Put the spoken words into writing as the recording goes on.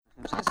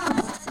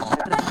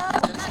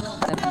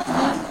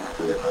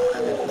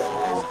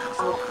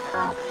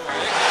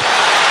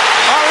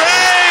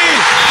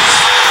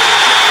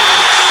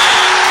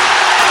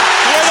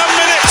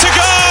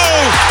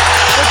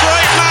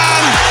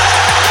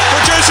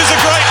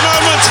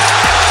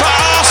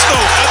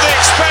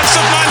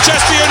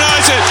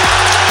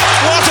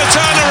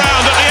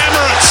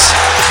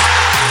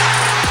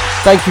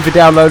Thank you for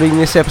downloading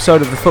this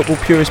episode of the Football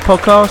Purist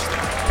podcast.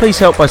 Please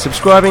help by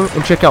subscribing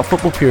and check out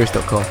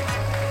footballpurist.com.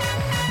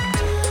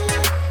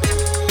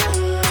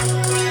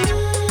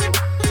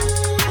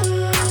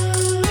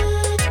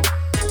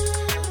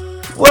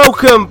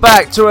 Welcome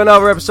back to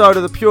another episode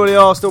of the Purely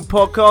Arsenal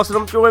podcast, and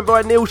I'm joined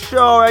by Neil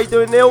Shaw. How you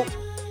doing, Neil?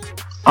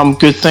 I'm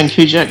good, thank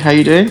you, Jack. How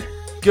you doing?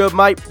 Good,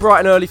 mate. Bright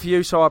and early for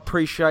you, so I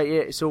appreciate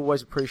it. It's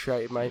always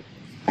appreciated, mate.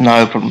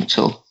 No problem at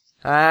all.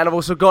 And I've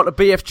also got the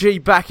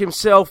BFG back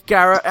himself,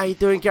 Garrett. How you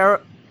doing,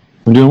 Garrett?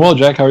 I'm doing well,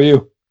 Jack. How are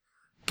you?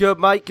 Good,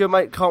 mate. Good,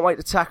 mate. Can't wait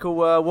to tackle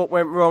what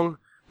went wrong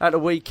at the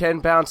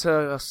weekend. Bound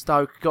to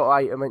Stoke. Got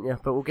to hate them, ain't you?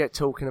 But we'll get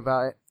talking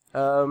about it.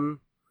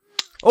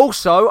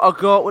 Also, I've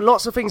got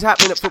lots of things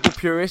happening at Football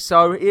Purist,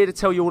 so here to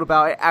tell you all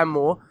about it and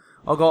more.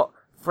 I've got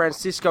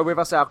Francisco with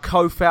us, our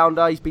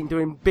co-founder. He's been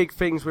doing big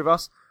things with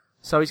us,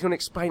 so he's going to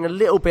explain a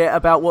little bit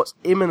about what's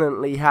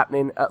imminently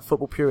happening at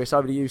Football Purist.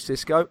 Over to you,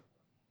 Cisco.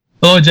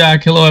 Hello,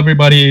 Jack. Hello,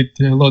 everybody.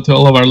 Hello to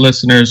all of our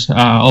listeners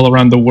all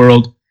around the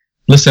world.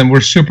 Listen, we're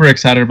super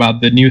excited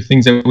about the new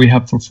things that we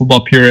have for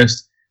Football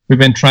Purist. We've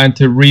been trying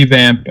to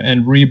revamp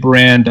and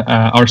rebrand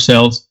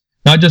ourselves,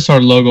 not just our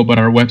logo, but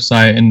our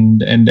website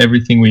and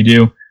everything we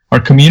do.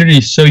 Our community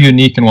is so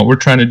unique, and what we're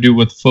trying to do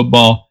with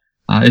football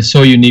is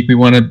so unique. We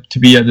want it to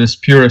be at this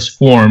purest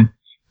form.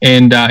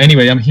 And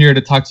anyway, I'm here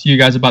to talk to you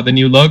guys about the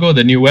new logo,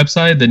 the new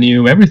website, the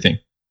new everything.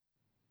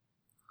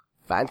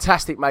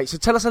 Fantastic, mate. So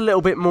tell us a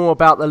little bit more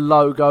about the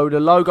logo,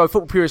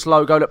 Football Purist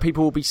logo that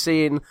people will be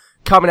seeing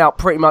coming out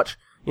pretty much,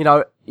 you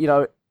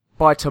know,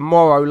 by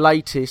tomorrow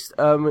latest.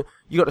 You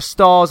got the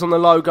stars on the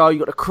logo, you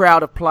got the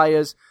crowd of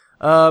players.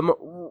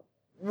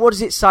 What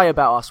does it say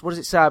about us? What does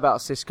it say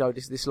about Cisco,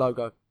 this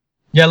logo?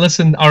 Yeah,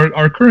 listen,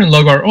 our current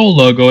logo, our old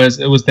logo,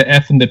 it was the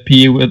F and the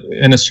P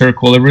in a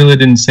circle. It really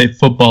didn't say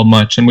football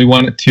much, and we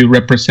wanted to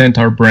represent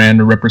our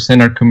brand,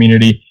 represent our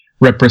community,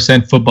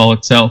 represent football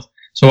itself.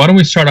 So why don't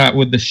we start out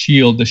with the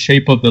shield, the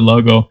shape of the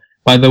logo.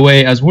 By the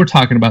way, as we're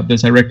talking about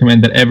this, I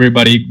recommend that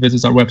everybody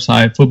visits our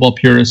website,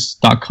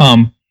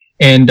 footballpurist.com,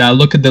 and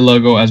look at the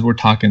logo as we're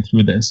talking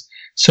through this.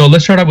 So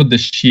let's start out with the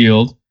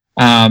shield.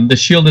 The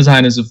shield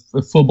design is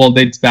a football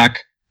dates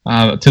back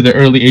to the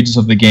early ages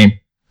of the game.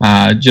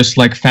 Just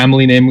like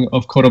family name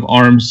of coat of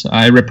arms,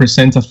 it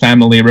represents a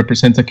family, it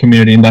represents a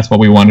community, and that's what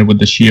we wanted with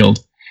the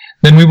shield.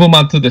 Then we move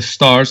on to the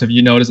stars. If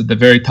you notice at the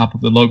very top of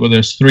the logo,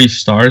 there's 3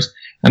 stars.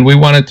 And we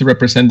wanted to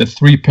represent the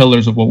 3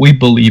 pillars of what we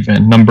believe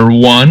in. Number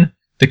 1,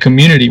 the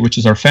community, which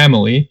is our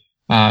family.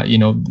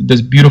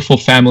 This beautiful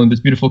family,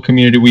 this beautiful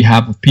community we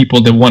have of people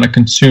that want to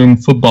consume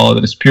football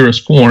at its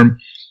purest form.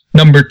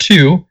 Number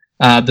 2,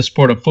 the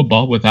sport of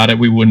football. Without it,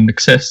 we wouldn't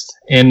exist.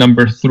 And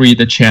number 3,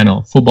 the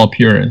channel, Football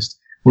Purist.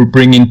 We're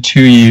bringing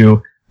to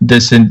you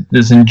this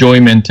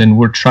enjoyment, and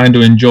we're trying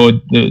to enjoy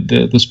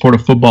the sport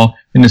of football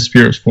in its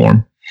purest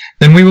form.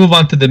 Then we move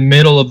on to the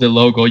middle of the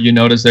logo. You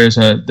notice there's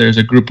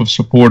a group of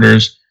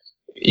supporters.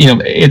 You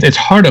know, it's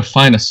hard to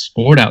find a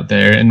sport out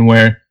there and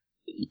where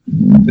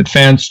the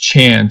fans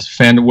chant,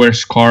 fans wear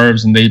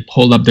scarves, and they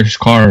hold up their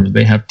scarves.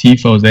 They have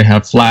tifos, they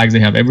have flags, they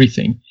have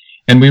everything.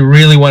 And we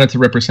really wanted to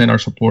represent our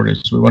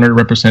supporters. We wanted to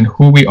represent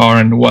who we are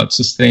and what's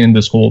sustaining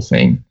this whole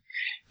thing.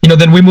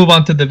 Then we move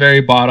on to the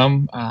very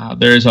bottom.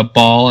 There's a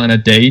ball and a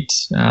date.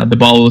 The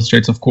ball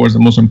illustrates, of course, the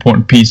most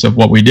important piece of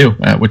what we do,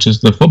 which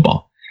is the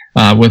football.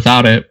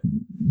 Without it,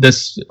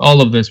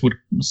 all of this would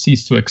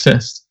cease to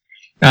exist.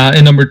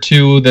 And number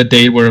 2, the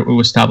date where it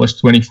was established,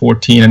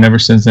 2014, and ever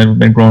since then we've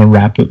been growing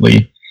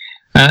rapidly.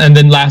 And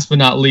then last but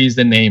not least,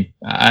 the name.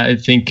 I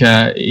think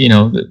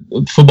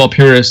the Football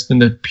Purist in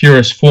the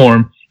purest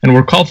form, and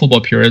we're called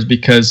Football Purist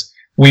because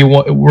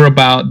we're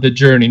about the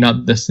journey, not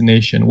the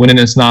destination. Winning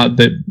is not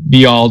the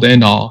be-all, the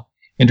end-all.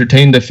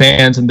 Entertaining the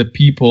fans and the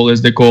people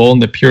is the goal,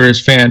 and the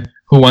purest fan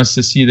who wants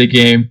to see the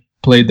game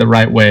played the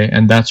right way,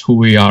 and that's who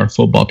we are,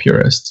 Football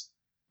Purists.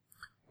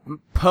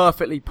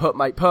 Perfectly put,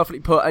 mate.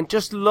 Perfectly put. And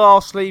just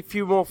lastly, a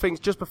few more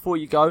things just before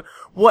you go.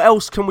 What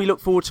else can we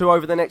look forward to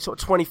over the next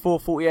sort of 24,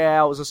 48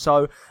 hours or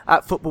so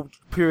at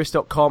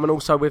footballpurist.com, and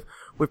also with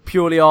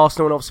Purely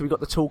Arsenal, and obviously we've got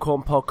the Talk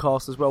On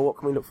podcast as well. What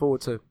can we look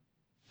forward to?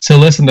 So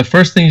listen, the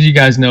first things you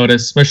guys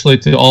notice, especially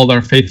to all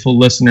our faithful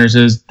listeners,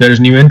 is there's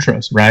new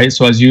intros, right?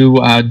 So as you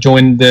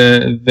joined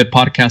the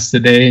podcast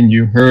today and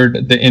you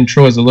heard the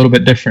intro is a little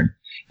bit different.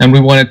 And we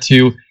wanted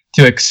to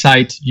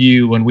excite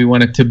you, and we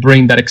wanted to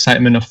bring that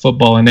excitement of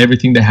football and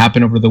everything that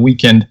happened over the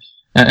weekend.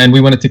 And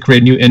we wanted to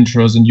create new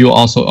intros, and you'll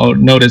also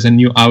notice a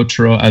new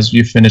outro as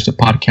you finish the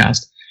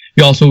podcast.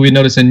 We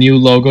notice a new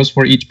logos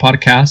for each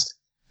podcast.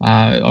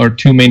 Our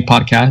 2 main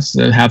podcasts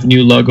that have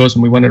new logos,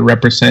 and we want to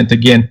represent,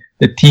 again,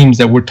 the teams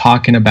that we're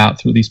talking about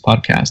through these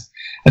podcasts.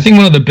 I think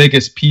one of the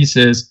biggest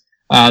pieces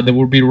that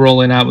we'll be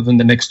rolling out within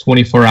the next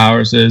 24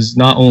 hours is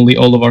not only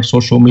all of our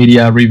social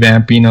media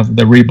revamping of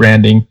the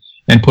rebranding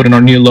and putting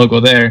our new logo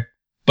there,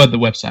 but the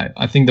website.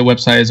 I think the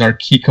website is our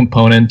key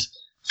component.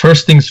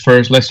 First things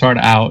first, let's start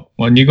out.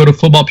 When you go to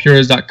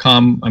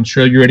footballpurist.com, I'm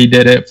sure you already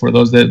did it. For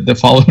those that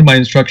followed my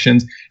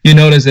instructions, you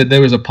notice that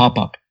there was a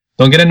pop-up.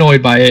 Don't get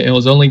annoyed by it. It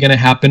was only going to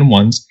happen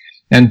once.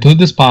 And through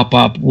this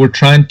pop-up, we're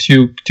trying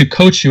to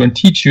coach you and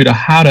teach you to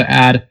how to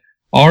add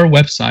our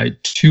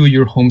website to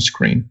your home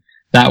screen.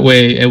 That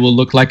way it will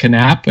look like an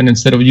app, and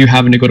instead of you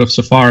having to go to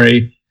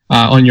Safari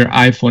on your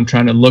iPhone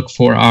trying to look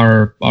for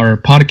our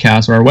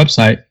podcast or our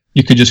website,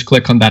 you could just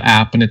click on that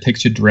app and it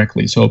takes you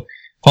directly. So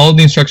follow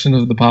the instructions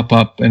of the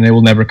pop-up and it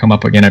will never come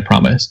up again, I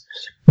promise.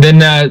 Then,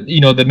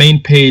 the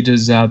main page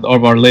is of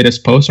our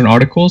latest posts and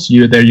articles.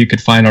 There you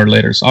could find our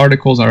latest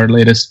articles, our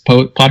latest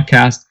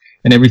podcast,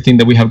 and everything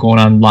that we have going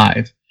on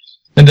live.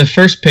 And the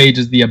first page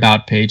is the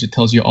About page. It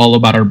tells you all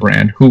about our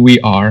brand, who we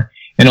are,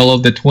 and all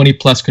of the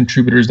 20-plus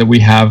contributors that we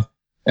have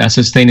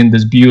sustaining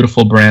this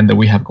beautiful brand that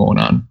we have going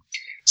on.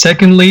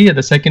 Secondly,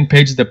 the second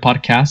page is the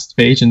podcast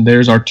page, and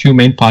there's our two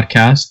main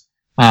podcasts,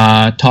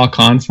 Talk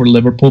On for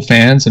Liverpool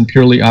fans and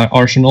Purely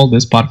Arsenal,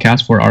 this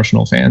podcast for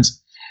Arsenal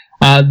fans.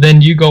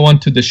 Then you go on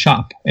to the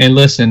shop and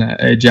listen,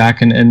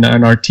 Jack and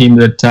our team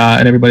that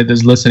and everybody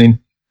that's listening.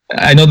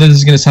 I know this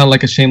is going to sound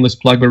like a shameless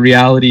plug, but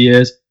reality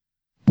is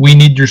we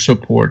need your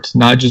support,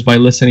 not just by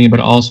listening, but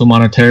also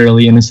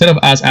monetarily. And instead of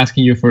us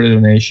asking you for a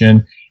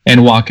donation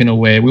and walking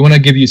away, we want to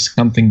give you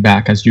something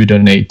back as you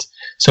donate.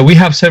 So we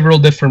have several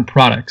different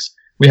products.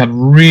 We have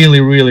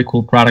really, really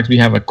cool products. We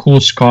have a cool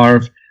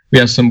scarf. We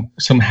have some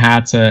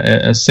hats,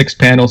 a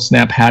 6-panel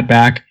snap hat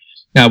back.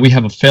 We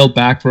have a felt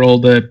back for all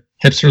the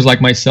hipsters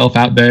like myself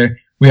out there.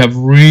 We have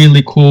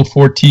really cool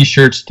 4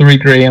 T-shirts, 3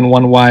 gray and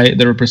 1 white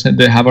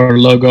that have our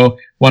logo.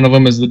 One of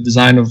them is the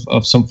design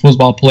of some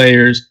football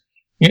players.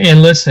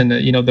 And listen,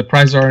 the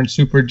prices aren't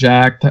super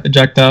jacked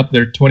up.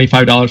 They're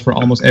 $25 for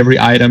almost every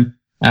item.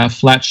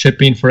 Flat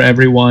shipping for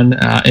everyone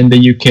in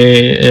the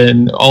UK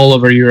and all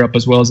over Europe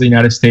as well as the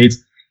United States.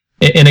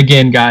 And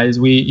again, guys,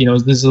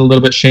 this is a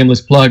little bit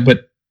shameless plug,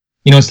 but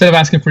instead of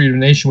asking for your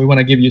donation, we want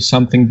to give you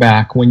something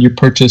back. When you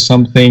purchase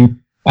something,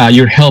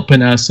 you're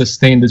helping us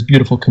sustain this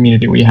beautiful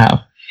community we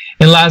have.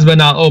 And last but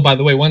not, by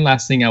the way, one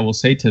last thing I will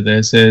say to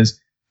this is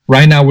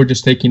right now we're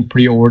just taking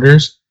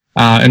pre-orders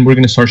and we're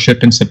going to start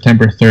shipping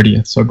September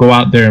 30th. So go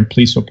out there and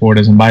please support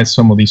us and buy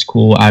some of these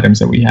cool items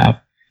that we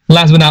have. And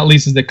last but not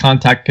least is the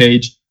contact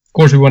page. Of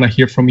course, we want to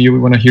hear from you. We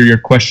want to hear your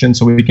questions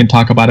so we can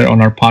talk about it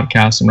on our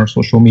podcast and our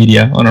social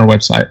media on our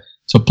website.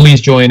 So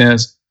please join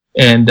us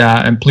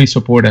and please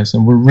support us.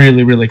 And we're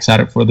really, really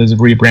excited for this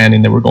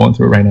rebranding that we're going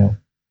through right now.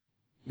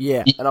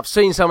 Yeah, and I've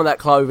seen some of that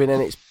clothing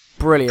and it's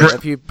brilliant.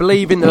 If you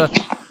believe in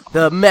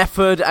the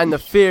method and the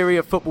theory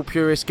of football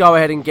purists, go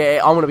ahead and get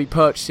it. I'm going to be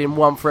purchasing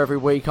one for every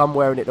week. I'm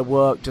wearing it to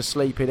work, to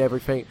sleep in,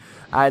 everything.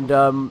 And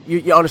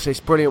you honestly, it's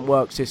brilliant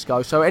work,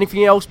 Cisco. So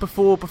anything else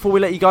before we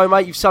let you go,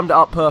 mate? You've summed it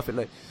up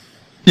perfectly.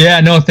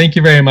 Yeah, no, thank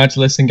you very much.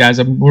 Listen, guys,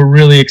 we're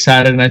really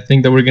excited, and I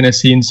think that we're going to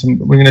see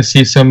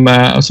some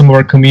of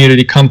our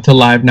community come to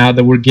life now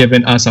that we're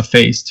giving us a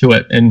face to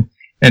it, and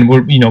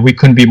we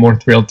couldn't be more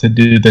thrilled to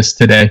do this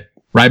today,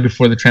 right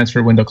before the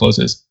transfer window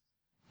closes.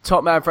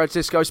 Top man,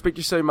 Francisco. Speak to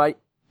you soon, mate.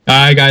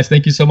 All right, guys,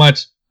 thank you so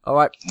much. All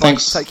right,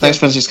 thanks,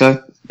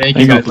 Francisco. Thank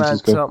you, guys.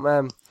 Francisco. Top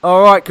man.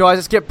 All right, guys,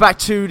 let's get back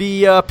to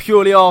the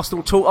purely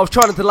Arsenal talk. I was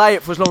trying to delay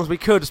it for as long as we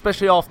could,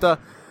 especially after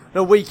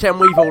the weekend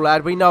we've all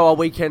had. We know our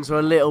weekends are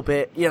a little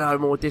bit,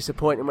 more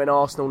disappointing when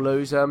Arsenal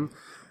lose.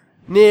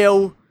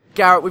 Neil,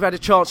 Garrett, we've had a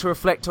chance to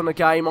reflect on the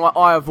game.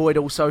 I avoid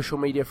all social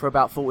media for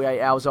about 48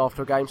 hours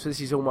after a game, so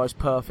this is almost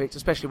perfect,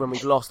 especially when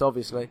we've lost,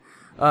 obviously,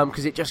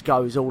 because it just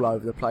goes all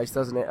over the place,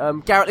 doesn't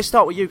it? Garrett, let's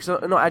start with you, because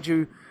I've not had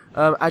you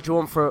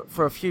on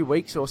for a few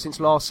weeks, or since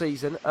last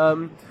season.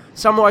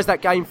 Summarise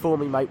that game for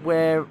me, mate.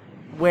 Where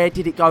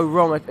did it go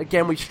wrong?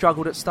 Again, we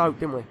struggled at Stoke,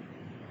 didn't we?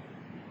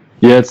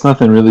 Yeah, it's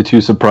nothing really too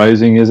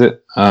surprising, is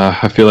it?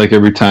 I feel like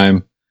every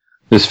time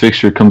this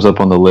fixture comes up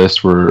on the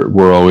list,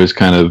 we're always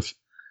kind of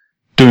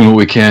doing what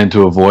we can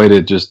to avoid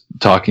it, just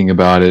talking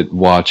about it,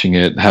 watching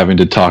it, having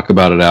to talk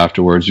about it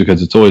afterwards,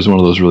 because it's always one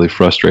of those really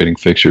frustrating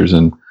fixtures,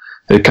 and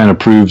it kind of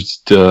proves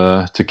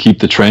to keep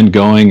the trend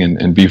going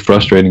and be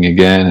frustrating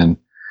again. And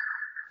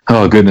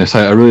oh goodness,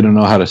 I really don't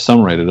know how to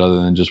summarize it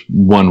other than just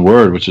one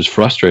word, which is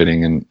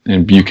frustrating.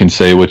 And you can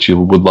say what you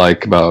would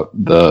like about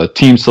the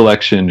team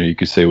selection, or you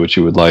could say what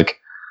you would like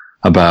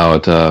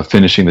about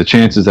finishing the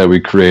chances that we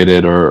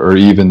created, or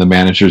even the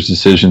manager's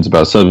decisions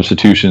about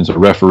substitutions or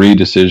referee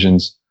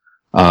decisions.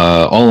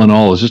 All in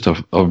all, it's just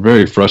a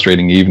very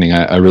frustrating evening.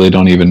 I really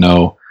don't even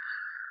know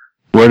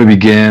where to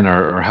begin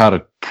or how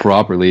to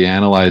properly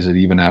analyze it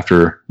even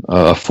after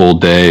a full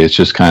day. It's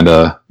just kind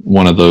of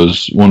one of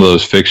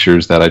those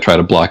fixtures that I try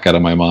to block out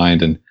of my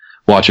mind and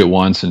watch it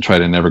once and try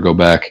to never go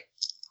back.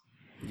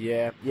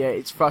 Yeah,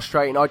 it's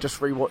frustrating. I just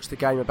rewatched the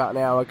game about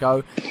an hour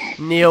ago.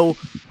 Neil,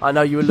 I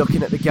know you were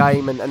looking at the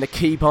game and the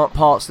key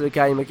parts of the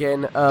game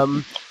again.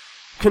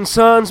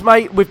 Concerns,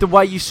 mate, with the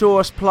way you saw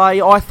us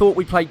play? I thought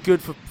we played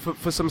good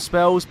for some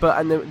spells,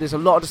 there's a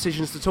lot of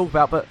decisions to talk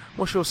about, but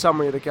what's your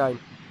summary of the game?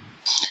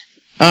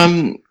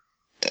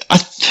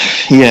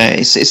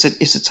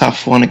 It's a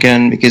tough one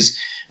again,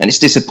 and it's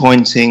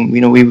disappointing. We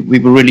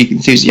were really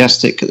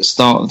enthusiastic at the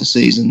start of the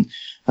season.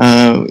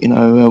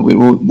 We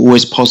were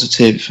always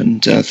positive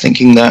and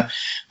thinking that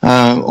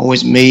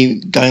always me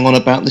going on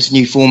about this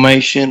new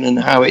formation and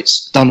how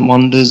it's done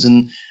wonders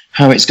and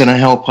how it's going to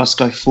help us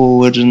go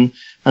forward. And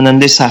then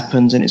this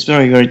happens, and it's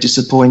very, very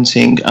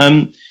disappointing. I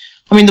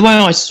mean, the way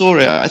I saw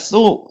it, I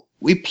thought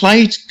we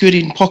played good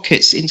in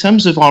pockets in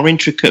terms of our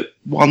intricate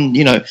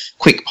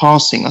quick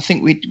passing. I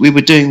think we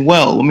were doing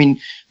well. I mean,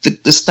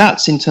 the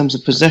stats in terms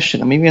of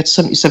possession, I mean, we had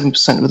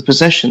 77% of the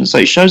possession. So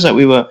it shows that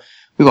we were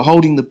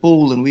holding the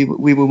ball and we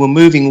were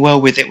moving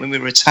well with it when we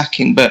were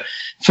attacking. But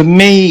for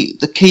me,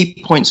 the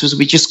key points was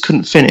we just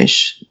couldn't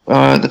finish.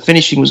 The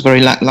finishing was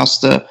very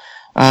lackluster.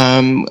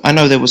 I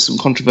know there were some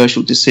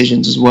controversial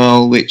decisions as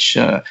well, which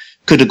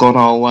could have gone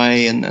our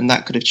way, and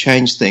that could have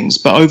changed things.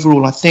 But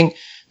overall, I think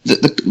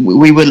that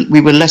we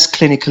were less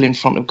clinical in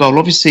front of goal.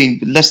 Obviously,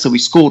 Leicester, we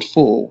scored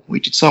 4.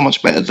 We did so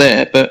much better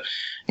there. But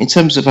in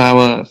terms of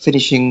our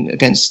finishing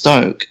against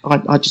Stoke,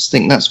 I just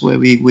think that's where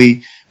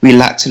we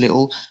lacked a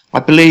little. I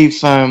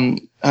believe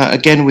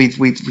again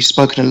we've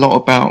spoken a lot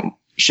about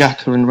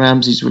Xhaka and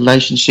Ramsey's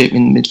relationship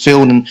in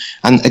midfield,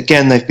 and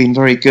again they've been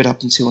very good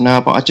up until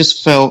now. But I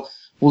just felt,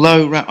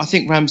 although I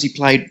think Ramsey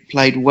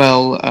played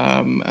well,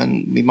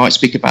 and we might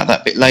speak about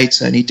that a bit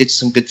later, and he did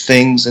some good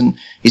things, and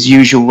his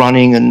usual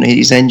running and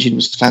his engine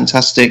was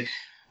fantastic.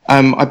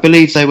 I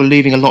believe they were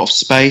leaving a lot of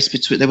space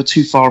between. They were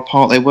too far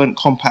apart. They weren't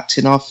compact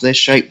enough. Their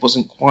shape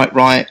wasn't quite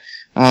right.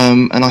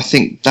 And I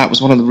think that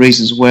was one of the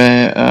reasons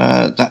where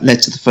that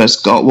led to the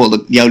first goal, well,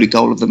 the only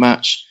goal of the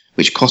match,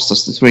 which cost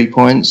us the 3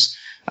 points.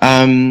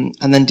 And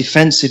then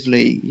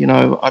defensively,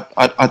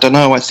 I don't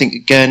know. I think,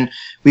 again,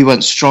 we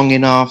weren't strong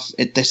enough.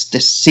 There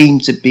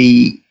seemed to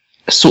be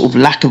a sort of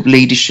lack of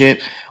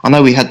leadership. I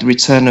know we had the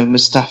return of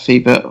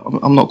Mustafi, but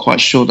I'm not quite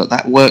sure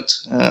that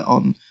worked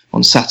on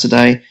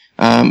Saturday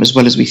as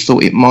well as we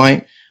thought it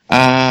might.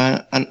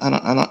 And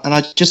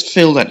I just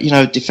feel that,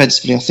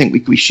 defensively, I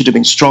think we should have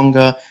been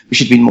stronger. We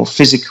should have been more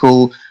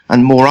physical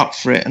and more up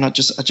for it. And I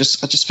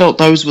just felt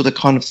those were the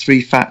kind of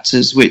 3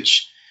 factors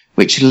which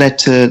led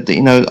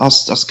to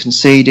us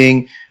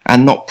conceding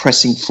and not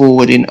pressing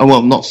forward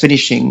not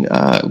finishing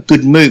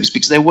good moves,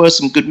 because there were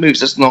some good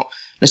moves.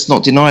 Let's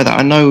not deny that.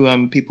 I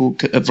know people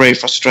are very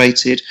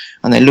frustrated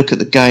and they look at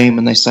the game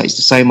and they say it's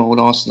the same old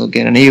Arsenal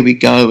again, and here we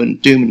go,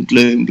 and doom and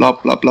gloom, blah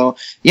blah blah.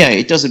 Yeah,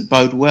 it doesn't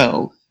bode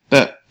well.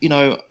 But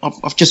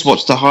I've just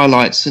watched the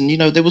highlights, and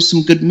there was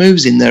some good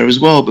moves in there as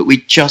well, but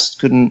we just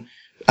couldn't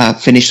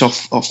finish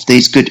off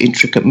these good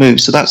intricate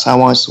moves. So that's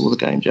how I saw the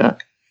game,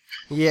 Jack.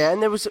 Yeah,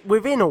 and there was,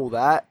 within all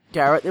that,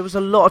 Garrett, there was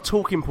a lot of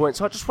talking points.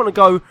 I just want to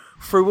go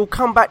through. We'll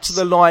come back to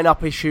the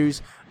line-up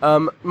issues.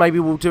 Maybe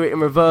we'll do it in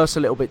reverse a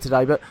little bit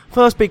today. But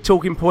first big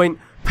talking point,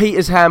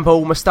 Peter's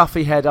handball,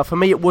 Mustafi header. For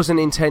me, it wasn't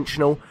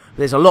intentional.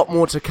 There's a lot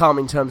more to come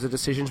in terms of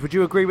decisions. Would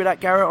you agree with that,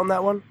 Garrett, on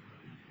that one?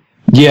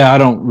 Yeah, I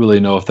don't really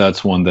know if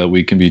that's one that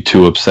we can be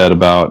too upset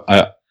about.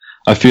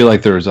 I feel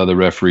like there's other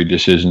referee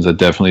decisions that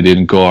definitely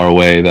didn't go our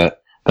way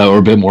that were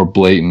a bit more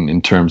blatant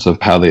in terms of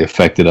how they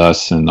affected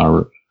us and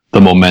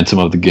the momentum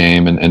of the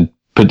game and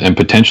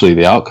potentially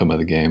the outcome of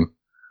the game.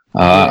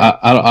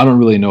 I don't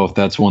really know if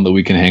that's one that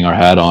we can hang our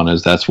hat on,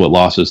 as that's what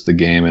lost us the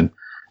game. And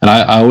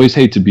I always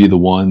hate to be the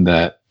one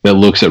that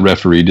looks at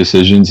referee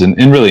decisions and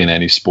really in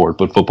any sport,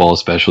 but football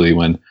especially,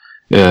 when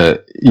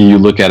you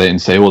look at it and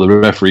say, well, the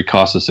referee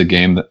cost us the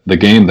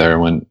game there,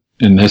 when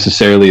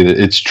necessarily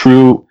it's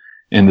true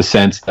in the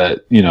sense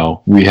that,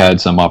 we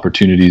had some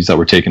opportunities that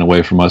were taken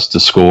away from us to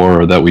score,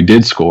 or that we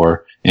did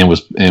score and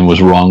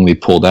was wrongly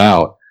pulled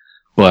out.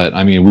 But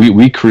I mean,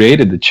 we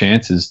created the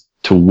chances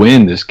to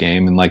win this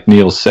game. And like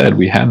Neil said,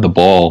 we had the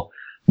ball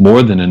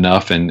more than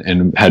enough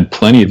and had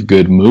plenty of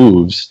good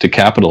moves to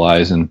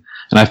capitalize. And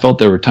I felt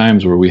there were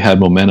times where we had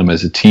momentum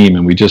as a team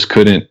and we just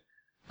couldn't,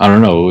 I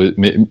don't know,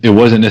 it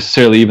wasn't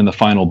necessarily even the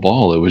final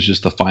ball. It was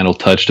just the final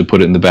touch to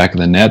put it in the back of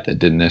the net that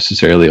didn't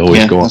necessarily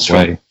always go our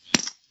way.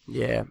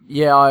 Right.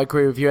 Yeah, I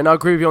agree with you. And I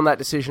agree with you on that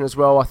decision as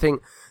well. I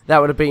think that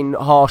would have been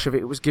harsh if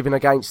it was given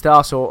against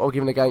us or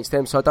given against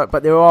them.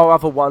 But there are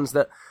other ones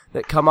that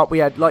come up. We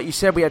had, like you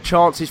said, we had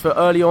chances for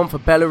early on for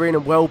Bellerin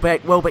and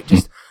Welbeck. Welbeck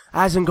just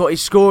hasn't got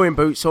his scoring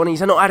boots on.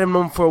 He's not had them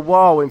on for a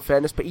while, in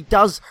fairness, but he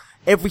does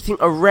everything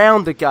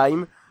around the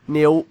game,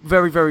 Neil,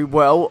 very, very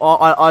well.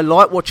 I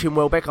like watching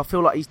Welbeck. I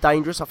feel like he's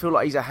dangerous. I feel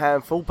like he's a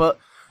handful. But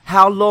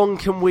how long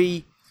can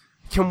we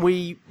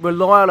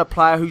rely on a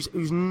player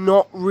who's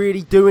not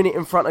really doing it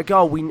in front of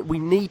goal? We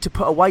need to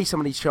put away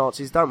some of these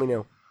chances, don't we,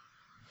 Neil?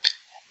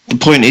 The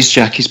point is,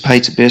 Jack, he's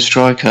paid to be a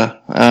striker.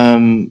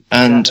 And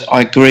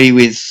I agree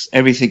with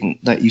everything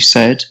that you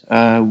said.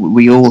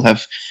 We all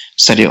have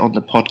said it on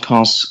the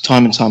podcast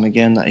time and time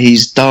again, that he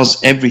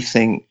does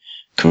everything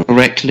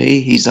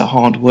correctly. He's a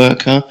hard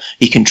worker.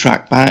 He can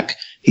track back.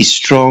 He's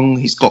strong.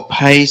 He's got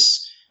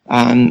pace.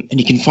 And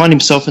he can find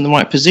himself in the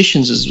right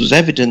positions, as was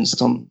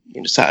evidenced on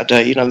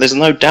Saturday. There's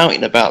no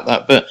doubting about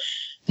that. But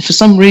for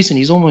some reason,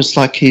 he's almost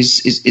like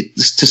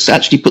to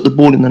actually put the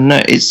ball in the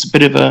net, it's a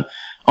bit of a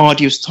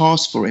arduous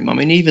task for him. I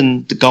mean,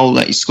 even the goal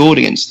that he scored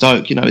against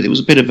Stoke, it was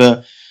a bit of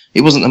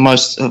it wasn't the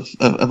most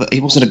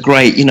it wasn't a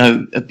great,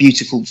 a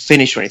beautiful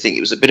finish or anything. It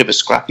was a bit of a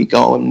scrappy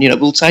goal, and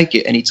we'll take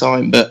it any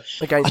time. But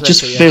I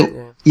just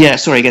feel Yeah,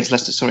 sorry, against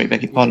Leicester. Sorry,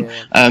 beg your pardon.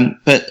 Yeah.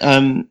 But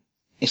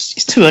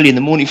it's too early in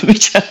the morning for me,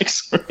 Jack.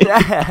 Sorry.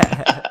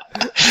 Yeah.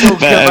 Good,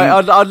 mate.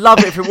 I'd love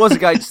it if it was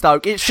against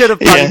Stoke. It should have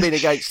been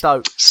against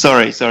Stoke.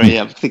 Sorry.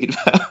 Yeah, I'm thinking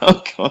about.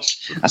 Oh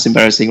gosh, that's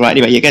embarrassing. Right.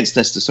 Anyway, against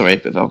Leicester. Sorry,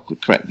 but I'll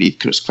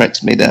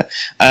corrected me there.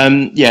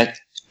 Yeah,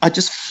 I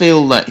just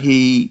feel that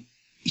he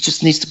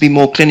just needs to be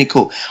more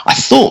clinical. I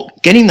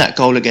thought getting that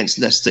goal against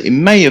Leicester, it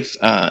may have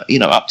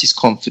upped his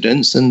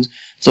confidence, and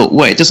thought,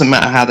 well, it doesn't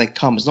matter how they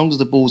come, as long as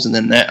the ball's in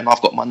the net and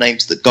I've got my name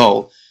to the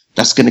goal,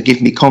 that's going to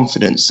give me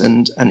confidence.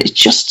 And it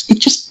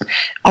just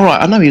all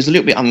right. I know he was a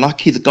little bit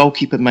unlucky. The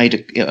goalkeeper made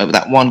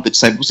that one good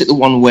save. Was it the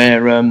one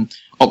where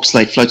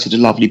Oxlade floated a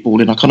lovely ball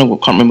in? I can't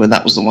remember whether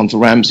that was the one for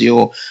Ramsey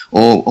or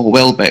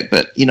Welbeck,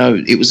 but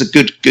it was a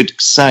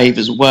good save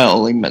as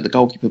well. The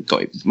goalkeeper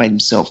made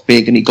himself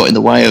big, and he got in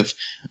the way of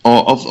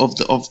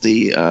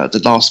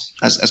the last,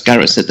 as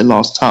Gareth said, the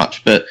last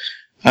touch. But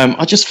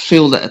I just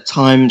feel that at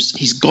times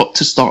he's got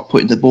to start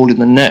putting the ball in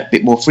the net a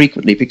bit more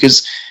frequently,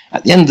 because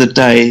at the end of the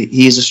day,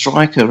 he is a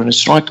striker, and a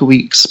striker we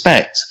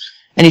expect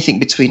anything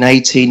between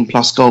 18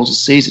 plus goals a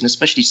season,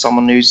 especially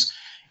someone who's,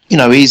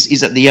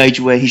 he's at the age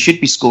where he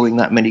should be scoring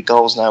that many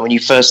goals now. When you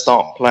first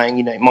start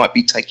playing, it might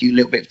take you a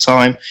little bit of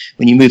time.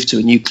 When you move to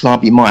a new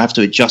club, you might have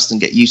to adjust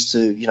and get used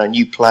to,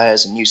 new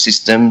players and new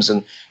systems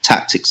and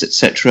tactics,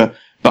 etc.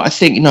 But I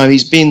think,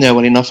 he's been there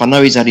well enough. I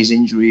know he's had his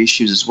injury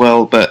issues as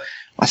well, but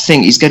I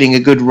think he's getting a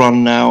good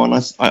run now, and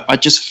I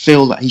just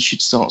feel that he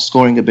should start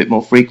scoring a bit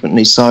more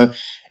frequently. So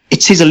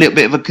it is a little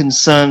bit of a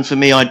concern for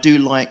me. I do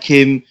like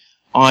him.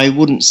 I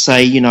wouldn't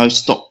say,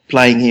 stop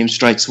playing him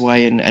straight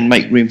away and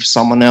make room for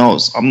someone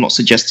else. I'm not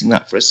suggesting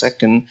that for a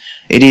second.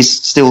 It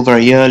is still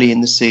very early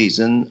in the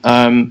season.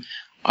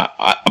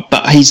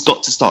 But he's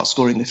got to start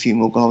scoring a few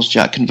more goals,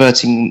 Jack,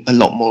 converting a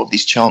lot more of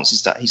these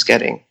chances that he's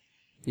getting.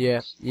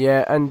 Yeah,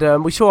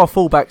 and we saw our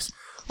fullbacks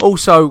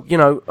also,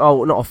 not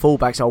our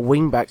fullbacks, our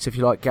wingbacks, if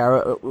you like,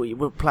 Garrett.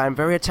 We're playing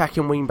very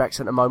attacking wingbacks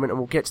at the moment, and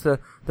we'll get to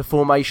the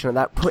formation of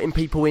that, putting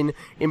people in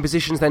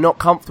positions they're not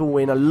comfortable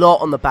in, a lot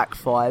on the back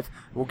five.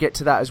 We'll get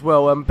to that as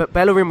well. But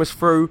Bellerin was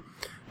through,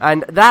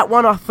 and that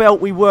one I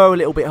felt we were a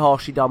little bit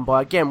harshly done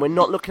by. Again, we're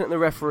not looking at the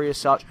referee as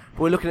such,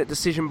 but we're looking at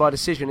decision by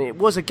decision. It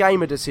was a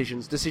game of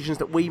decisions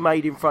that we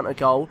made in front of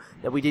goal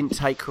that we didn't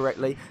take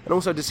correctly, and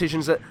also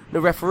decisions that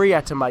the referee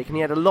had to make, and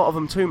he had a lot of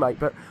them to make.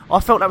 But I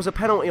felt that was a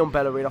penalty on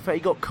Bellerin. I felt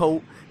he got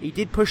caught. He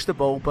did push the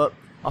ball, but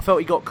I felt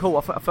he got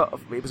caught. I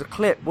felt it was a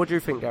clip. What do you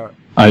think, Garrett?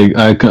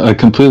 I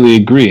completely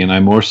agree, and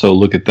I more so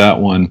look at that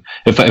one.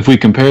 If we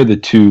compare the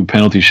two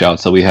penalty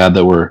shouts that we had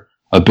that were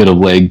a bit of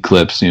leg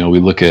clips, we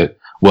look at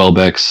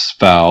Welbeck's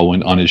foul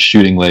on his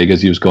shooting leg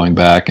as he was going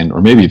back,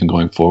 or maybe even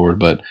going forward,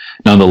 but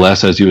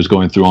nonetheless as he was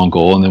going through on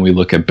goal. And then we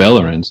look at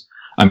Bellerin's.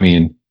 I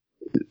mean,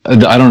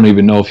 I don't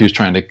even know if he was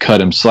trying to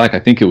cut him slack. I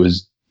think it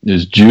was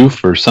Juve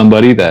or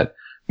somebody that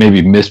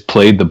maybe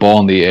misplayed the ball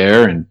in the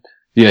air, and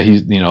yeah,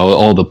 he's,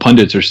 all the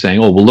pundits are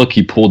saying, oh, well, look,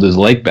 he pulled his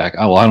leg back.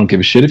 Oh, well, I don't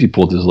give a shit if he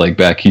pulled his leg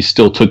back. He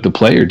still took the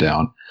player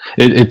down.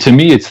 To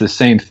me, it's the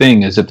same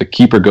thing as if the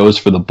keeper goes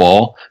for the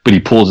ball, but he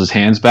pulls his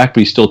hands back,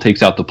 but he still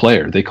takes out the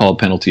player. They call it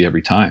penalty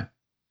every time,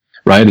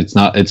 right? It's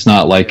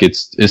not like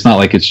it's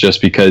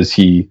just because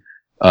he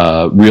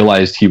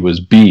realized he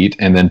was beat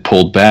and then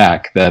pulled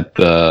back that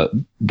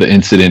the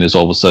incident is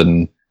all of a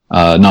sudden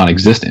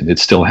non-existent. It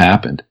still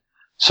happened.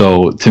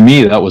 So to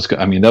me, that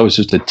was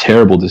just a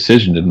terrible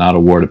decision to not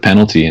award a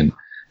penalty, and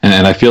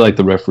I feel like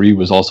the referee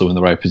was also in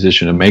the right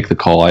position to make the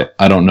call.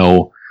 I don't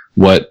know.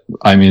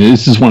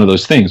 This is one of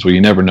those things where you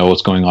never know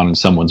what's going on in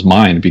someone's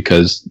mind,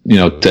 because,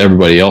 to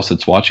everybody else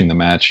that's watching the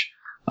match,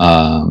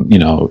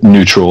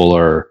 neutral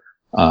or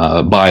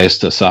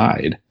biased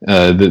aside,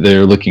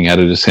 they're looking at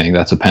it as saying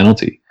that's a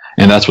penalty.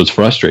 And that's what's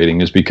frustrating,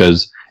 is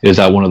because is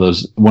that one of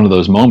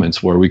those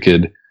moments where we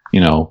could,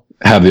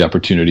 have the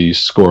opportunity to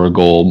score a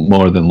goal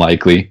more than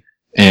likely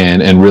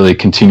and really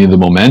continue the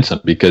momentum,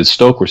 because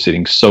Stoke were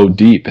sitting so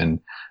deep, and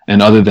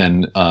other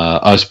than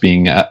us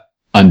being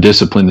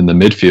undisciplined in the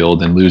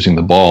midfield and losing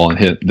the ball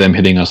and them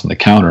hitting us on the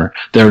counter,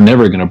 they're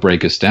never going to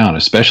break us down,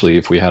 especially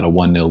if we had a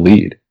 1-0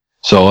 lead.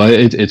 So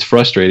it's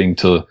frustrating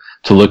to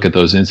look at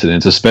those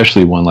incidents,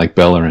 especially one like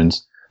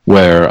Bellerin's,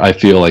 where I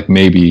feel like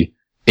maybe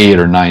 8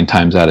 or 9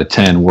 times out of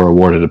 10 we're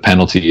awarded a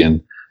penalty,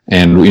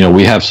 and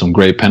we have some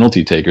great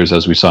penalty takers,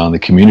 as we saw in the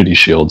Community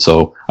Shield.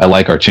 So I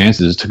like our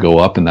chances to go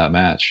up in that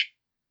match.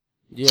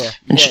 Yeah,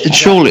 and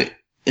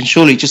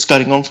surely, just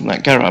going on from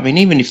that, Garrett,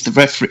 even if the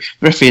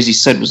referee, as he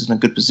said, was in a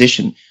good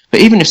position,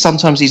 but even if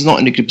sometimes he's not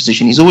in a good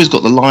position, he's always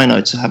got the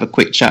lino to have a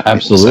quick chat.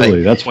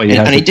 Absolutely, that's why he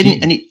has. And he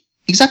didn't.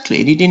 Exactly,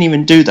 and he didn't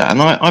even do that.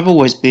 And I've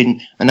always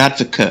been an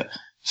advocate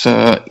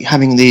for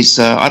having these.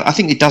 I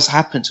think it does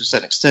happen to a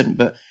certain extent,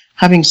 but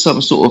having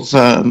some sort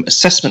of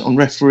assessment on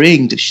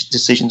refereeing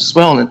decisions as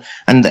well,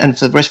 and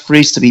for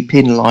referees to be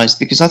penalised,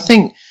 because I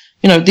think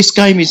this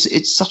game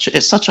it's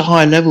such a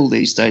high level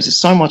these days. There's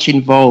so much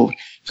involved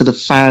for the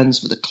fans,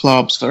 for the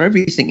clubs, for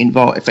everything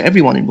involved, for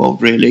everyone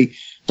involved, really.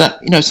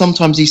 That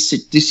sometimes these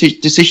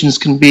decisions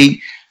can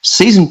be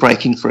season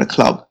breaking for a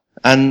club.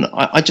 And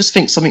I just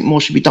think something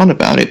more should be done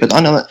about it. But I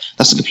know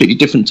that's a completely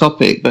different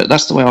topic, but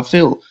that's the way I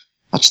feel.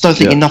 I just don't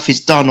think enough is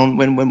done on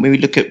when we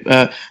look at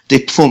the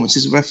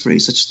performances of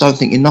referees. I just don't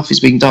think enough is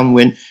being done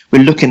when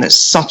we're looking at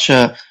such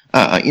a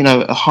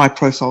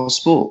high-profile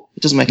sport.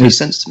 It doesn't make any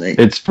sense to me.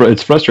 It's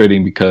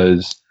frustrating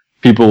because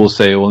people will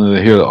say, well,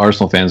 they hear the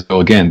Arsenal fans go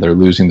again. They're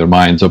losing their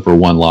minds over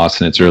one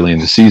loss, and it's early in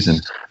the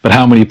season. But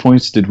how many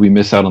points did we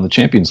miss out on the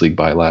Champions League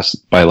by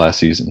last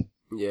season?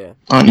 Yeah,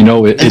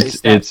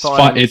 it's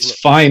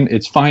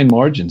fine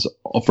margins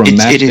from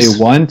match day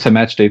 1 to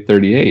match day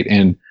 38,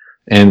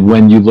 and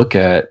when you look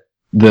at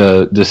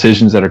the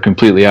decisions that are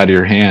completely out of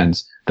your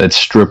hands that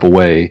strip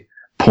away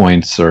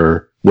points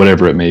or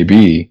whatever it may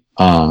be,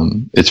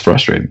 it's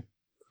frustrating.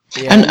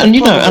 Yeah, and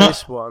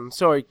this one.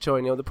 Sorry,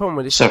 Neil. The problem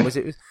with this one was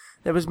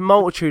there was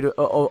multitude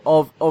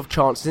of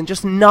chances, and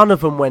just none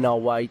of them went our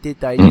way, did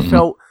they? You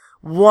felt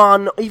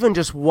even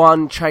just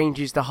one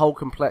changes the whole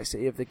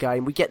complexity of the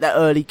game. We get that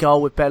early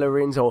goal with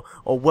Bellerin's or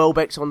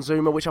Welbeck's on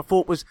Zuma, which I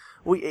thought was,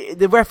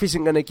 the ref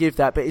isn't going to give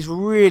that, but it's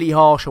really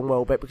harsh on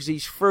Welbeck because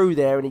he's through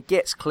there and he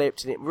gets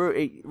clipped and it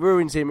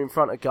ruins him in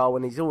front of goal,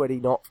 and he's already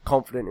not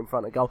confident in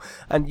front of goal.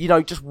 And,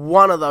 just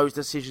one of those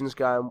decisions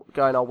going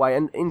our way.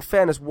 And in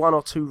fairness, one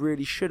or two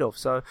really should have.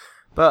 So,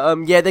 but,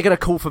 they're going to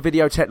call for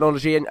video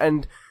technology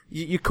and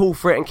you call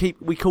for it and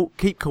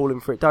keep calling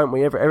for it, don't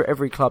we?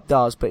 Every club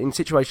does, but in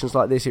situations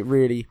like this,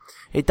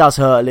 it does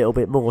hurt a little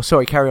bit more.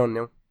 Sorry, carry on,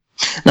 Neil.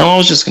 No, I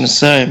was just going to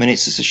say,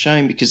 it's just a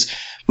shame because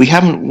we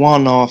haven't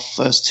won our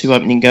first 2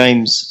 opening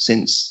games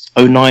since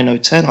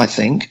 09-010, I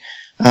think.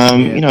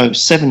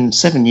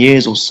 7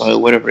 years or so,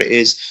 whatever it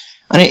is.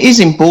 And it is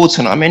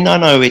important. I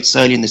know it's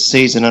early in the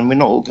season and we're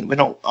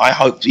not, I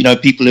hope,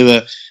 people who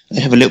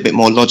have a little bit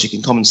more logic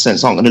and common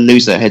sense aren't going to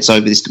lose their heads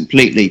over this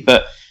completely,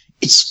 but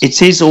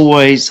it is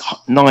always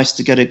nice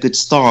to get a good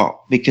start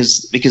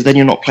because then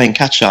you're not playing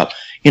catch up.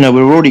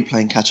 We're already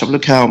playing catch up.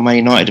 Look how Man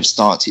United have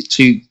started: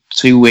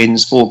 two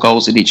wins, 4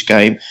 goals in each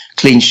game,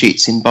 clean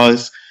sheets in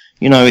both.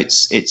 They've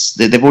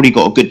already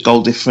got a good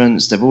goal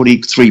difference. They're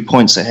already 3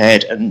 points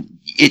ahead, and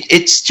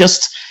it's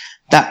just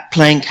that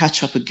playing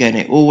catch up again.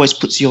 It always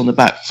puts you on the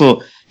back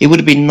foot. It would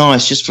have been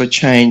nice just for a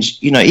change,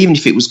 even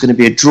if it was going to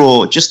be a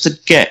draw, just to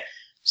get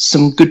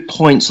some good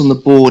points on the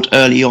board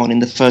early on in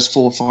the first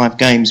 4 or 5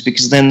 games,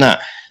 because then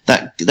that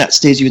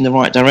steers you in the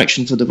right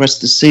direction for the rest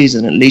of the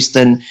season. At least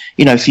then,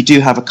 if you do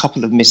have a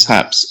couple of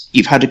mishaps,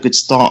 you've had a good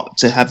start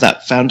to have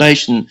that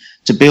foundation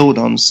to build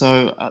on.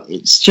 So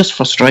it's just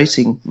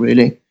frustrating,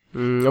 really.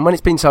 And when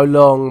it's been so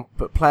long,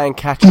 but playing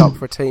catch up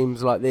for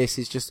teams like this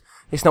is just,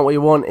 it's not what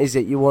you want, is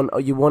it? You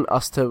want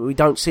us to, we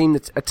don't seem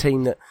a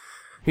team that,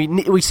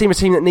 we seem a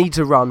team that needs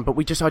a run, but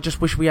I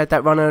just wish we had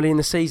that run early in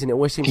the season. It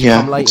always seems to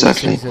come late in the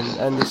season,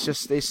 and it's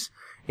just this,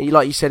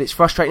 like you said, it's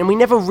frustrating. And we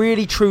never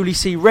really truly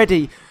see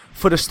ready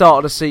for the start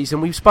of the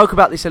season. We spoke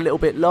about this a little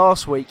bit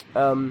last week,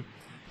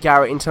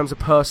 Garrett, in terms of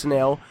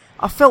personnel.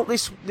 I felt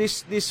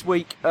this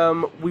week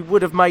we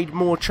would have made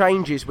more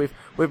changes with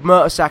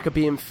Mertesacker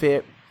being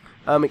fit,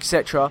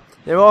 etc.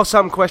 There are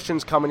some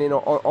questions coming in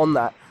on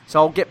that, so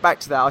I'll get back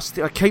to that.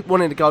 I keep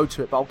wanting to go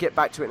to it, but I'll get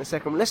back to it in a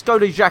second. Let's go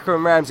to Xhaka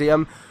and Ramsey.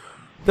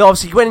 They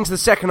obviously went into the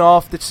second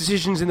half. The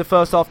decisions in the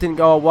first half didn't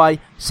go our way.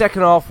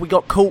 Second half, we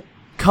got caught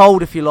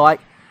cold, if you like.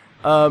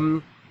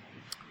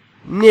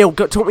 Neil,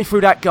 talk me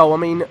through that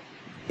goal.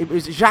 It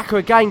was Xhaka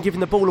again giving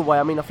the ball away.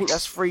 I think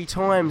that's 3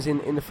 times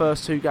in the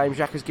first 2 games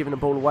Xhaka's given the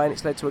ball away, and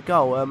it's led to a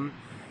goal.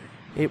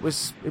 It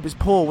was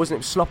poor, wasn't it? It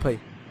was sloppy.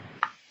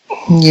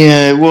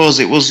 Yeah, it was.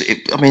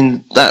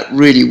 That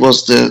really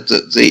was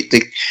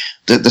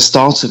the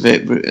start of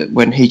it,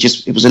 when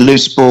it was a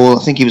loose ball.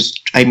 I think he was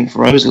aiming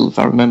for Ozil, if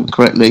I remember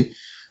correctly.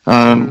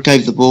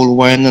 Gave the ball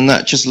away, and then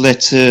that just led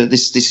to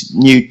this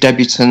new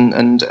debutant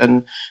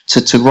and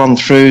to run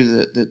through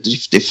the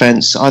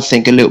defence. I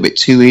think a little bit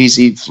too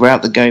easy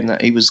throughout the game,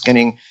 that he was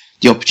getting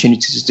the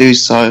opportunity to do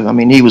so.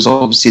 He was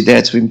obviously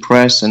there to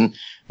impress and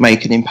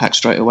make an impact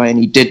straight away, and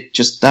he did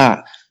just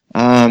that.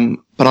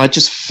 But I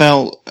just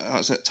felt,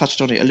 as I touched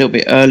on it a little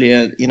bit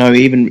earlier,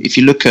 even if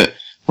you look at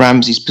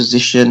Ramsey's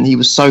position, he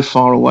was so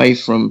far away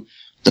from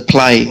the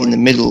play in the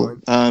middle,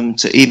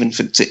 so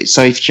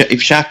if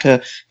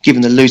Xhaka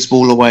given the loose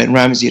ball away and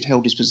Ramsey had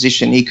held his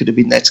position, he could have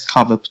been there to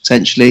cover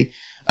potentially.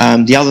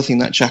 The other thing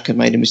that Xhaka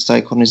made a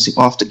mistake on is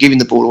after giving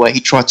the ball away, he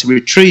tried to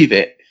retrieve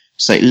it,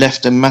 so it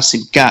left a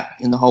massive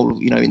gap in the whole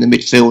of, in the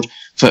midfield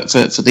for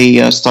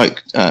the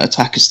Stoke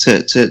attackers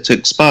to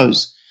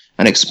expose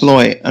and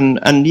exploit. And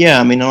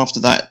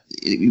after that,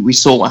 we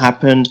saw what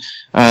happened.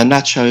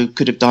 Nacho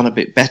could have done a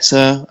bit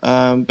better,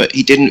 but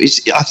he didn't.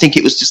 I think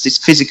it was just this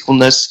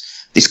physicalness,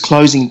 this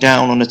closing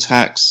down on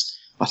attacks.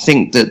 I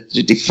think that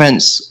the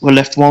defence were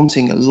left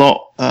wanting a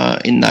lot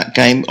in that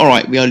game. All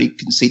right, we only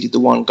conceded the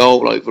 1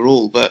 goal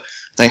overall, but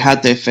they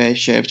had their fair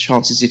share of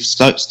chances. If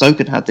Stoke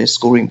had their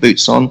scoring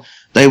boots on,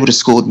 they would have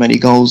scored many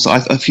goals,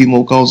 a few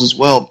more goals as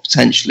well,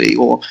 potentially,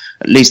 or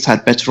at least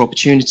had better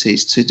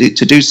opportunities to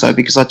do so,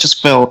 because I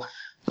just felt,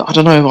 I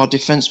don't know, our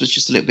defence was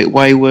just a little bit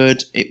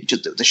wayward.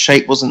 The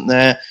shape wasn't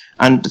there.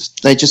 and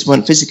they just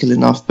weren't physical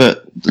enough.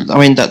 But I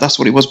mean, that's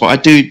what it was. But I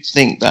do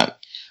think that,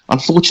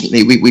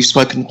 unfortunately, we've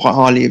spoken quite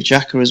highly of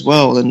Xhaka as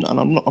well, and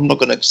I'm not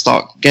going to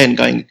start again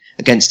going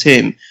against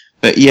him.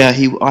 But yeah,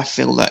 I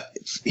feel that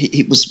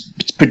it was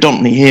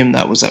predominantly him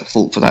that was at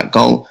fault for that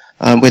goal.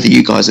 Whether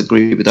you guys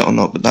agree with that or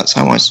not, but that's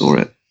how I saw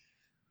it.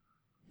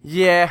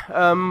 Yeah.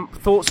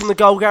 Thoughts on the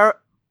goal, Garrett?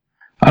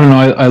 I don't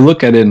know. I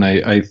look at it and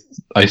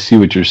I see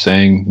what you're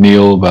saying,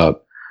 Neil,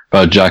 about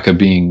Xhaka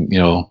being,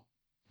 a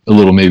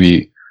little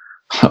maybe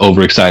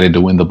overexcited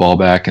to win the ball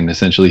back, and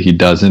essentially he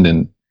doesn't.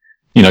 And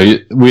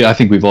I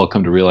think we've all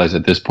come to realize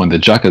at this point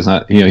that Xhaka's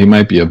not. He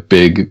might be a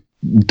big,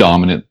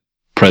 dominant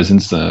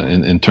presence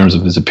in terms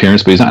of his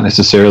appearance, but he's not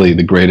necessarily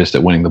the greatest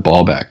at winning the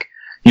ball back.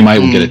 He might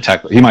get a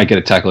tackle. He might get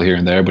a tackle here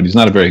and there, but he's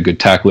not a very good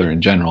tackler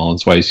in general.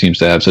 That's why he seems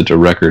to have such a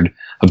record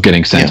of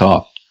getting sent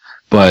off.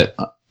 But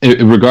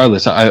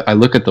regardless, I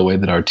look at the way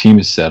that our team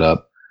is set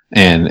up,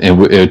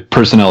 and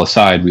personnel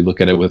aside, we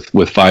look at it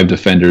with 5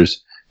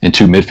 defenders and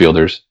 2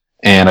 midfielders.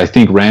 And I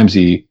think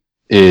Ramsey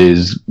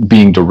is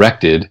being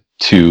directed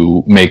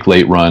to make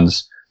late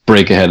runs,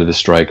 break ahead of the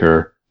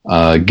striker,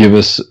 give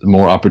us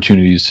more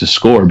opportunities to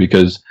score,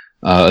 because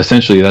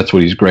essentially that's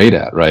what he's great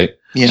at, right?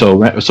 Yeah.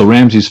 So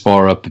Ramsey's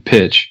far up the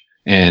pitch,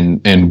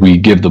 and we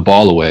give the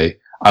ball away.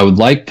 I would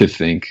like to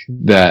think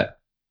that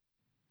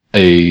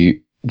a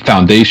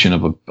foundation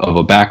of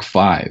a back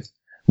 5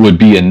 would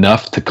be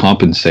enough to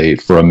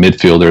compensate for a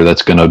midfielder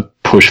that's going to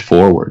push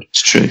forward.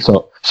 It's true.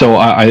 So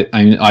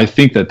I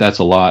think that's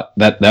a lot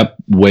that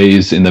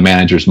weighs in the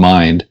manager's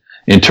mind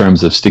in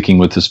terms of sticking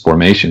with this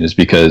formation, is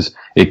because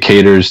it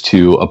caters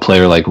to a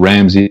player like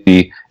Ramsey.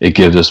 It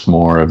gives us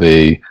more of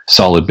a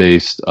solid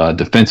base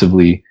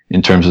defensively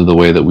in terms of the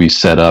way that we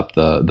set up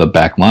the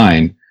back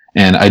line.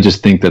 And I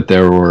just think that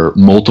there were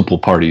multiple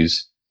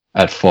parties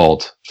at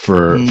fault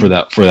for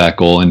that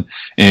goal. And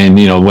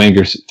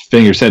Wenger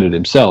said it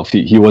himself.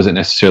 He wasn't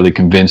necessarily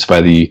convinced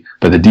by the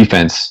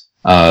defense,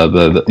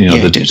 the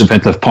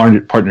defensive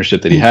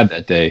partnership that he had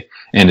that day.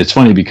 And it's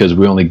funny because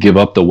we only give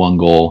up the 1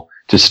 goal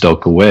to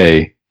Stoke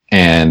away,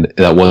 and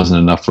that wasn't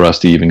enough for us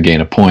to even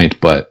gain a point.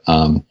 But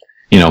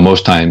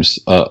most times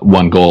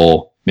 1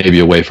 goal maybe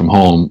away from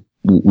home,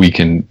 we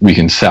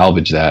can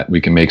salvage that.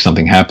 We can make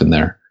something happen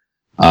there.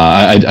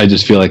 I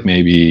just feel like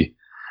maybe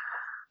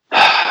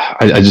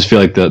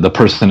the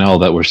personnel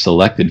that were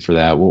selected for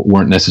that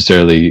weren't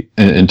necessarily,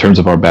 in terms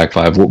of our back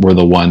 5, were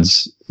the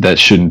ones that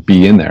shouldn't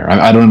be in there.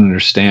 I don't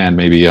understand.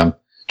 Maybe I'm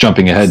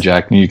jumping ahead,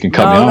 Jack. You can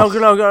cut me off.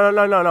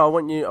 No. I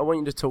want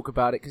you to talk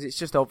about it, because it's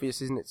just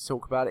obvious, isn't it, to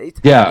talk about it?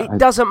 It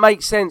doesn't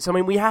make sense. I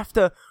mean,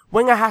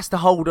 Wenger has to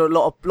hold a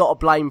lot of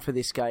blame for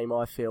this game,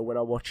 I feel, when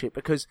I watch it,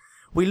 because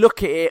we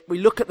look at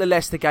the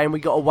Leicester game, we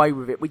got away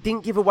with it. We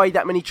didn't give away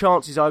that many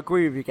chances, I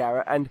agree with you,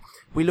 Garrett, and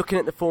we're looking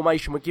at the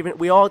formation,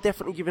 we are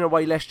definitely giving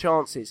away less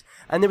chances.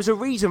 And there was a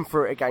reason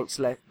for it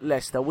against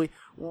Leicester. We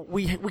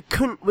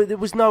couldn't, there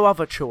was no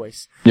other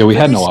choice. Yeah, we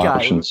had no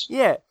options.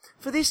 Yeah.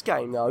 For this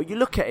game, though, you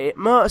look at it,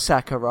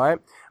 Mertesacker, right?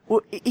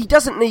 Well, he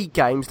doesn't need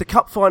games. The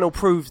cup final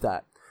proved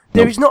that.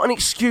 There is not an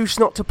excuse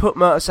not to put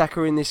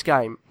Mertesacker in this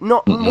game.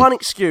 Not one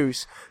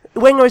excuse.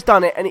 Wenger has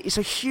done it, and it's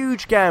a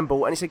huge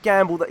gamble, and it's a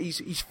gamble that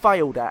he's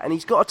failed at, and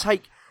he's got to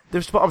take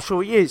I'm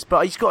sure he is,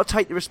 but he's got to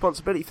take the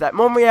responsibility for that.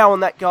 Monreal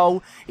on that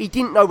goal, he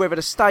didn't know whether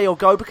to stay or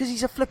go because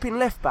he's a flipping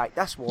left back.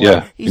 That's why.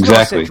 Yeah, he's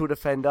not a central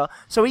defender,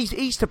 so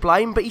he's to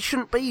blame, but he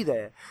shouldn't be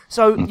there.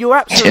 So you're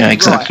absolutely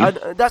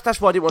right.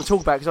 That's why I didn't want to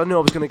talk about it, because I knew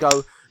I was going to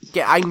go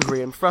get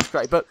angry and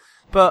frustrated.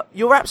 But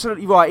you're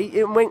absolutely right.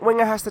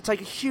 Wenger has to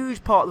take a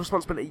huge part of the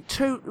responsibility.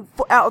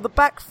 Out of the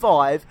back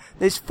 5,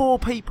 there's 4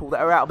 people that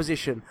are out of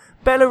position.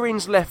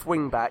 Bellerin's left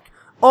wing back.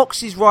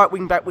 Ox is right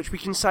wing back, which we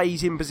can say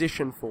he's in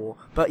position for,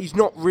 but he's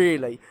not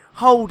really.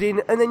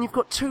 Holding, and then you've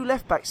got 2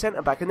 left back,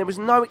 centre back, and there was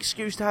no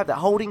excuse to have that.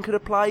 Holding could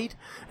have played,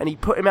 and he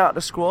put him out of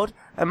the squad,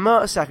 and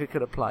Mertesacker could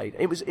have played.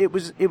 It was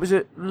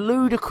a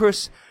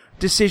ludicrous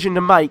decision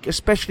to make,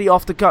 especially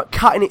after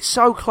cutting it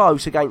so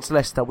close against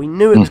Leicester. We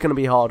knew it was going to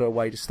be harder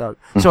away to Stoke.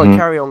 Sorry,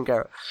 carry on,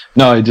 Garrett.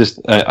 No,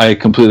 I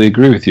completely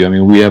agree with you. I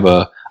mean, we have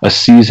a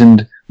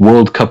seasoned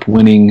World Cup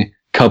winning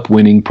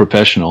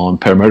professional in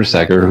Per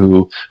Mertesacker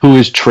who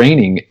is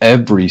training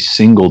every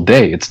single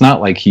day. It's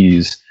not like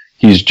he's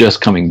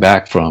just coming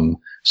back from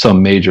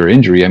some major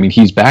injury. I mean,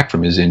 he's back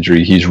from his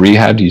injury. He's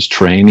rehabbed, he's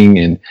training,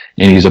 and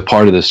he's a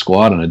part of the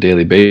squad on a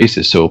daily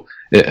basis. So,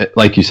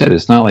 like you said,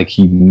 it's not like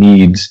he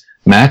needs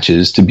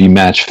matches to be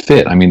match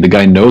fit. I mean, the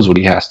guy knows what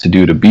he has to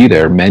do to be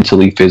there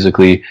mentally,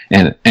 physically,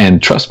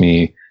 and trust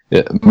me,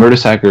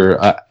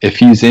 Mertesacker, if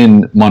he's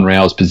in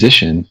Monreal's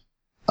position,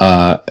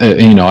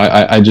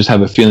 I just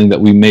have a feeling that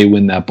we may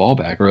win that ball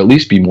back, or at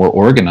least be more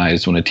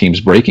organized when a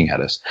team's breaking at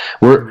us.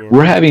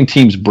 We're having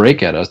teams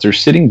break at us. They're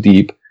sitting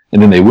deep,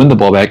 and then they win the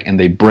ball back, and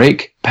they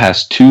break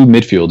past 2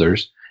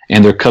 midfielders,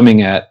 and they're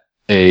coming at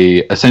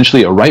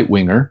essentially a right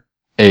winger,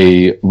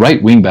 a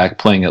right wing back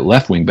playing at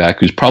left wing back,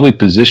 who's probably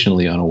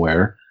positionally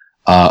unaware,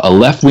 a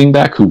left wing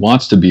back who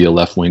wants to be a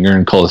left winger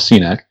in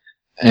Kolasinac,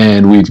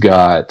 and we've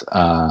got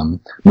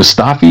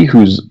Mustafi,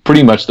 who's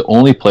pretty much the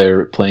only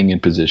player playing in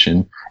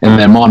position, and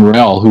then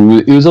Monreal, who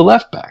is a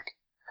left back.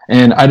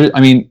 And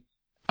I mean,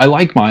 I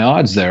like my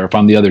odds there if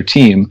I'm the other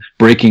team,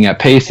 breaking at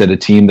pace at a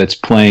team that's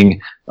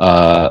playing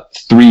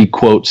 3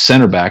 quote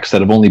center backs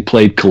that have only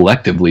played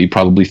collectively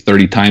probably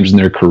 30 times in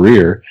their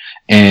career,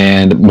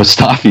 and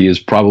Mustafi is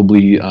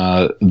probably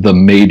the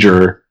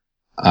major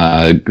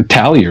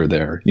tallier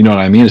there. You know what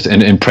I mean?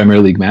 In Premier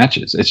League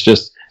matches,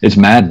 it's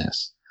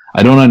madness.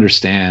 I don't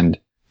understand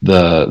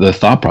the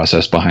thought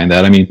process behind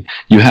that. I mean,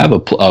 you have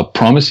a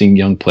promising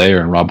young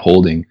player in Rob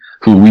Holding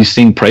who we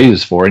sing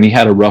praises for, and he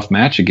had a rough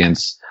match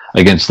against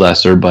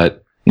Leicester,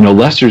 but you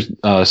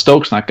know,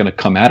 Stoke's not going to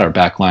come at our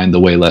back line the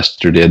way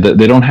Leicester did.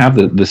 They don't have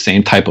the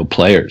same type of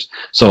players.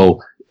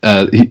 So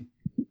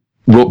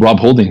Rob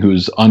Holding,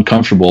 who's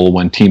uncomfortable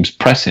when teams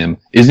press him,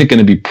 isn't going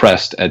to be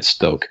pressed at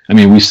Stoke. I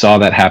mean, we saw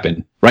that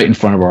happen right in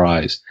front of our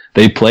eyes.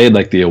 They played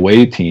like the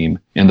away team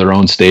in their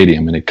own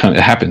stadium, and it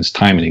happens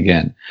time and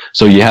again.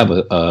 So you have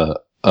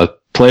a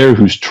player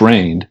who's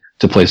trained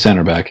to play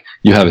center back.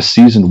 You have a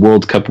seasoned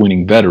World Cup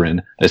winning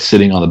veteran that's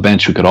sitting on the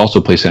bench who could also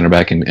play center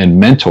back and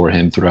mentor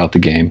him throughout the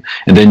game.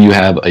 And then you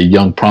have a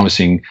young,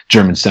 promising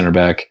German center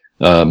back,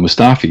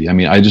 Mustafi. I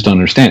mean, I just don't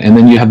understand. And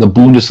then you have the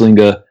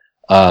Bundesliga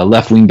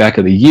left wing back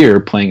of the year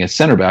playing at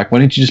center back. Why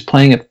didn't you just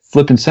playing at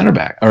flipping center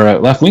back or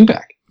left wing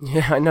back?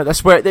 Yeah, I know.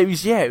 That's where it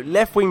was. Yeah,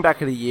 left wing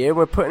back of the year.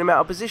 We're putting him out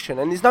of position,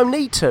 and there's no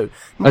need to.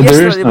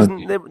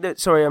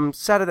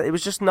 Saturday, it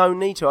was just no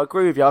need to. I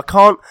agree with you. I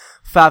can't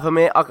fathom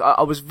it.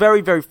 I was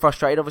very, very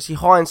frustrated. Obviously,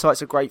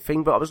 hindsight's a great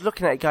thing, but I was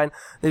looking at it going,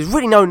 there's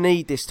really no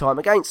need this time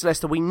against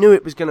Leicester. We knew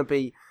it was going to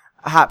be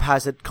a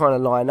haphazard kind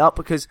of line-up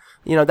because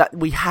you know that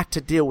we had to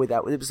deal with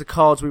that. It was the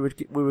cards we were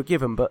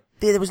given, but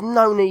there was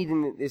no need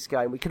in this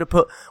game. We could have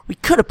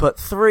put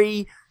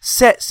 3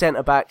 set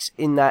centre backs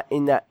in that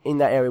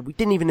area. We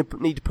didn't even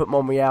need to put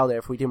Monreal there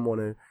if we didn't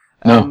want to.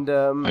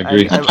 No, I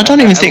agree. I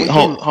don't even think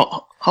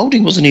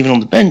Holding wasn't even on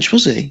the bench,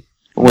 was he?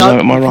 Or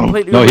am I wrong?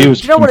 No, he was.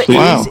 Do you know what it is?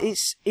 Wow.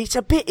 It's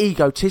a bit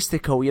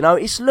egotistical. You know,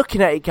 it's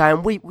looking at it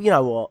going, you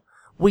know what?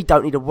 We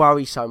don't need to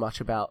worry so much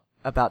about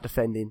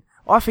defending.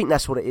 I think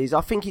that's what it is.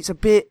 I think it's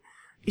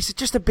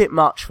just a bit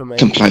much for me.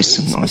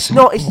 Complacent,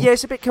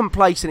 it's a bit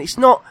complacent. It's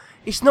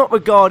not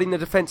regarding the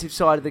defensive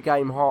side of the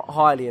game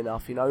highly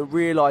enough, you know,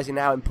 realising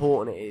how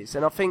important it is.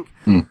 And I think,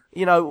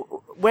 you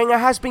know, Wenger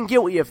has been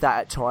guilty of that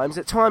at times.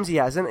 At times he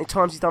hasn't. At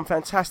times he's done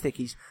fantastic.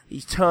 He's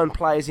turned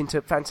players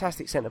into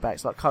fantastic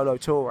centre-backs like Kolo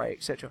Touré,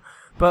 etc.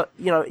 But,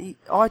 you know,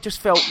 I just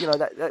felt, you know,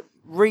 that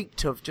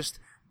reeked of just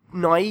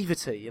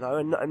naivety, you know,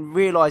 and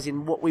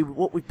realising what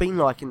we've been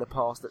like in the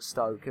past at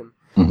Stoke. And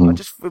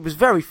it was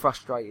very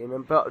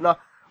frustrating. But no,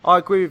 I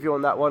agree with you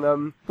on that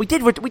one. We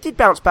did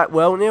bounce back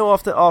well, Neil,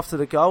 after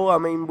the goal. I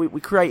mean, we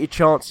created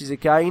chances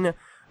again.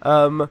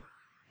 But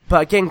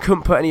again,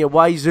 couldn't put any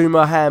away.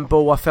 Zuma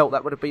handball, I felt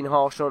that would have been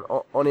harsh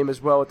on him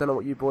as well. I don't know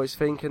what you boys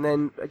think. And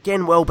then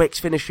again, Welbeck's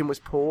finishing was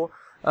poor.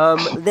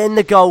 Then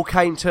the goal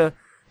came to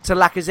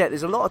Lacazette.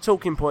 There's a lot of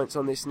talking points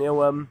on this,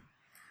 Neil.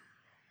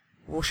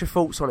 What's your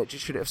thoughts on it?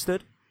 Should it have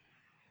stood?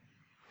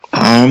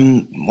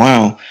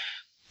 Wow.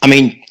 I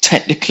mean,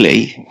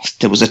 technically,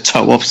 there was a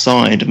toe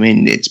offside. I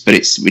mean,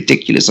 it's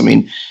ridiculous. I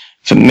mean,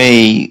 for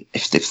me,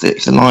 if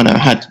the liner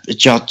had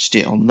judged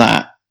it on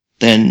that,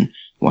 then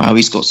wow,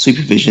 he's got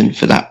supervision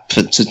for that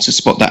to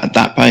spot that at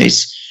that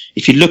pace.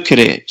 If you look at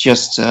it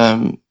just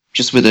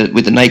with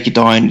a naked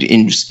eye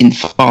in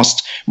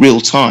fast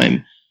real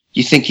time,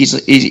 you think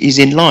he's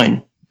in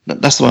line.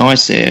 That's the way I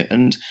see it,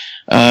 and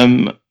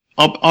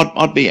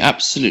I'd be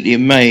absolutely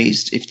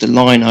amazed if the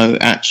lino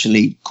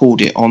actually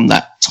called it on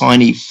that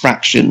tiny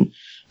fraction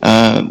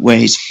where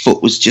his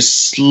foot was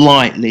just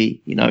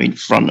slightly, you know, in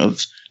front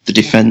of the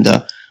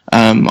defender.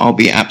 I'll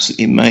be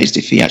absolutely amazed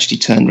if he actually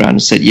turned around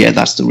and said, "Yeah,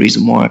 that's the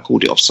reason why I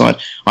called it offside."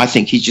 I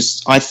think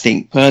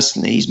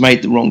personally, he's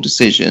made the wrong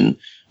decision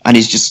and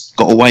he's just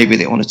got away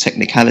with it on a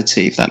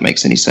technicality, if that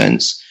makes any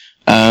sense.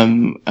 But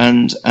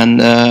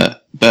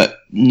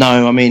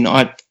no, I mean,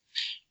 I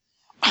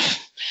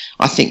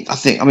think.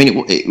 I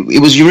mean,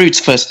 it was Giroud's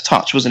first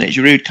touch, wasn't it?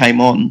 Giroud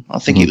came on. I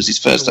think it was his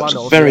first touch.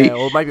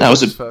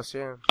 First.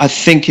 Yeah. I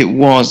think it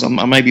was.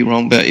 I may be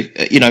wrong, but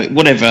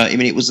whatever. I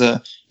mean, it was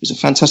a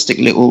fantastic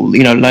little,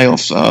 you know,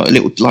 layoff,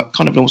 little like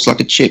kind of almost like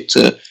a chip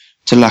to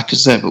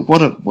Lacazette. But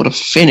what a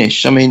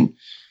finish! I mean,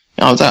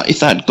 you know, that if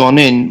that had gone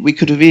in,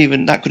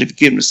 that could have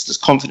given us this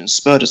confidence,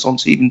 spurred us on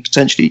to even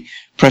potentially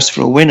press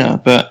for a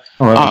winner. But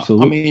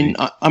absolutely.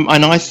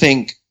 I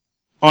think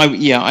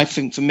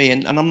for me,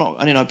 and I'm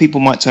not, you know,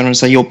 people might turn around and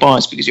say you're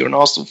biased because you're an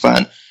Arsenal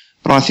fan,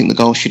 but I think the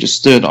goal should have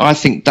stood. I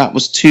think that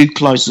was too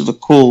close of a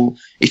call.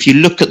 If you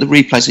look at the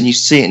replays and you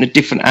see it in a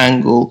different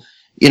angle,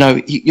 you know,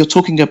 you're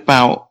talking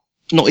about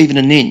not even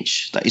an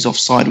inch that he's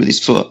offside with his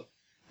foot.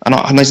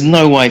 And there's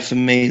no way for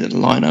me that the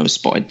lino has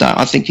spotted that.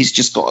 I think he's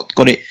just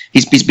got it.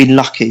 He's been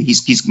lucky.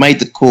 He's made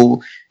the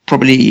call.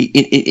 Probably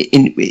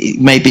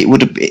maybe it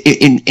would have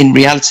in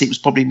reality it was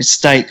probably a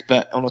mistake,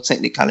 but on a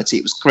technicality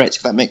it was correct,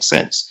 if that makes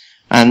sense.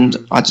 And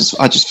I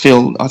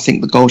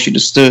think the goal should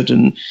have stood,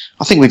 and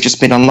I think we've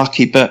just been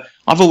unlucky. But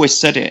I've always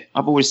said it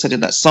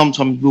that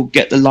sometimes we'll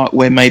get the luck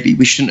where maybe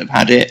we shouldn't have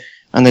had it,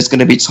 and there's going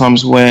to be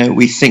times where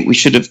we think we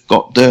should have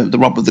got the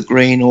rub of the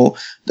green, or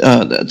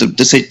the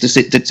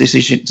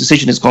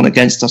decision has gone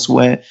against us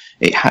where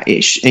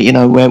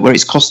where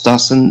it's cost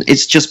us, and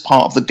it's just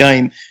part of the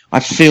game. I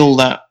feel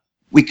that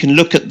we can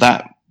look at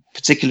that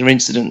particular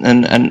incident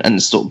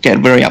and sort of get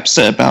very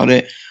upset about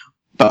it.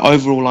 But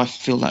overall, I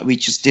feel like we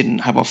just didn't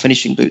have our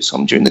finishing boots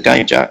on during the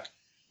game, Jack.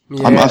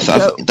 Yeah,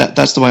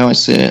 that's the way I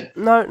see it.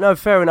 No,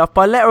 fair enough.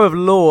 By letter of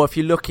law, if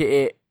you look at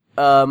it,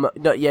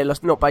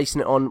 not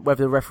basing it on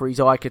whether the referee's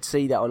eye could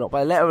see that or not.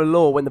 By letter of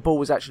law, when the ball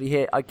was actually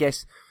hit, I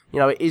guess,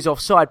 it is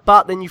offside.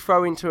 But then you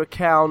throw into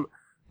account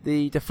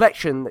the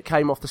deflection that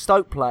came off the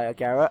Stoke player,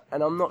 Garrett,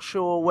 and I'm not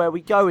sure where we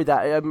go with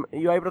that. Are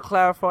you able to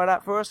clarify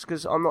that for us?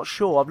 Because I'm not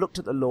sure. I've looked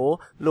at the law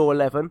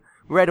 11.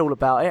 Read all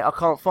about it. I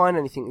can't find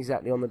anything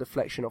exactly on the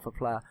deflection of a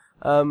player.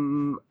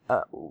 And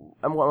what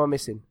am I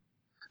missing?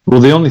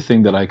 Well, the only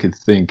thing that I could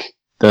think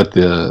that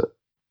the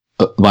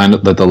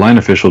line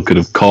official could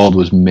have called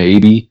was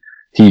maybe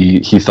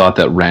he thought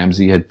that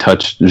Ramsey had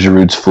touched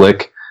Giroud's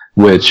flick,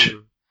 which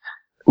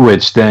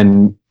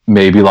then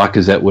maybe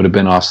Lacazette would have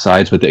been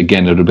offsides, but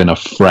again, it would have been a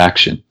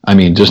fraction. I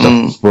mean, just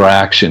a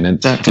fraction, and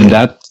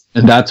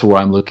that's where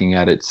I'm looking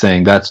at it,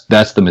 saying that's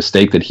the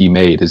mistake that he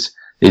made is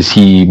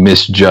he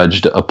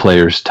misjudged a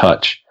player's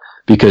touch,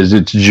 because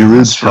it's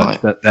Giroud's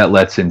touch that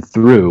lets him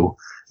through,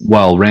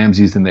 while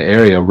Ramsey's in the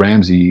area.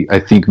 Ramsey, I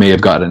think, may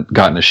have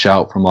gotten a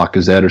shout from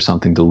Lacazette or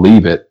something to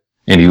leave it,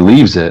 and he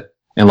leaves it,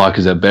 and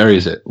Lacazette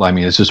buries it. I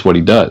mean, it's just what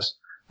he does.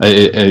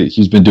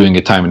 He's been doing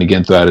it time and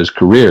again throughout his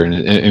career,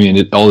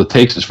 and all it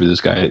takes is for this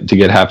guy to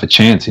get half a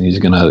chance, and he's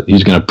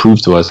gonna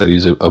prove to us that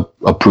he's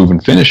a proven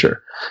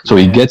finisher. So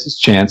he gets his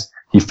chance,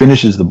 he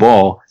finishes the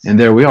ball, and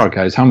there we are,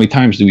 guys. How many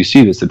times do we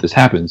see that this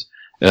happens?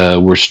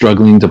 We're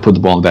struggling to put the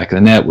ball in the back of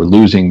the net. We're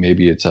losing.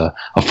 Maybe it's a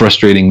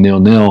frustrating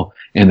 0-0,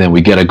 and then we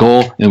get a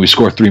goal and we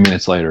score 3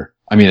 minutes later.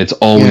 I mean, it's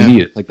all we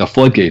need. It's like the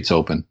floodgates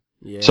open.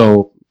 Yeah.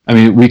 So, I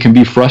mean, we can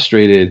be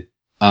frustrated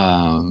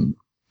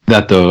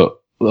that the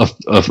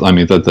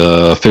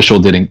official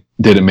didn't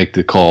make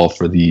the call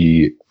for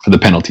the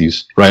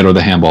penalties, right, or the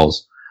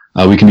handballs.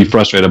 We can be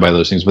frustrated by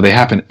those things, but they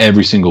happen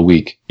every single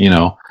week.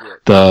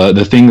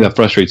 The thing that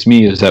frustrates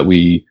me is that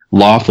we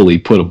lawfully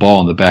put a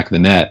ball in the back of the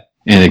net,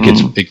 and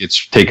it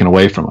gets taken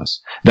away from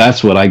us.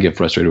 That's what I get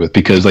frustrated with,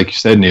 because, like you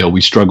said, Neil,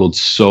 we struggled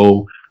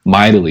so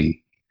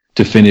mightily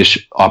to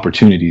finish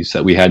opportunities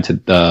that we had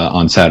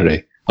on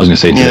Saturday. I was going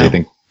to say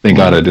today. Thank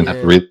God I didn't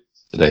have to read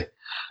today.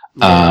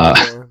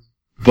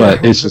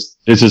 But it's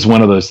just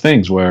one of those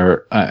things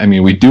where, I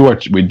mean, we do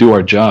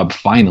our job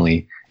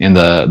finally, and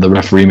the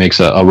referee makes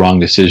a wrong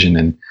decision.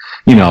 And,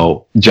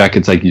 Jack,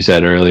 it's like you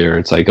said earlier,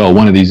 it's like, oh,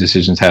 one of these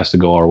decisions has to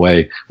go our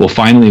way. Well,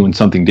 finally, when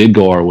something did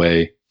go our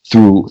way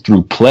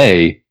through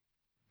play,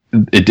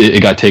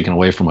 it got taken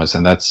away from us.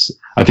 And that's,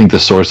 I think, the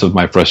source of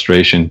my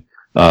frustration,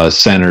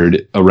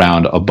 centered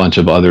around a bunch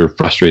of other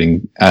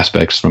frustrating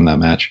aspects from that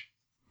match.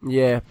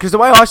 Yeah, because the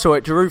way I saw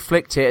it, Giroud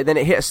flicked it, and then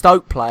it hit a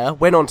Stoke player,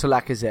 went on to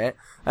Lacazette,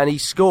 and he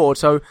scored.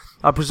 So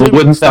I presume. But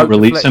wouldn't that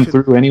release him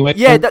through anyway?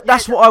 Yeah,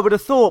 that's what I would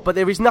have thought. But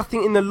there is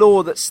nothing in the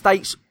law that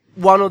states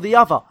one or the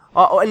other,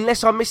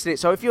 unless I'm missing it.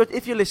 So if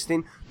you're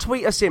listening,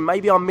 tweet us in.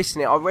 Maybe I'm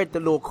missing it. I read the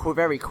law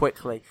very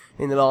quickly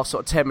in the last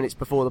sort of 10 minutes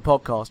before the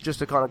podcast, just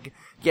to kind of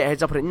get a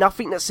heads up on it.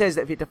 Nothing that says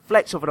that if it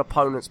deflects off an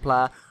opponent's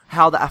player,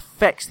 how that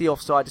affects the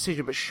offside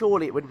decision. But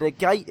surely it would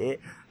negate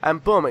it.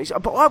 And boom.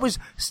 But I was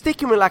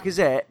sticking with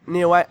Lacazette,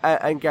 Neil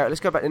and Garrett. Let's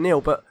go back to Neil.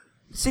 But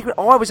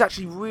I was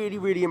actually really,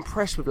 really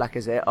impressed with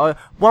Lacazette. I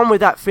won with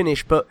that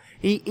finish, but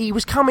he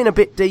was coming a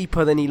bit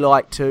deeper than he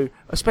liked to,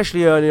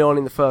 especially early on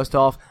in the first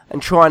half,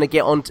 and trying to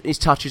get on his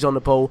touches on the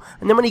ball.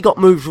 And then when he got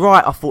moved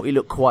right, I thought he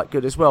looked quite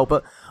good as well.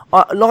 But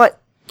like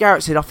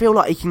Garrett said, I feel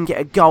like he can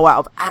get a goal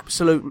out of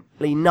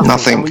absolutely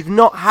nothing. And we've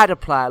not had a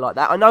player like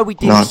that. I know we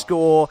didn't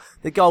score,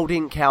 the goal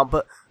didn't count,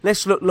 but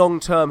let's look long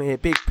term here,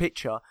 big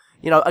picture.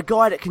 A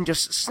guy that can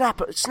just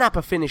snap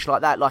a finish like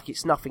that, like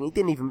it's nothing.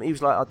 He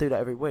was like, I do that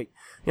every week.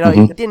 He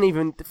didn't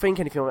even think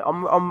anything of it.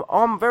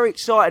 I'm very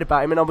excited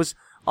about him, and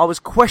I was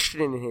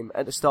questioning him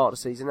at the start of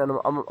the season, and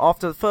I'm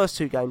after the first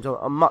two games,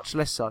 I'm much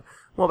less so.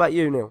 What about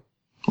you, Neil?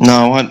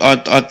 No,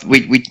 we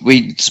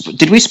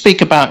did we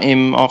speak about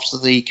him after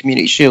the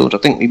Community Shield? I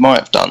think we might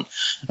have done.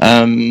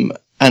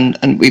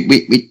 And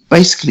we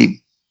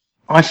basically,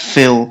 I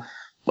feel,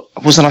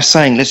 wasn't I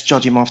saying let's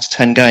judge him after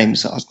 10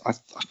 games? I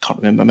can't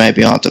remember.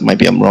 Maybe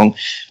I'm wrong,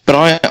 but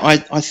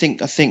I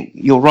think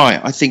you're right.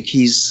 I think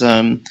he's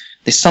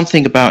there's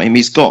something about him.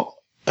 He's got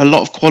a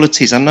lot of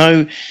qualities. I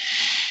know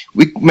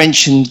we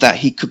mentioned that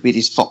he could be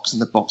this fox in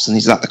the box, and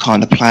he's that the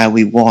kind of player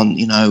we want.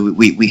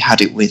 We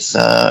had it with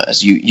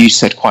as you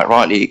said quite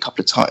rightly a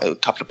couple of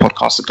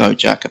podcasts ago,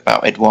 Jack,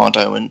 about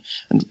Eduardo and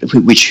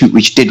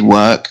which did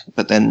work,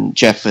 but then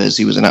Jeffers,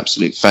 he was an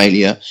absolute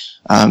failure.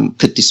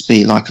 Could this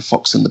be like a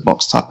fox in the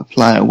box type of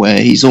player,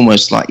 where he's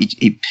almost like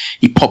he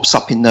pops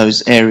up in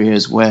those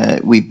areas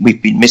where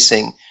we've been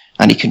missing,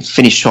 and he can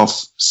finish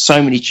off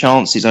so many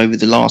chances over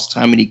the last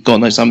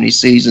God knows how many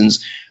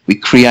seasons. We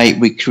create,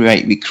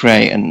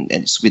 and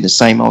it's been the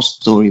same old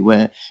story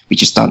where we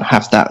just don't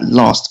have that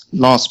last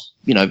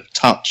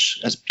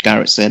touch, as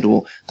Garrett said,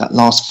 or that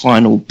last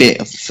final bit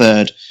of the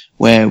third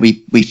where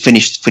we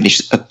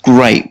finish a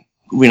great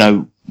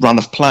run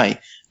of play,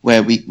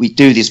 where we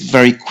do these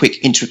very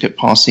quick, intricate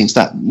passings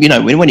that,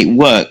 when it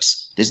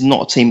works, there's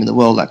not a team in the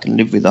world that can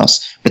live with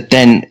us. But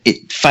then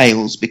it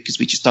fails because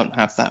we just don't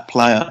have that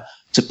player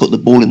to put the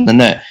ball in the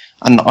net.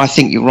 And I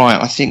think you're right.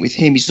 I think with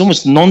him, he's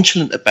almost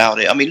nonchalant about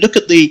it. I mean, look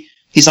at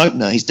his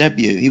opener, his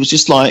debut. He was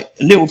just like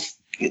a little,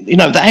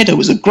 the header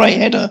was a great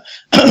header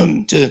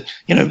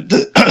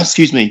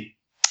excuse me,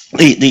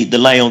 the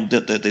lay on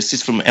the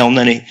assist from El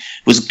Neni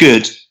was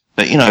good.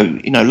 But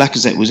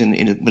Lacazette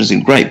was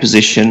in great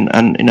position,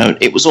 and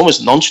it was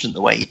almost nonchalant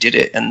the way he did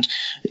it, and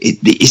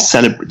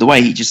the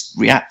way he just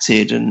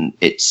reacted, and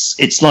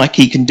it's like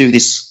he can do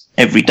this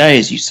every day,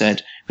 as you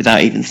said,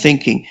 without even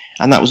thinking.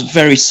 And that was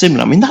very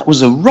similar. I mean, that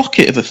was a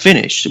rocket of a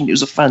finish. I mean, it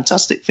was a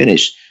fantastic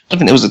finish. I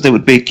don't think there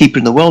would be a keeper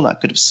in the world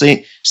that could have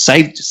seen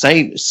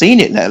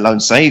it, let alone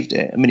saved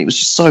it. I mean, it was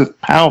just so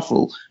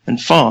powerful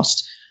and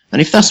fast.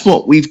 And if that's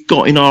what we've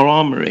got in our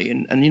armory,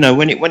 and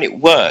when it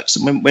works,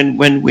 and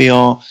when we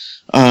are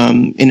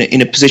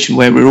in a position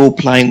where we're all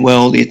playing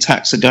well, the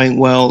attacks are going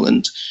well,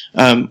 and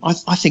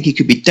I think he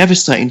could be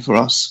devastating for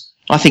us.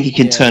 I think he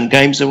can turn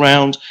games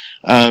around.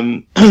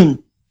 Like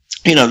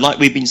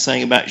we've been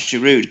saying about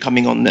Giroud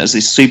coming on as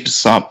this super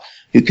sub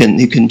who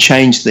can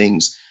change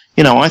things.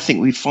 I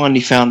think we've finally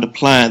found a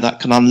player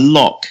that can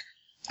unlock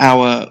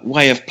our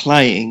way of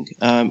playing,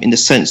 in the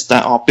sense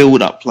that our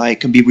build-up play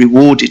can be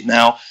rewarded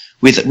now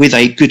with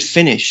a good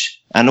finish,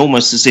 and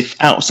almost as if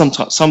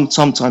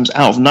sometimes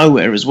out of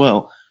nowhere as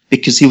well,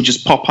 because he'll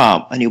just pop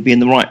up and he'll be in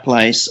the right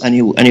place, and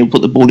he'll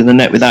put the ball in the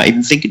net without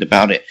even thinking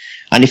about it.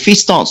 And if he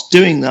starts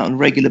doing that on a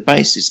regular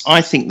basis,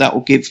 I think that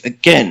will give,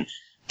 again,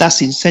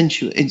 that's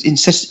insensual.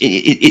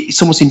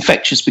 It's almost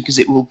infectious, because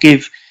it will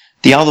give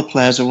the other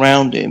players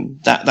around him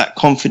that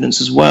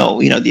confidence as well,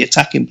 the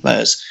attacking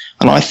players.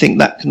 And I think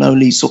that can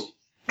only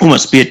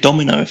almost be a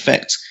domino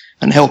effect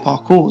and help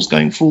our cause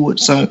going forward.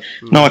 So,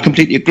 no, I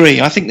completely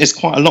agree. I think there's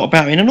quite a lot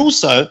about him. And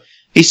also,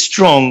 he's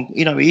strong.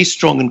 He's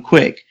strong and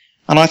quick.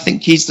 And I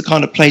think he's the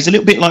kind of plays a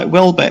little bit like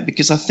Welbeck,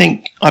 because I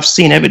think I've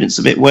seen evidence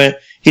of it where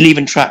he'll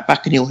even track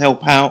back and he'll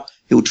help out.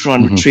 He'll try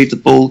and retrieve the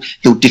ball.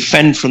 He'll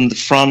defend from the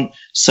front.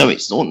 So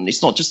it's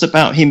not just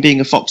about him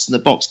being a fox in the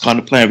box kind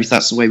of player, if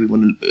that's the way we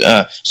want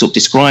to sort of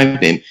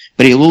describe him.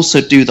 But he'll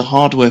also do the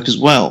hard work as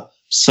well.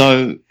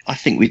 So I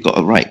think we've got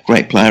a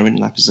great player in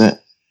Lacazette.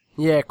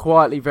 Yeah,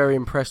 quietly very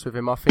impressed with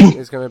him. I think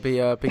there's going to be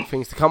big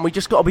things to come. We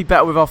just got to be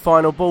better with our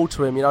final ball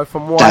to him,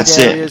 from wide That's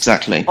areas. It,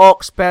 exactly.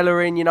 Ox,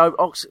 Bellerin,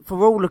 Ox,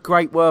 for all the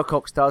great work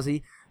Ox does,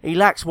 he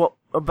lacks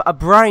a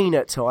brain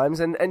at times,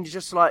 and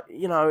just like,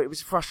 it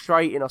was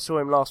frustrating. I saw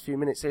him last few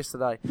minutes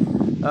yesterday,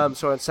 on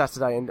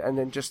Saturday, and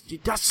then just, he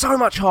does so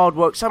much hard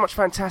work, so much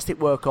fantastic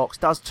work, Ox,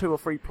 does 2 or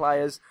 3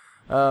 players,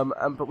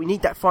 but we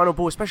need that final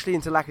ball, especially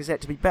into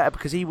Lacazette, to be better,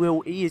 because he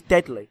is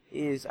deadly.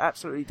 He is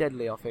absolutely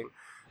deadly, I think.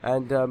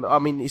 And,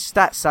 his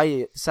stats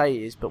say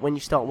he is, but when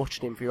you start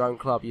watching him for your own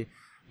club, you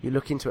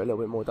look into it a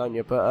little bit more, don't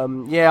you? But,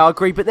 I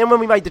agree. But then when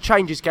we made the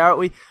changes,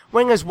 Garrett,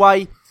 Wenger's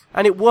way,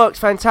 and it worked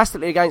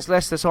fantastically against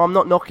Leicester, so I'm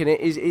not knocking it,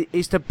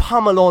 is to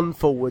pummel on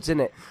forwards,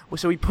 isn't it?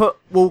 So we put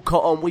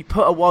Walcott on, we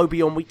put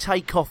Iwobi on, we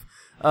take off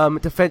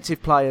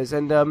defensive players,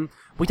 and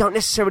we don't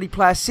necessarily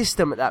play a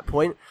system at that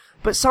point.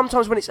 But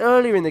sometimes when it's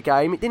earlier in the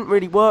game, it didn't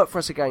really work for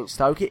us against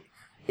Stoke.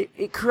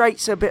 It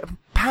creates a bit of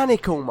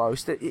panic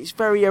almost. It's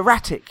very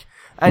erratic.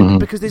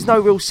 And because there's no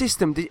real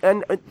system,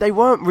 and they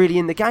weren't really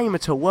in the game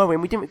at all, were we?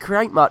 And we didn't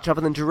create much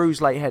other than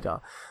Giroud's late header,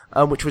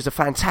 which was a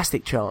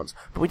fantastic chance.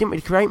 But we didn't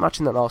really create much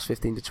in the last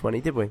 15 to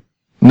 20, did we?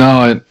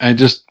 No,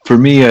 for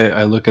me,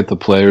 I look at the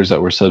players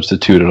that were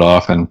substituted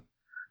off, and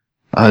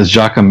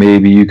Xhaka,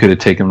 maybe you could have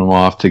taken them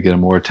off to get a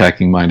more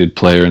attacking-minded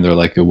player, and they're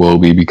like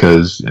Iwobi,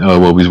 because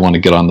Iwobi's want to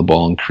get on the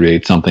ball and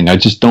create something. I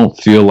just don't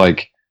feel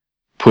like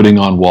putting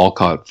on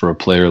Walcott for a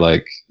player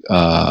like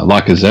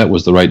Lacazette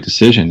was the right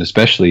decision,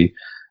 especially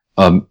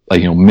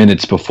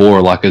minutes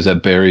before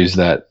Lacazette buries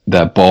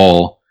that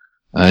ball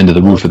into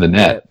the roof of the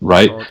net,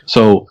 right?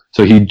 So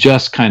he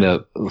just kind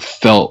of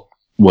felt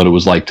what it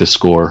was like to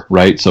score,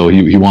 right? So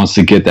he wants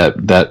to get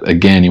that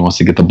again. He wants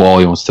to get the ball.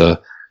 He wants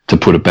to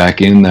put it back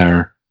in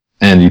there,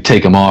 and you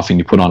take him off and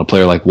you put on a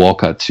player like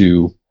Walcott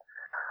to,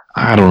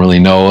 I don't really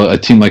know, a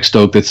team like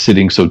Stoke that's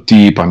sitting so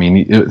deep. I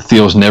mean,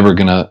 Theo's never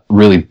gonna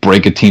really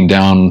break a team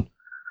down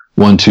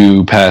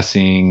 1-2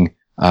 passing.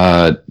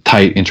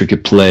 Tight,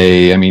 intricate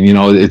play. I mean,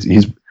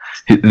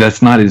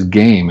 that's not his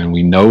game, and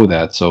we know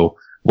that. So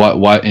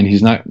why? And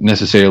he's not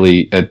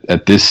necessarily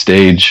at this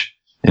stage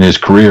in his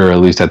career,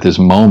 at least at this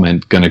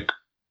moment, going to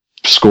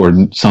score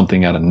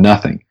something out of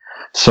nothing.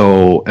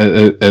 So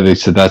as I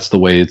said, that's the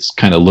way it's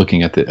kind of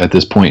looking at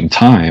this point in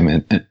time.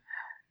 And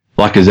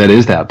Lacazette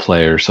is that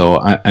player. So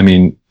I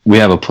mean, we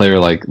have a player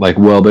like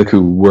Welbeck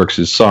who works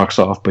his socks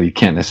off, but he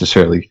can't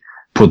necessarily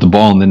put the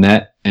ball in the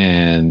net,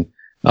 and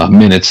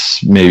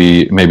minutes,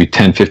 maybe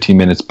 10, 15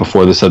 minutes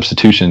before the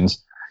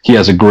substitutions, he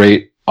has a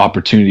great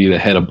opportunity to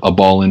head a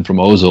ball in from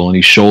Ozil, and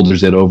he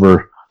shoulders it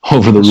over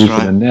the roof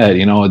of the net.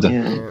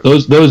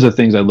 Those are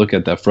things I look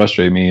at that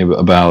frustrate me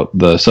about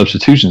the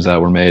substitutions that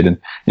were made. And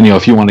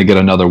if you want to get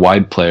another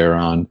wide player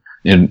on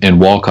in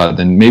Walcott,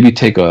 then maybe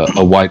take a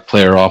wide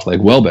player off like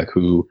Welbeck,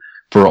 who,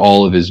 for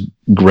all of his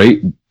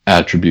great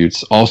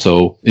attributes,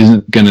 also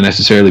isn't going to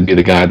necessarily be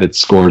the guy that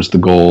scores the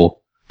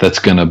goal that's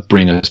going to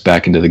bring us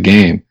back into the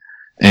game.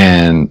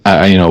 And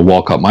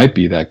Walcott might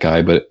be that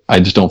guy, but I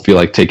just don't feel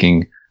like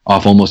taking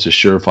off almost a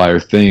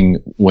surefire thing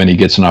when he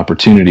gets an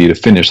opportunity to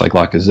finish like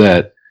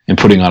Lacazette, and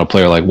putting on a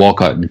player like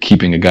Walcott and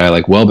keeping a guy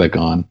like Welbeck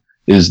on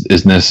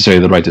is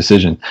necessarily the right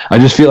decision. I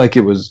just feel like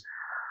it was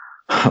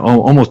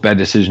almost bad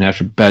decision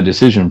after bad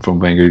decision from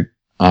Wenger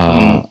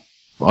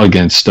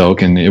against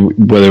Stoke, and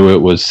whether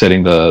it was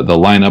setting the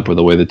lineup or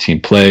the way the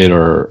team played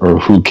or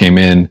who came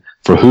in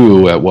for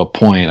who at what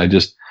point, I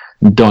just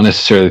don't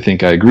necessarily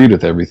think I agreed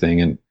with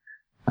everything. And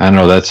I don't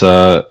know, that's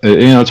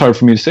it's hard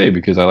for me to say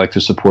because I like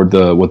to support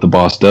what the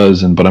boss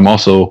does, but I'm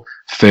also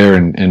fair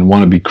and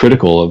want to be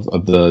critical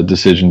of the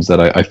decisions that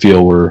I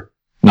feel were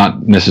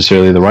not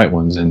necessarily the right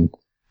ones. And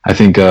I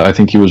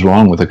think he was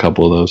wrong with a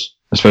couple of those,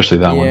 especially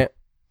that one.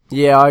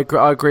 Yeah, I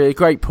agree. A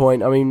great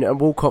point. I mean,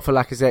 Walcott for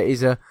Lacazette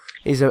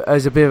is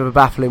a bit of a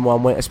baffling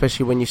one,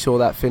 especially when you saw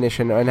that finish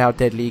and how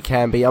deadly he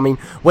can be. I mean,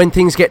 when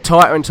things get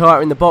tighter and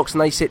tighter in the box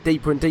and they sit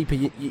deeper and deeper,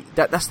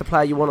 that's the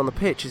player you want on the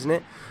pitch, isn't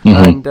it?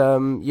 Mm-hmm.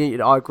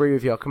 And I agree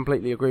with you. I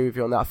completely agree with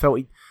you on that. I felt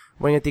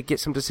Wenger did get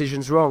some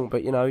decisions wrong,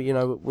 but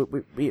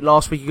we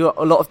last week he got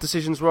a lot of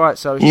decisions right.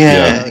 So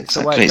it's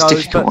the way it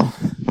goes.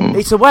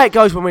 It's the way it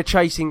goes when we're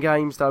chasing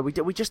games, though.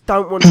 We just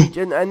don't want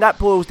to, and that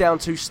boils down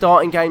to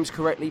starting games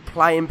correctly,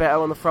 playing better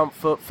on the front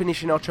foot,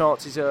 finishing our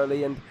chances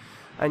early, and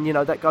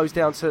that goes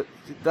down to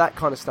that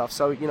kind of stuff.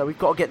 So we've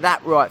got to get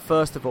that right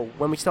first of all.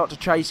 When we start to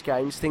chase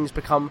games, things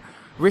become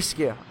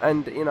riskier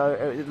and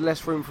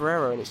less room for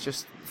error, and it's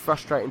just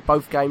frustrating.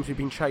 Both games we've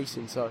been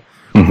chasing, so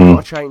we've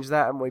got to change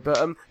that, haven't we? But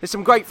there's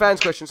some great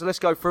fans questions, so let's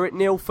go through it.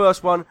 Neil,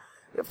 first one.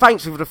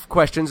 Thanks for the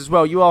questions as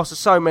well. You asked us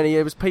so many.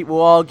 There was people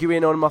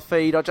arguing on my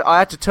feed. I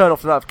had to turn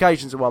off the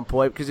notifications at one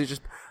point because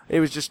it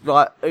was just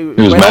like it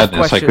was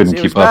madness. I couldn't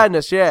keep up.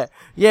 Madness, yeah.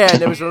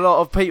 And there was a lot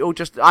of people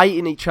just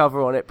hating each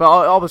other on it. But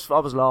I was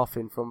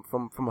laughing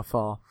from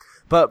afar.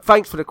 But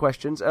thanks for the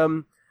questions.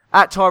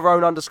 At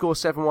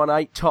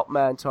Tyrone_718, top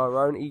man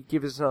Tyrone, he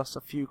gives us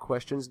a few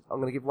questions.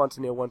 I'm going to give one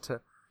to Neil, one to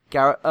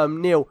Garrett.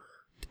 Neil,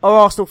 are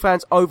Arsenal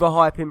fans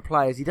overhyping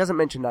players? He doesn't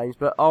mention names,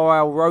 but are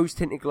our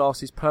rose-tinted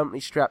glasses permanently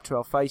strapped to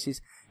our faces,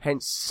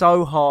 hence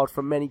so hard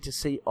for many to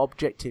see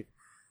objectively?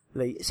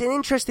 It's an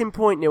interesting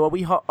point, Neil. Are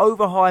we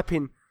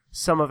overhyping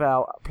some of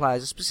our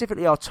players,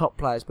 specifically our top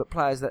players, but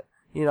players that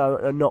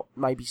are not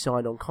maybe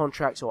signed on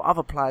contracts, or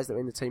other players that are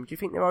in the team? Do you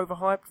think they're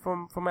overhyped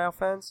from our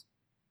fans?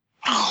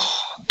 Oh,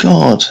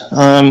 God,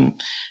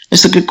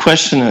 it's a good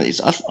question. I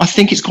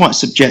think it's quite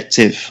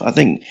subjective. I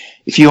think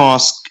if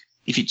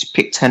you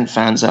pick 10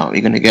 fans out,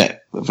 you're going to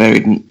get a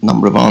varied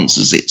number of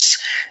answers.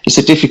 It's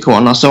a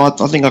difficult one. So I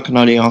think I can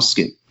only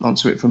answer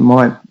it from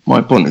my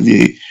point of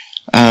view.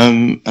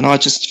 And I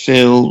just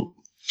feel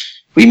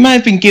we may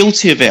have been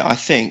guilty of it. I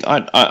think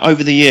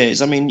over the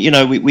years. I mean,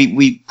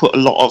 we put a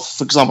lot of,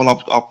 for example,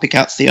 I'll pick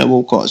out Theo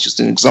Walcott as just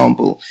an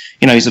example.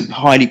 He's a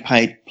highly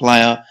paid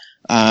player.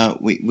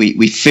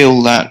 We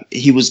feel that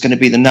he was going to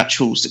be the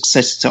natural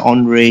successor to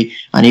Henry,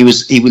 and he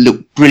would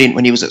look brilliant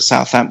when he was at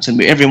Southampton.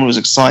 But everyone was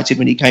excited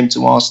when he came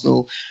to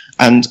Arsenal,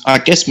 and I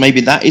guess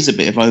maybe that is a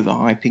bit of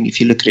overhyping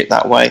if you look at it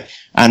that way.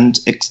 And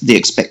the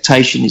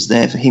expectation is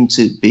there for him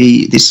to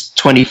be this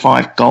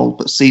 25 goal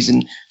per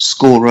season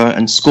scorer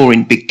and score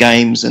in big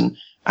games and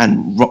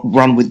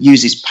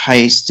use his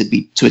pace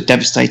to a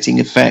devastating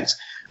effect.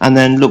 And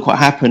then look what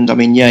happened. I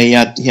mean, he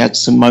had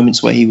some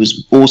moments where he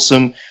was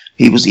awesome.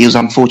 He was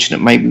unfortunate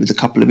maybe with a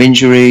couple of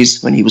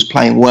injuries when he was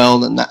playing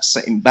well, and that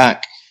set him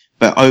back.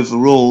 But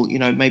overall,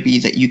 maybe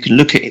that you can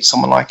look at it,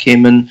 someone like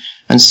him and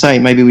say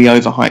maybe we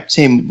overhyped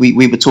him.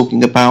 We were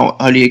talking about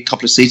only a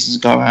couple of seasons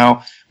ago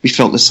how we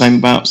felt the same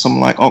about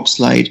someone like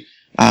Oxlade.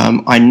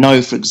 I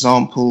know, for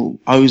example,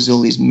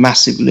 Ozil is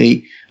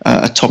massively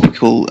a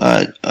topic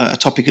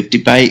of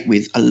debate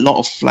with a lot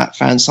of flat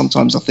fans.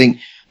 Sometimes I think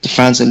the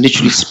fans are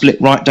literally split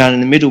right down in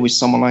the middle with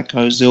someone like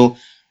Ozil.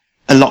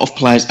 A lot of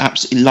players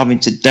absolutely love him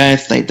to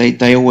death.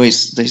 They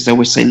always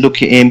say,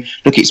 look at him,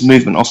 look at his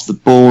movement off the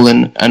ball,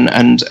 and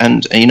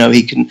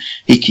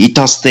he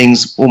does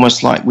things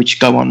almost like which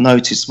go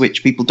unnoticed,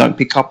 which people don't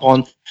pick up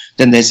on.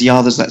 Then there's the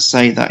others that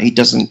say that he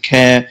doesn't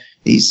care.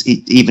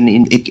 Even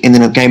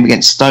in a game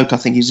against Stoke, I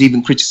think he's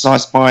even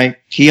criticised by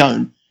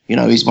Keown.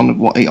 He's one of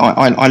what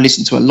I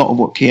listen to a lot of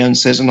what Keown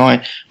says, and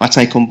I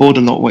take on board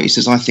a lot of what he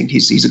says. I think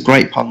he's a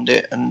great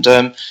pundit, and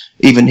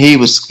even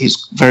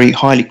he's very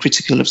highly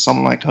critical of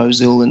someone like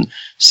Ozil and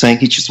saying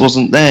he just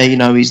wasn't there.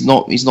 He's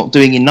not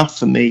doing enough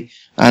for me.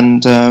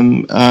 and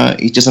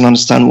he doesn't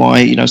understand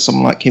why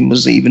someone like him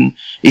was even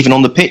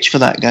on the pitch for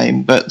that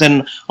game. But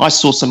then I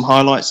saw some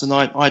highlights, and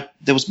I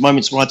there was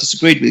moments where I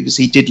disagreed with it, because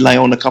he did lay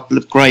on a couple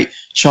of great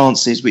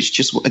chances, which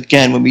just,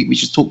 again, when we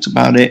just talked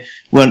about it,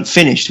 weren't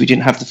finished. We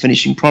didn't have the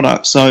finishing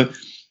product. So,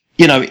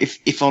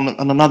 if on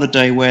another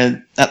day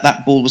where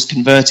that ball was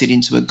converted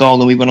into a goal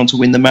and we went on to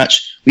win the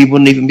match, we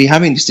wouldn't even be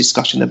having this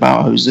discussion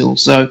about Ozil.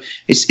 So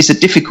it's a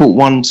difficult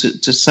one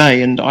to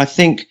say. And I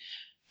think,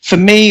 for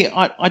me,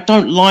 I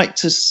don't like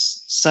to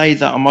say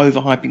that I'm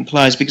overhyping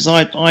players, because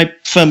I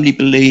firmly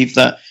believe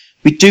that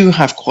we do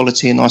have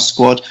quality in our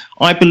squad.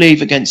 I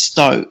believe against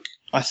Stoke,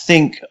 I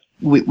think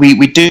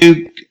we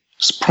do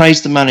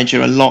praise the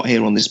manager a lot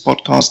here on this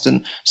podcast,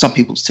 and some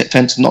people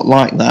tend to not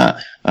like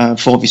that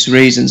for obvious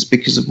reasons,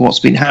 because of what's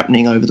been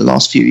happening over the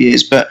last few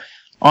years. But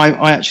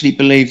I actually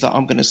believe that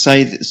I'm going to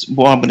say this.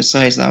 What I'm going to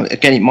say is, now,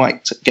 again, it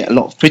might get a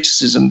lot of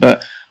criticism,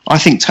 but I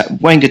think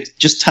Wenger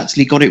just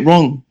tactically got it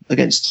wrong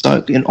against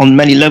Stoke on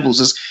many levels,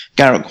 as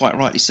Garrett quite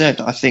rightly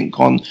said. I think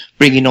on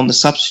bringing on the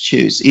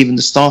substitutes, even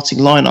the starting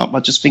lineup, I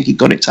just think he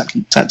got it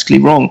tactically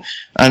wrong.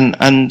 And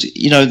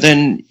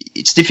then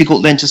it's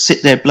difficult then to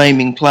sit there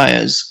blaming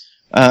players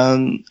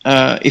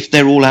if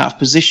they're all out of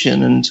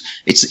position. And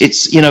it's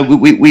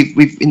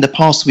we've in the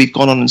past we've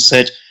gone on and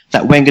said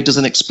that Wenger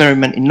doesn't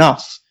experiment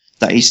enough,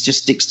 that he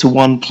just sticks to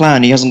one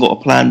plan. He hasn't got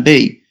a plan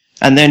B.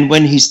 And then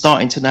when he's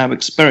starting to now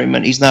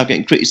experiment, he's now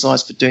getting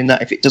criticised for doing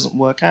that if it doesn't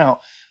work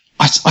out.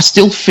 I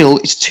still feel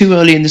it's too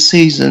early in the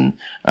season.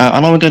 I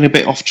know I'm going a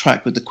bit off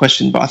track with the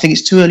question, but I think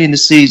it's too early in the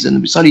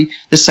season. It's only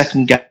the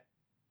second game.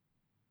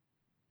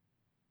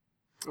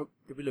 Oh,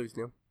 did we lose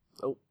Neil?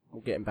 Oh,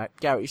 we'll get him back.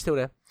 Garrett, you still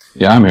there?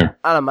 Yeah, I'm here.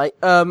 Hello, mate.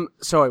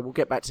 Sorry, we'll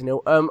get back to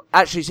Neil.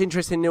 Actually, it's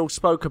interesting Neil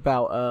spoke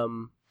about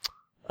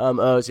Ozil,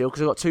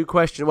 because I've got two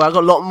questions. Well, I've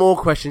got a lot more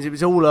questions. It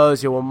was all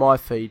Ozil on my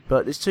feed,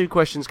 but there's two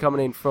questions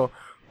coming in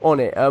on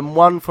it.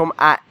 One from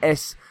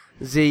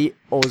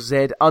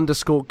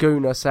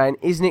 @SZ_Guna saying,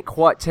 isn't it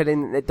quite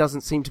telling that there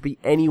doesn't seem to be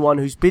anyone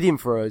who's bidding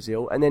for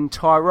Ozil? And then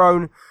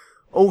Tyrone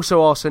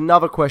also asked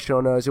another question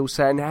on Ozil,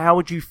 saying, how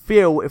would you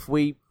feel if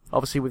we,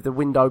 obviously with the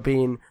window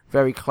being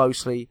very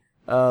closely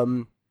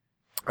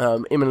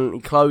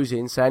imminently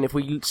closing, saying if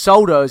we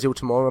sold Ozil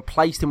tomorrow,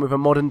 replaced him with a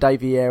modern day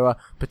Vieira,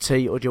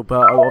 Petit or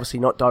Gilberto, obviously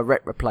not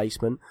direct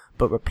replacement,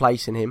 but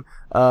replacing him,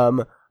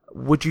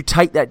 would you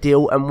take that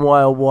deal, and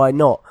why or why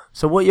not?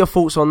 So what are your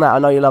thoughts on that? I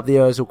know you love the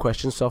Ozil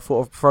question, so I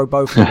thought I'd throw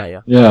both in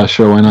there. Yeah,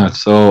 sure, why not?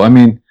 So, I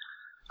mean,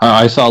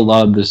 I saw a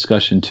lot of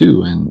discussion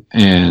too, and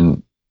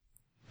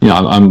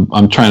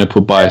I'm trying to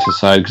put bias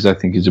aside, because I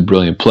think he's a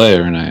brilliant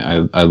player, and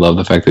I love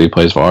the fact that he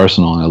plays for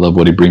Arsenal, and I love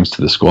what he brings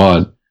to the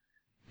squad.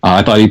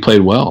 I thought he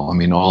played well. I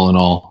mean, all in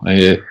all,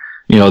 there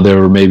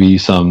were maybe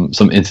some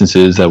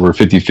instances that were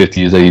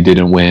 50-50s that he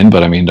didn't win,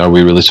 but I mean, are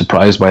we really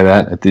surprised by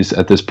that at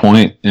this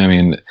point? I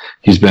mean,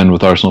 he's been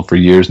with Arsenal for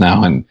years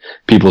now, and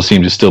people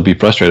seem to still be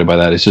frustrated by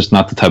that. It's just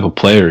not the type of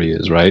player he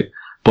is, right?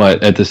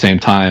 But at the same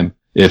time,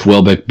 if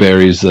Welbeck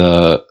buries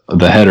the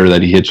header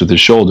that he hits with his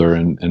shoulder,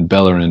 and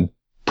Bellerin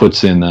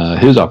puts in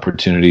his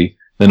opportunity,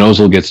 then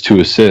Ozil gets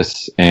 2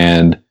 assists,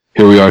 and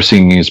here we are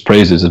singing his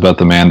praises about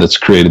the man that's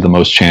created the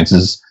most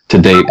chances to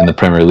date in the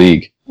Premier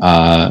League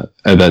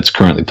that's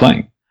currently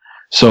playing.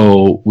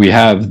 So we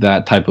have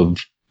that type of,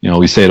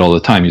 we say it all the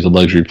time, he's a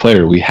luxury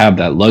player. We have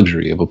that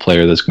luxury of a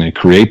player that's going to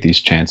create these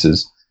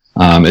chances.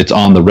 It's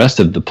on the rest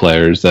of the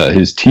players,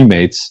 his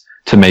teammates,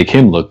 to make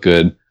him look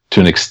good to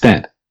an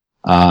extent.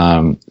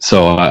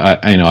 So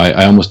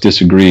I almost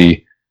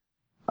disagree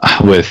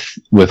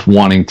with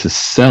wanting to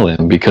sell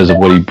him because of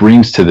what he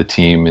brings to the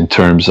team in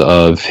terms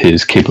of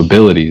his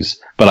capabilities.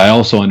 But I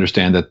also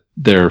understand that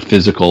there are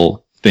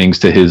physical things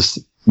to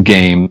his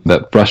game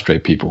that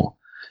frustrate people.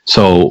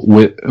 So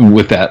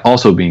with that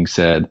also being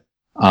said,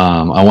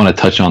 I want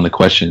to touch on the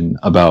question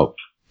about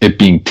it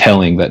being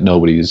telling that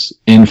nobody's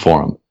in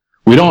for him.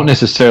 We don't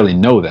necessarily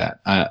know that.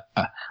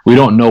 We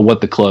don't know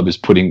what the club is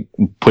putting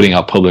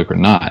out public or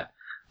not.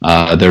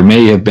 There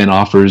may have been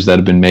offers that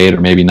have been made, or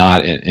maybe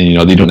not,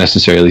 and you don't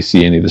necessarily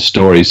see any of the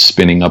stories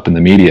spinning up in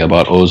the media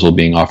about Ozil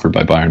being offered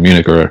by Bayern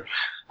Munich or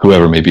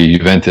whoever, maybe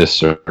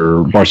Juventus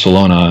or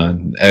Barcelona,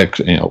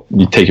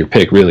 you take your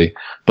pick, really.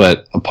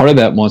 But a part of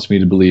that wants me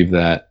to believe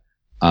that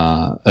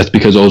that's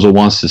because Ozil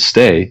wants to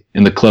stay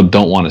and the club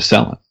don't want to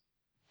sell him.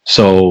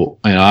 So,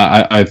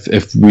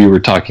 if we were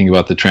talking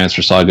about the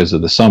transfer sagas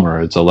of the summer,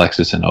 it's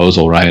Alexis and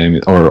Ozil,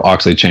 right? Or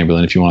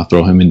Oxlade-Chamberlain, if you want to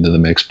throw him into the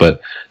mix. But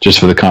just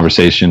for the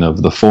conversation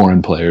of the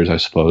foreign players, I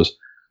suppose,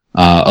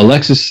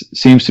 Alexis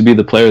seems to be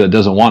the player that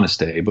doesn't want to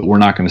stay, but we're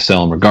not going to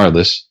sell him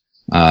regardless.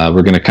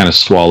 We're going to kind of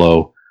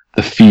swallow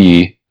the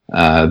fee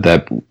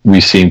that we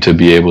seem to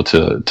be able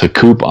to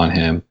coop on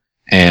him,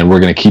 and we're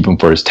going to keep him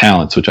for his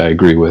talents, which I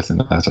agree with,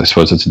 and I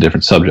suppose it's a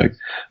different subject.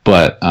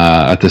 But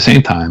at the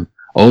same time,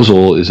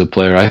 Ozil is a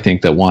player, I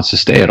think, that wants to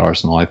stay at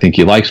Arsenal. I think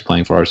he likes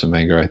playing for Arsene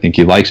Wenger. I think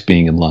he likes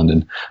being in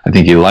London. I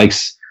think he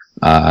likes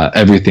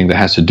everything that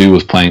has to do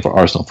with playing for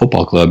Arsenal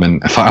Football Club.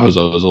 And if I was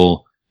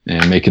Ozil,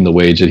 and making the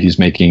wage that he's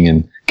making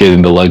and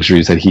getting the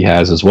luxuries that he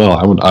has as well,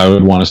 I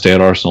would want to stay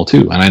at Arsenal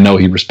too. And I know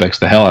he respects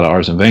the hell out of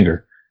Arsene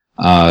Wenger.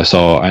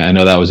 So I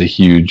know that was a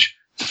huge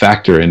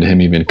factor into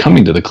him even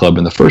coming to the club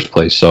in the first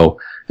place. So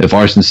if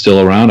Arsene's still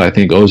around, I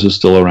think Ozil's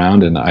still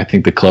around, and I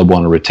think the club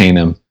want to retain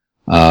him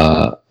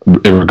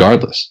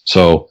regardless.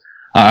 So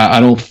I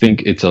don't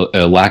think it's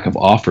a lack of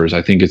offers.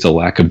 I think it's a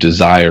lack of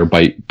desire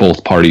by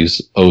both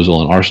parties,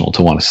 Ozil and Arsenal,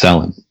 to want to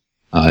sell him.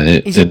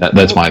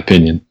 That's my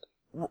opinion.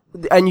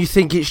 And you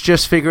think it's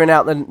just figuring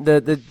out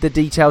the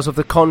details of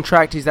the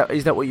contract? Is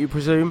that what you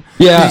presume?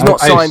 Yeah, he's not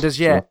signed as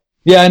yet.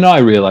 Yeah, I know. I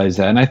realize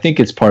that, and I think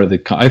it's part of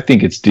I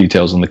think it's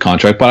details in the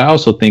contract, but I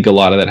also think a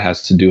lot of that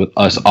has to do with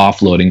us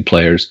offloading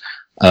players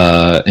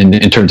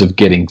in terms of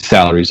getting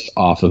salaries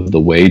off of the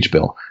wage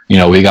bill. You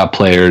know, we got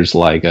players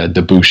like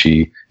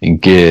Debuchy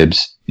and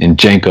Gibbs and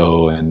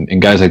Jenko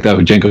and guys like that.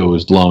 Jenko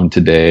was loaned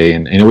today,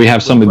 and we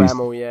have some of these,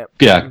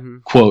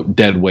 quote,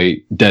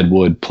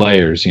 deadwood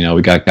players. You know,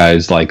 we got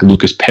guys like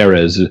Lucas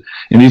Perez,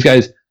 and these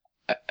guys,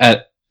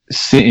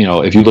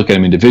 if you look at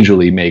them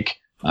individually, make,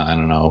 I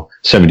don't know,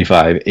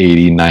 75,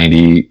 80,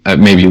 90,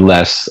 maybe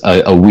less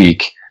a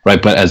week,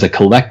 right? But as a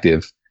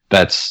collective,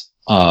 that's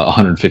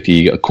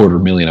 150,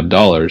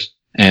 $250,000,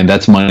 and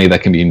that's money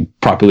that can be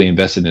properly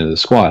invested into the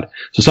squad.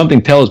 So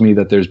something tells me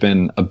that there's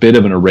been a bit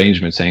of an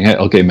arrangement saying, hey,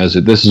 okay,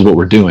 Mesut, this is what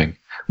we're doing.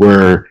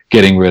 We're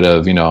getting rid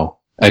of,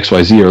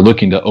 XYZ, or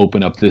looking to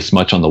open up this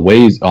much on the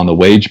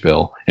wage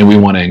bill, and we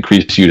want to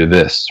increase you to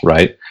this,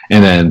 right?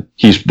 And then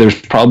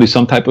there's probably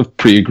some type of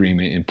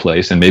pre-agreement in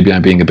place, and maybe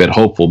I'm being a bit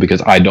hopeful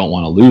because I don't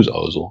want to lose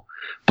Ozil.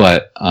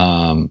 But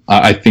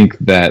I think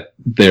that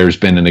there's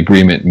been an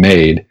agreement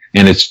made,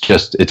 and it's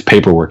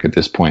paperwork at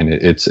this point.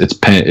 It's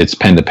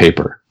pen to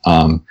paper.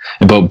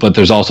 But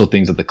there's also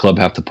things that the club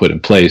have to put in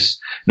place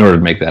in order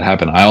to make that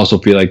happen. I also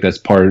feel like that's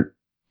part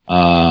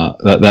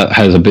that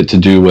has a bit to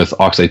do with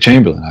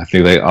Oxlade-Chamberlain. I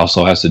think that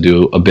also has to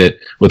do a bit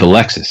with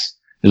Alexis,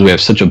 because we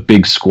have such a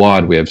big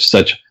squad, we have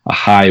such a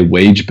high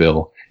wage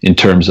bill in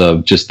terms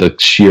of just the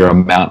sheer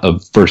amount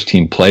of first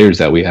team players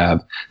that we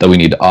have that we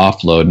need to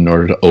offload in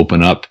order to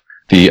open up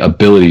the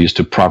abilities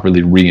to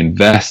properly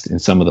reinvest in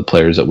some of the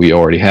players that we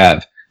already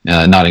have.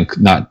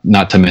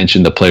 Not to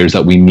mention the players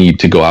that we need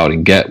to go out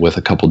and get with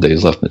a couple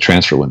days left in the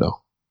transfer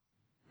window.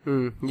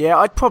 Yeah,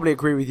 I'd probably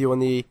agree with you on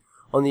the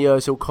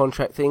Ozil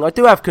contract thing. I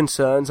do have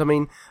concerns. I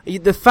mean,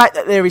 the fact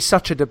that there is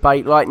such a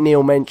debate, like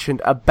Neil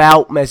mentioned,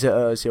 about Mesut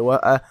Ozil,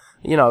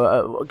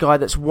 a guy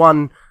that's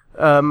won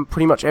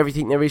pretty much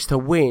everything there is to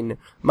win,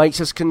 makes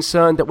us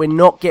concerned that we're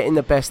not getting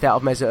the best out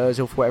of Mesut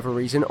Ozil for whatever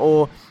reason,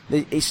 or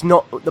it's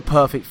not the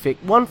perfect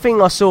fit. One thing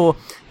I saw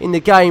in the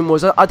game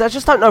was, I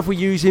just don't know if we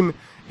use him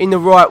in the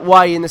right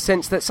way, in the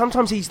sense that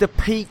sometimes he's the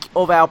peak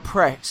of our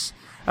press.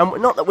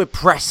 And not that we're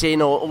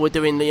pressing or we're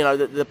doing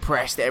the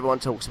press that everyone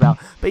talks about,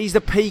 but he's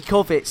the peak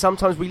of it.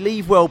 Sometimes we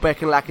leave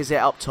Welbeck and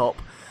Lacazette up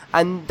top,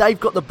 and they've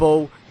got the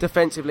ball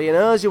defensively, and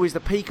Ozil is the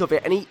peak of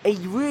it, and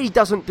he really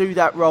doesn't do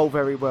that role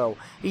very well.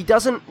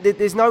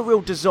 There's no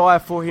real desire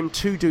for him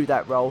to do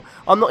that role.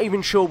 I'm not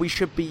even sure we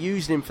should be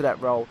using him for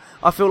that role.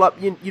 I feel like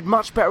you'd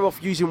much better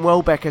off using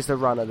Welbeck as the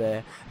runner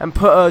there, and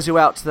put Ozil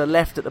out to the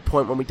left at the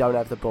point when we don't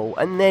have the ball,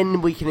 and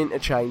then we can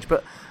interchange.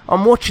 But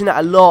I'm watching that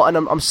a lot, and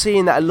I'm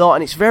seeing that a lot,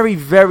 and it's very,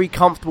 very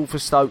comfortable for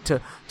Stoke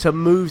to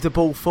move the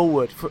ball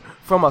forward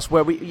from us,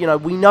 where we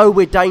know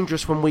we're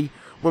dangerous when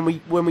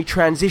we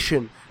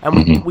transition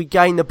and we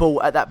gain the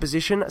ball at that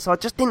position. So I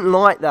just didn't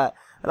like that,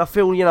 and I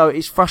feel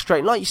it's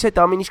frustrating. Like you said,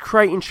 though, I mean, he's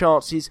creating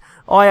chances.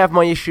 I have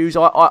my issues.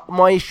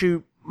 My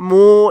issue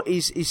more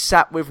is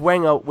sat with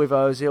Wenger with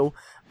Ozil.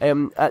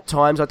 At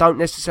times, I don't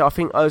necessarily. I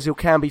think Ozil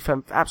can be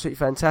absolutely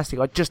fantastic.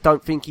 I just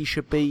don't think he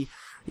should be,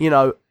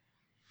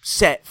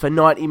 set for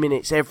 90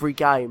 minutes every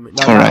game,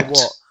 no matter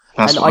what.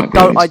 That's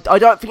and I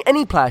don't think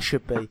any player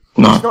should be.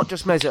 No. It's not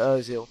just Mesut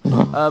Ozil.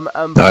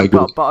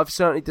 No. But I've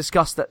certainly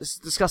discussed that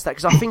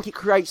because I think it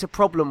creates a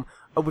problem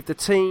with the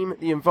team,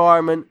 the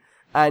environment,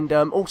 and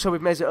also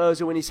with Mesut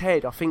Ozil in his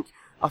head. I think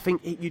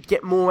you'd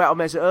get more out of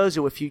Mesut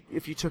Ozil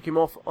if you took him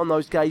off on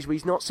those days where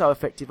he's not so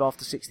effective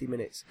after 60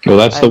 minutes. Well,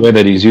 that's the way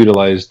that he's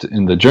utilized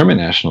in the German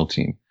national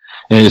team.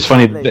 And it's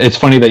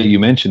funny that you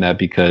mention that,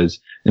 because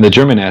in the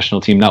German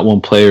national team, not one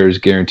player is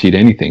guaranteed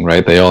anything,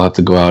 right? They all have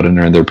to go out and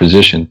earn their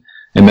position.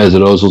 And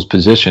Mesut Ozil's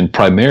position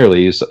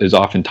primarily is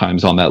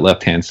oftentimes on that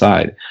left-hand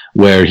side,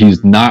 where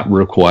he's not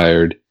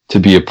required to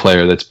be a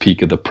player that's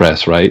peak of the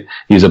press, right?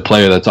 He's a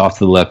player that's off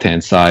to the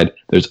left-hand side.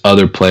 There's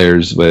other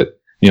players that,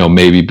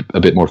 maybe a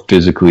bit more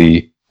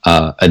physically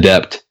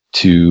adept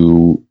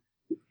to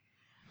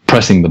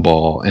pressing the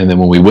ball. And then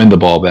when we win the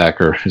ball back,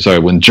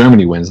 when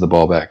Germany wins the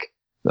ball back,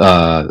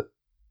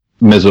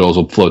 Mesut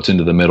Ozil floats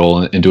into the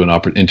middle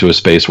into a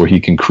space where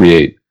he can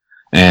create.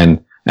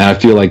 And I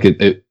feel like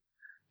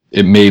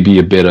it may be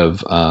a bit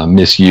of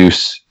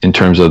misuse in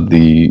terms of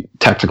the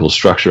tactical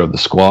structure of the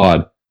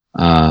squad,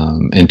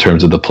 in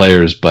terms of the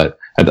players, but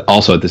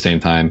also at the same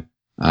time,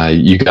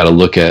 you got to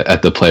look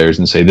at the players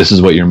and say, this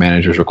is what your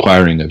manager's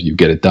requiring of you,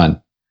 get it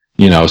done.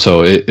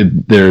 So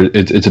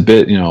it's a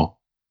bit,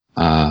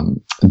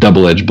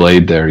 double-edged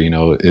blade there.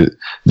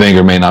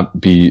 Wenger may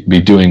not be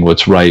doing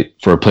what's right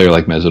for a player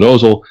like Mesut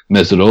Ozil.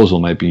 Mesut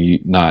Ozil might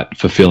be not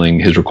fulfilling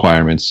his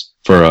requirements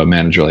for a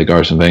manager like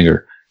Arsene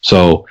Wenger.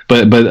 So,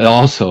 but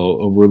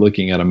also we're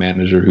looking at a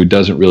manager who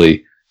doesn't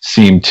really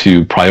seem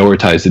to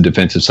prioritize the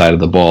defensive side of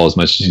the ball as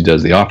much as he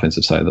does the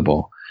offensive side of the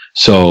ball.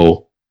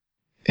 So,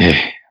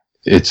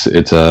 it's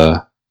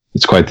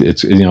quite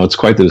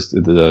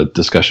the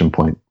discussion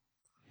point.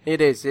 It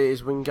is.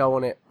 We can go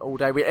on it all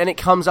day, and it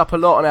comes up a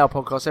lot on our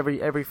podcast.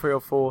 Every 3 or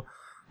 4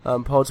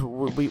 pods,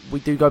 we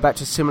do go back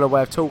to a similar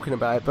way of talking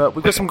about it. But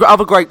we've got some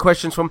other great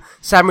questions from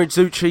Samrid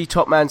Zucci,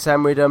 top man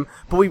Samrid.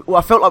 But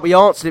I felt like we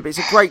answered it. But it's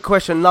a great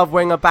question. Love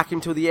Wenger, back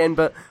him till the end,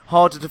 but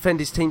hard to defend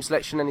his team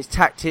selection and his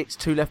tactics.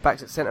 2 left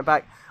backs at centre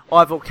back.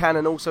 Ivor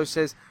Cannon also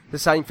says the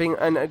same thing,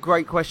 and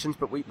great questions.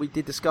 But we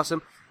did discuss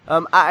them.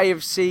 At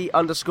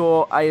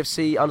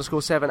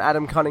AFC_7,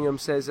 Adam Cunningham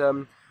says,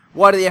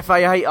 why do the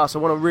FA hate us? I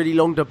want a really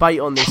long debate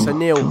on this. So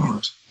Neil,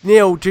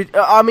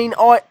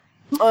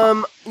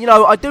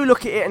 I do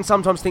look at it and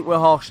sometimes think we're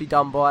harshly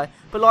done by.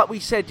 But like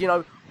we said,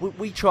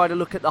 we try to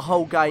look at the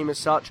whole game as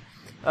such.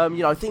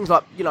 Things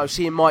like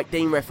seeing Mike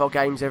Dean ref our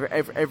games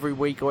every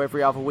week or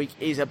every other week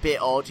is a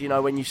bit odd.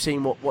 When you've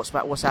seen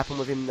what's happened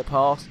with him in the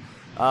past,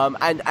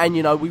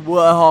 and we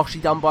were harshly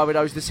done by with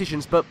those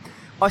decisions. But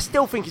I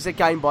still think it's a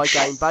game by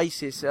game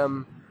basis.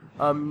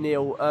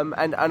 Neil,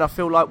 and I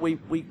feel like we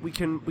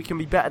can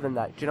be better than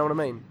that. Do you know what I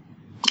mean?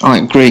 I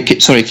agree.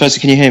 Sorry,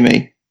 firstly, can you hear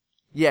me?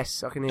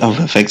 Yes, I can hear you. Oh,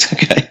 perfect.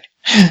 Okay.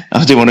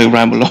 I didn't want to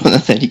ramble on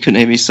and then you couldn't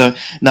hear me. So,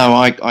 no,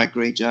 I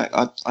agree, Jack.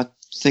 I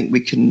think we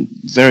can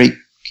very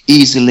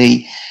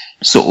easily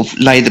sort of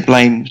lay the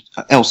blame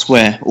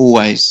elsewhere,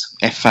 always.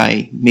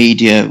 FA,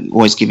 media,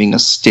 always giving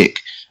us stick.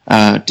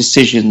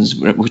 Decisions,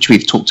 which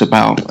we've talked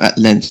about at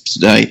length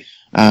today,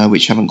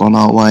 which haven't gone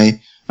our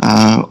way.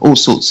 All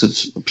sorts of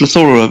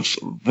plethora of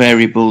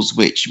variables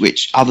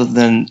which other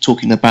than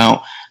talking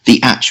about the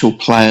actual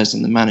players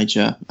and the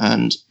manager.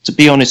 And to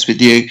be honest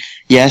with you,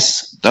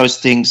 yes, those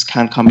things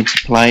can come into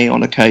play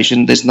on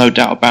occasion. There's no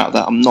doubt about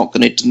that. I'm not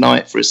going to deny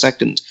it for a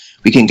second.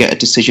 We can get a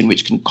decision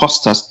which can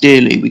cost us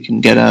dearly. We can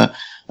get a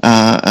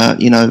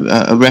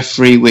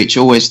referee which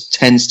always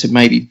tends to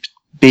maybe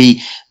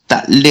be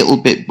that little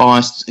bit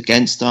biased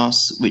against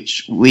us,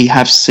 which we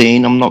have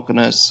seen. I'm not going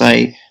to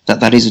say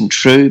that isn't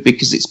true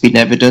because it's been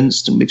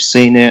evidenced and we've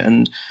seen it.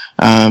 And,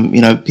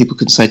 people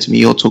can say to me,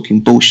 you're talking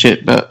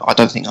bullshit, but I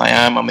don't think I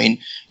am. I mean,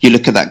 you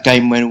look at that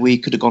game when we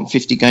could have gone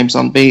 50 games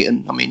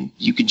unbeaten. I mean,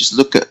 you can just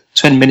look at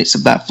 10 minutes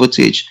of that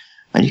footage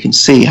and you can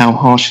see how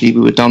harshly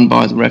we were done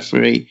by the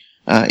referee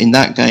in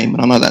that game.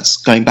 And I know that's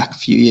going back a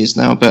few years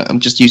now, but I'm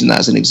just using that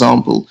as an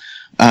example.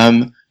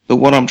 But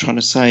what I'm trying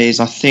to say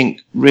is I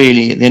think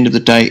really at the end of the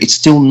day, it's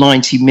still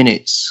 90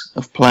 minutes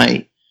of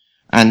play.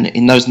 And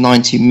in those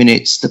 90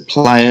 minutes, the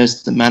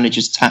players, the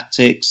manager's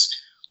tactics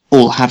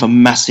all have a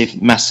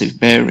massive, massive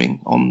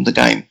bearing on the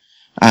game.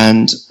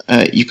 And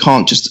you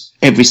can't just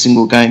every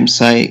single game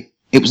say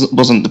it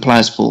wasn't the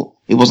players' fault.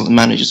 It wasn't the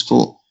manager's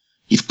fault.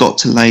 You've got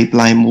to lay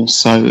blame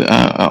also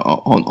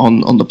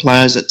on the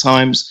players at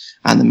times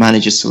and the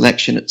manager's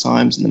selection at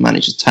times and the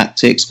manager's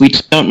tactics. We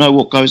don't know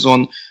what goes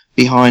on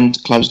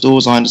behind closed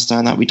doors. I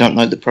understand that. We don't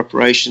know the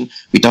preparation.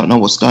 We don't know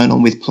what's going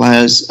on with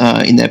players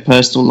in their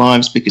personal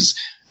lives because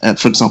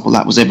for example,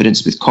 that was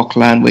evidenced with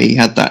Coquelin, where he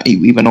had that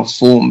he went off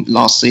form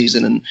last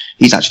season, and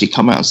he's actually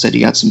come out and said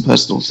he had some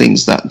personal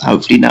things that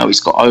hopefully now he's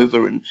got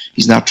over, and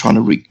he's now trying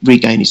to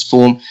regain his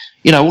form.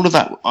 All of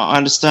that I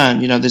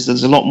understand.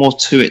 There's a lot more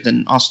to it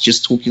than us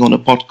just talking on a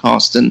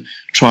podcast and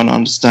trying to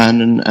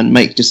understand and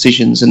make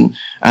decisions and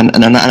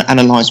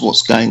analyze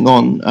what's going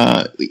on.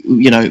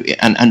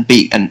 And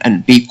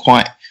be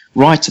quite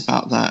right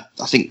about that.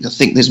 I think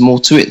there's more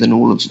to it than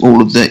all of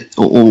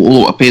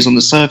what appears on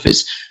the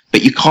surface.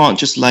 But you can't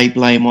just lay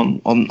blame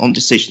on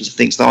decisions and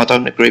things. Though I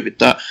don't agree with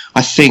that.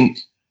 I think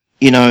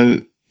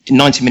 90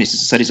 minutes,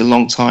 as I said, is a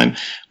long time.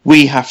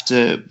 We have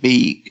to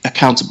be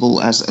accountable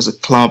as a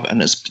club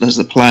and as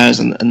the players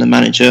and the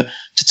manager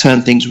to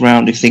turn things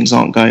around if things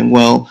aren't going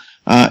well.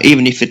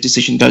 Even if a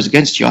decision goes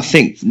against you, I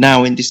think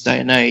now in this day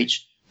and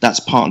age, that's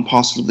part and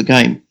parcel of the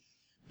game.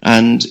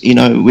 And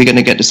we're going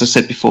to get, as I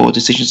said before,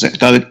 decisions that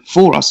go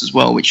for us as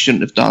well, which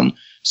shouldn't have done.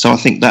 So I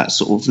think that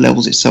sort of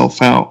levels itself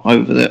out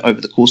over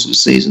the course of the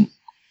season.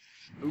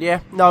 Yeah,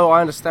 no, I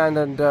understand.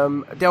 And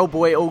Del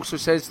Boy also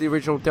says, the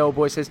original Del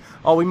Boy says,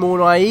 are we more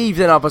naive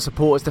than other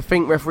supporters to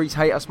think referees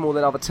hate us more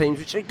than other teams?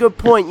 Which is a good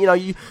point.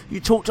 You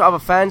talk to other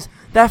fans,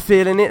 they're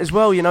feeling it as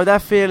well. They're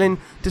feeling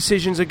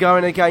decisions are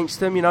going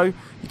against them. You're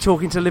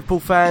talking to Liverpool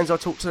fans, I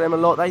talk to them a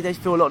lot. They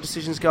feel a lot of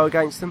decisions go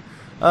against them.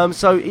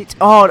 So it's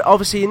hard.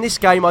 Obviously, in this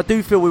game, I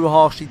do feel we were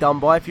harshly done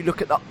by. If you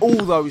look at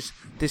all those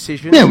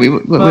decisions, yeah, we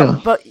were.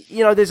 But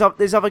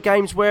there's other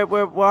games where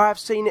I've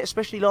seen it,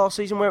 especially last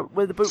season,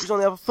 where the boot was on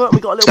the other foot, and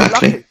we got a little bit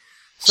lucky.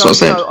 So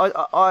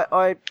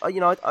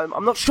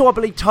I'm not sure I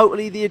believe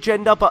totally the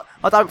agenda, but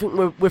I don't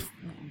think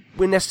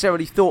we're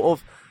necessarily thought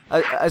of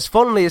as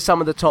fondly as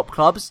some of the top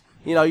clubs.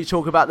 You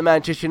talk about the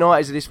Manchester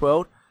Uniteds of this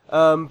world,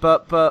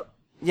 but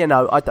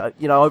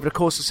over the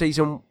course of the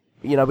season,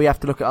 we have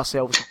to look at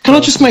ourselves. Can I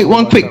just make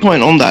one quick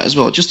point on that as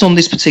well? Just on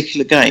this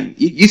particular game,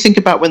 you think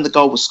about when the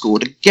goal was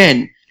scored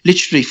again,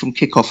 literally from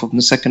kickoff of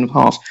the second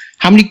half.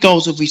 How many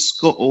goals have we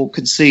scored or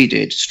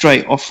conceded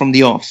straight off from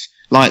the off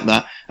like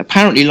that?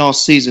 Apparently,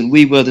 last season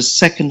we were the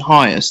second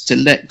highest to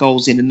let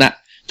goals in that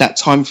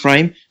time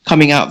frame,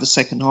 coming out of the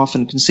second half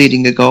and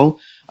conceding a goal.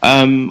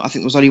 I think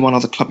there was only one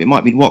other club, it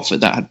might be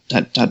Watford, that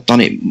had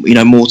done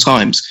it, more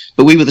times.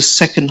 But we were the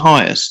second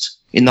highest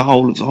in the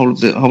whole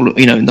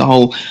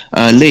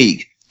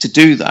league to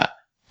do that.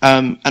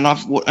 And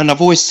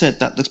I've always said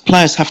that the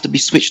players have to be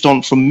switched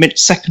on from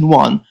second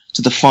one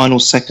to the final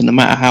second, no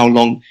matter how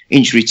long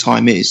injury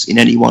time is in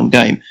any one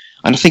game.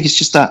 And I think it's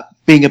just that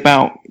being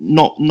about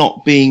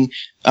not being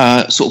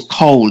sort of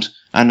cold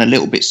and a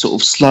little bit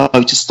sort of slow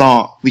to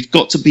start. We've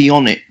got to be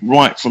on it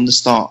right from the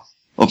start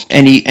of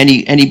any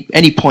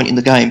point in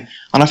the game.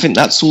 And I think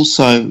that's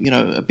also,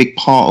 a big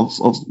part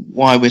of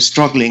why we're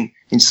struggling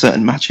in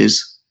certain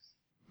matches.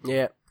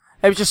 Yeah.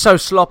 It was just so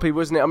sloppy,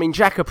 wasn't it? I mean,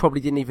 Xhaka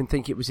probably didn't even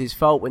think it was his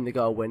fault when the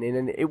goal went in,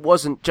 and it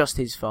wasn't just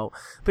his fault.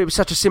 But it was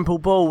such a simple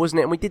ball, wasn't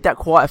it? And we did that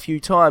quite a few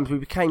times. We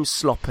became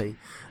sloppy.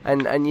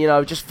 And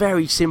just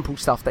very simple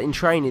stuff that in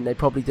training they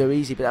probably do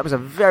easy. But that was a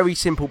very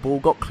simple ball,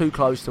 got too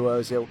close to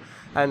Ozil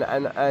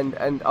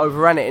and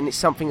overran it. And it's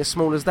something as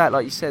small as that,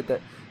 like you said,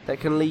 that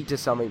can lead to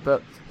something.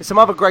 But there's some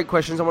other great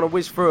questions. I want to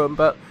whiz through them.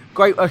 But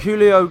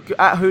Julio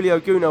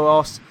Guno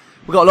asks,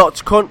 we've got a lot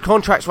of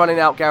contracts running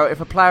out, Garrett.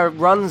 If a player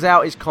runs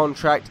out his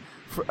contract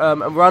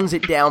and runs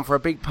it down for a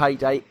big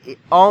payday,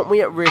 aren't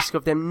we at risk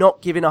of them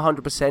not giving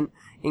 100%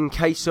 in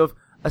case of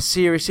a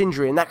serious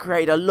injury? And that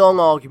created a long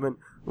argument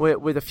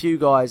with a few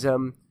guys.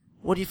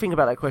 What do you think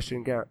about that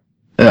question, Garrett?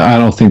 I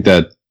don't think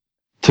that,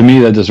 to me,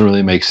 that doesn't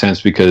really make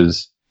sense,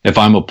 because if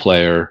I'm a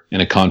player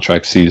in a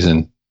contract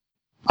season,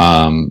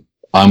 I'm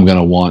going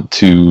to want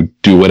to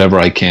do whatever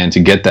I can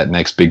to get that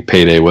next big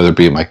payday, whether it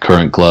be at my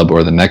current club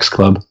or the next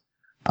club.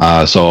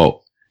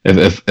 So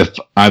if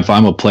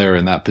I'm a player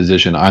in that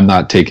position, I'm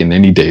not taking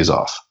any days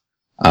off.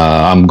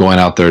 I'm going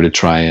out there to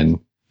try and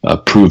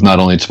prove not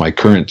only to my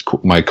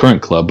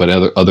current club, but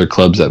other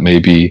clubs that may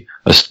be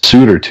a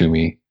suitor to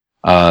me,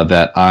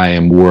 that I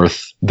am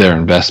worth their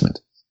investment.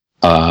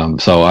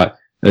 So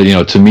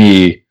to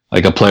me,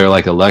 like a player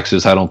like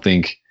Alexis, I don't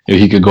think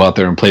he could go out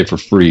there and play for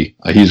free.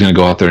 He's going to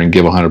go out there and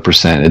give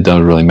 100%. It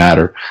doesn't really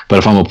matter. But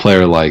if I'm a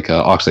player like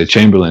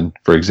Oxlade-Chamberlain,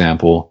 for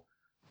example,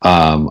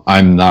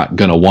 I'm not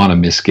going to want to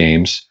miss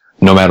games,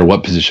 no matter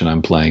what position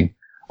I'm playing.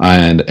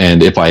 And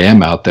if I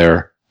am out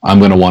there, I'm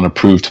going to want to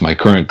prove to my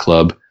current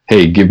club,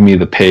 hey, give me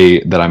the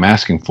pay that I'm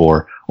asking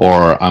for,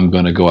 or I'm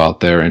going to go out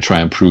there and try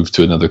and prove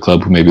to another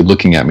club who may be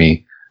looking at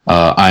me,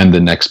 I'm the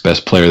next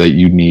best player that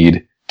you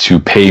need to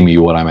pay me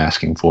what I'm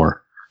asking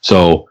for.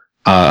 So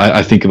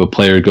I think if a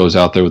player goes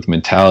out there with the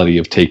mentality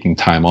of taking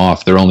time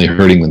off, they're only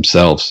hurting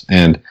themselves.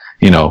 And,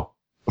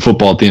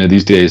 football at the end of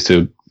these days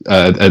at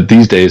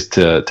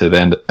the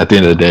end of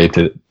the day,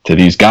 to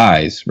these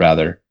guys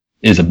rather,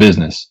 is a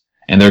business,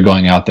 and they're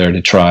going out there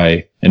to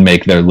try and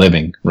make their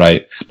living,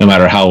 right? No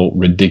matter how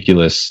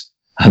ridiculous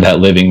that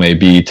living may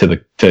be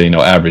to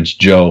average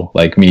Joe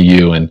like me,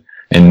 you, and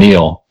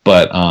Neil.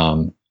 But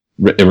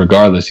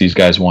regardless, these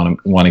guys want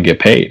to get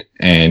paid,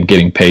 and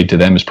getting paid to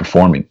them is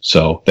performing.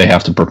 So they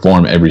have to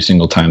perform every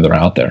single time they're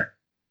out there.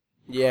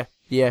 Yeah.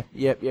 I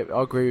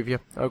agree with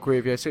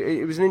you. So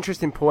it was an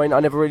interesting point. I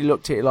never really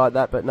looked at it like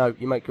that, but no,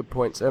 you make good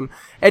points.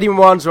 Eddie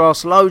Mwanza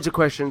asked loads of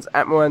questions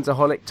at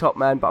Mwanzaholic, top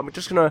man, but I'm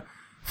just going to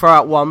throw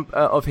out one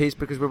of his,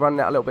 because we're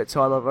running out a little bit of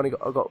time.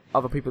 I've got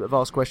other people that have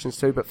asked questions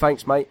too, but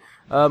thanks, mate.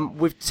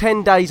 With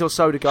 10 days or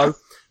so to go,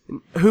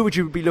 who would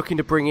you be looking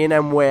to bring in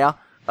and where,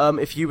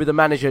 if you were the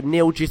manager?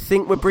 Neil, do you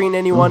think we're bringing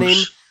anyone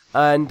in?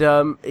 And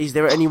is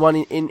there anyone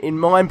in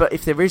mind? But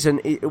if there isn't,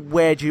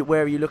 where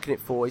are you looking at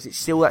for? Is it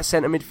still that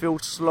centre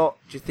midfield slot?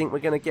 Do you think we're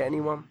going to get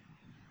anyone?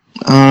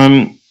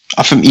 I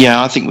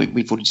think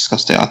we've already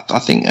discussed it. I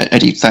think,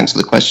 Eddie, thanks for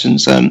the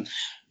questions. Centre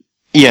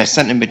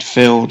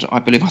midfield, I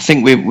believe. I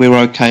think we're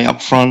okay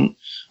up front.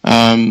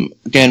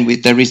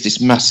 Again, there is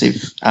this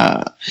massive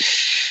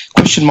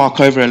question mark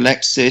over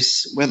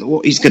Alexis,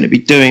 what he's going to be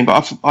doing.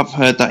 But I've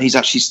heard that he's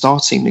actually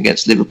starting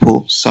against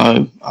Liverpool.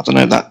 So I don't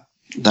know that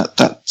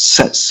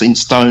sets in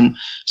stone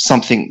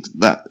something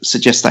that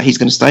suggests that he's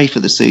going to stay for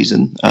the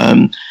season.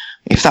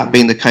 If that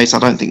being the case, I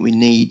don't think we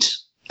need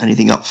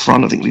anything up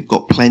front. I think we've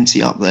got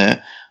plenty up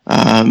there.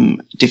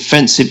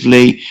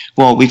 Defensively,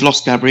 well, we've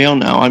lost Gabriel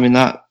now. I mean,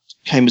 that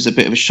came as a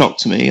bit of a shock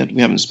to me.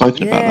 We haven't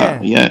spoken about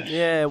that yet.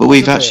 Yeah, but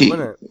we've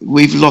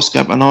lost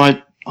Gabriel,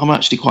 and I'm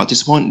actually quite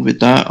disappointed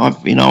with that.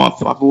 I've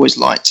always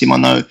liked him. I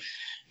know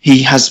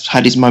he has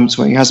had his moments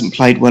where he hasn't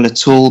played well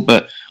at all,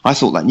 but I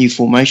thought that new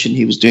formation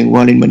he was doing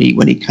well in when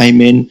he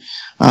came in,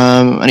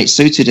 and it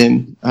suited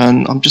him.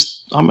 And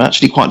I'm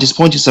actually quite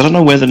disappointed. So I don't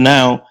know whether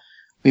now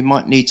we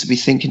might need to be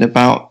thinking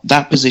about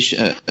that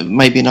position,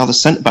 maybe another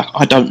centre back.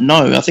 I don't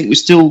know. I think we've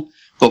still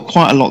got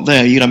quite a lot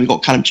there. We've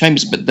got Callum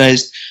Chambers, but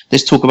there's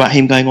talk about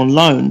him going on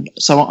loan.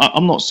 So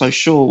I'm not so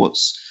sure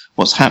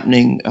what's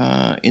happening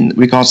in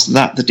regards to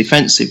that, the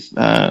defensive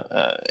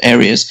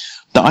areas.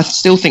 That I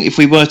still think if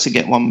we were to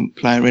get one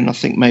player in, I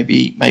think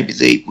maybe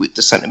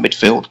the centre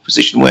midfield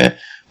position where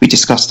we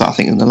discussed that, I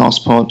think in the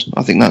last pod,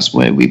 I think that's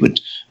where we would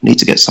need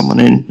to get someone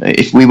in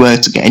if we were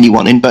to get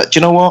anyone in. But do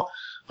you know what?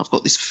 I've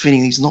got this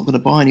feeling he's not going to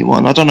buy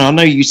anyone. I don't know. I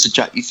know you said,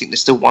 Jack, you think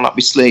there's still one up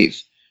his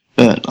sleeve,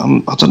 but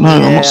I don't know.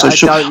 I'm not so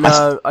sure.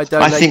 I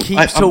don't know. He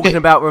keeps talking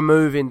about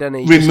removing, doesn't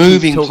he?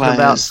 Removing talking players.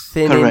 About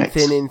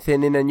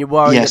thinning, and you're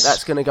worried that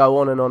that's going to go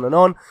on and on and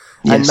on.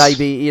 Yes. And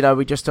maybe,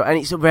 we just, and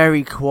it's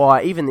very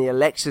quiet. Even the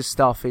Alexis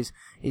stuff is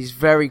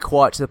very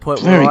quiet to the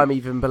point where I'm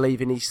even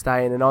believing he's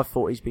staying, and I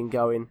thought he's been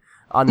going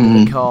under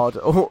the card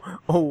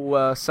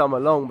all summer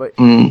long. But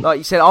like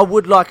you said, I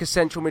would like a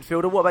central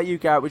midfielder. What about you,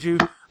 Garrett? Would you?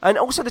 And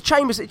also the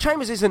Chambers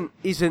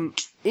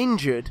isn't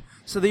injured.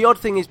 So the odd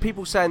thing is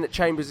people saying that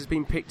Chambers has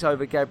been picked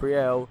over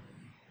Gabriel.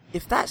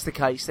 If that's the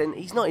case, then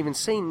he's not even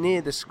seen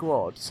near the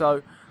squad.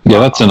 So yeah,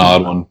 that's an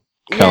odd one.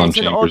 Callum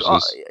Chambers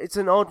it's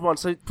an odd one.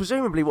 So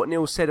presumably what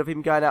Neil said of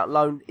him going out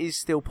loan is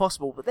still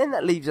possible. But then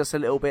that leaves us a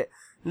little bit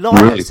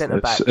light at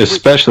centre back,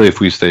 especially if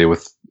we stay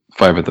with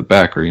 5 at the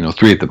back or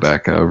 3 at the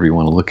back, however you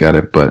want to look at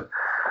it. But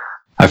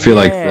I feel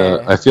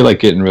like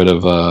getting rid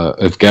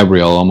of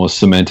Gabriel almost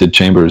cemented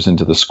Chambers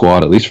into the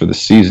squad, at least for the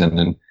season.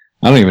 And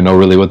I don't even know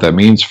really what that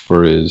means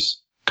for his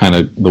kind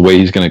of the way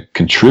he's going to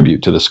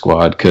contribute to the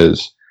squad.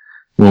 Because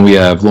when we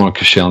have Laurent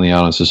Koscielny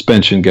out on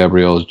suspension,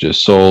 Gabriel is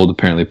just sold.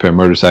 Apparently, Per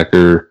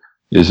Mertesacker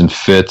isn't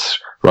fit.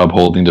 Rob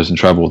Holding doesn't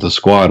travel with the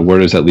squad. Where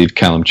does that leave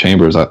Callum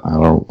Chambers? I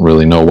don't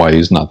really know why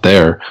he's not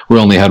there. We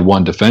only had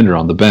one defender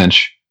on the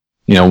bench.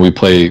 We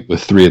play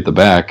with 3 at the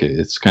back.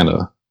 It's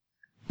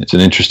an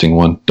interesting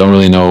one. Don't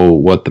really know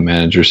what the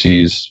manager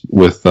sees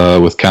with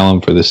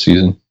Callum for this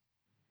season.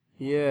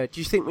 Yeah.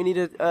 Do you think we need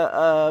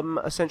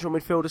a central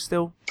midfielder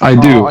still? I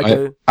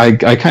do.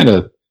 I kind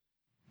of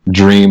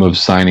dream of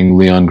signing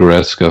Leon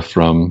Goretzka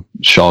from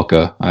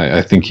Schalke.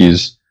 I think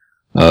he's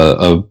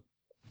a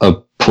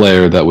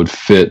player that would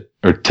fit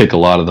or tick a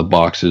lot of the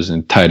boxes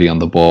and tidy on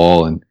the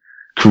ball and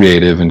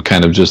creative and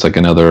kind of just like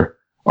another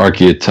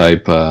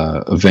archetype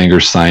Wenger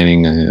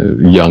signing,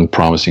 a young,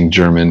 promising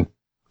German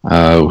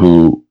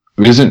who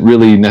isn't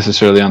really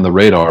necessarily on the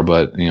radar,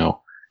 but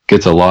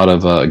gets a lot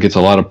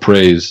of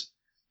praise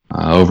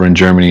over in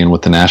Germany and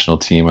with the national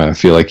team. I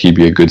feel like he'd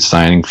be a good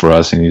signing for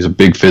us, and he's a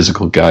big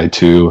physical guy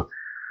too.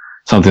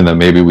 Something that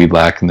maybe we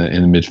lack in the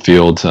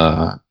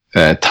midfield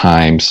at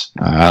times.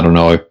 I don't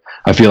know.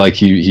 I feel like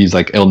he's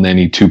like El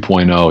Neni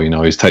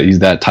 2.0. He's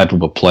that type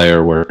of a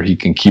player where he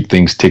can keep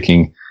things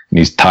ticking and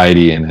he's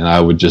tidy. And I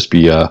would just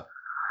be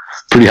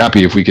pretty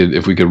happy if we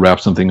could wrap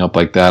something up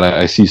like that.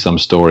 I see some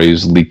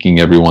stories leaking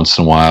every once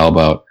in a while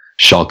about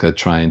Schalke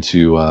trying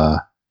to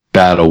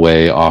bat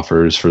away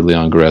offers for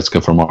Leon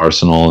Goretzka from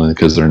Arsenal, and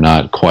because they're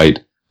not quite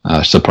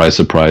surprise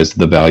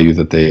the value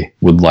that they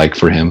would like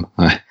for him.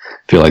 I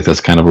feel like that's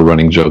kind of a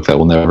running joke that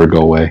will never go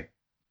away.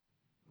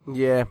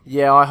 Yeah,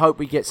 I hope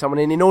we get someone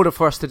in. In order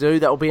for us to do,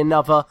 that will be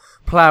another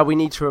player we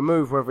need to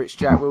remove, whether it's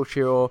Jack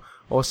Wilshere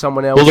or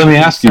someone else. Well, let me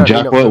ask you,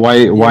 Jack,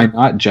 why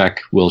not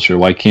Jack Wilshere?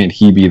 Why can't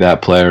he be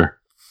that player?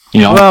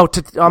 Well,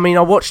 I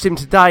watched him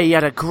today. He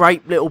had a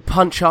great little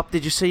punch up.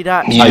 Did you see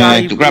that? Yeah,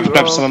 he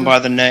grabbed someone by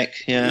the neck.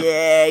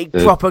 Yeah, he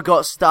proper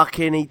got stuck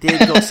in. He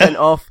got sent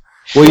off.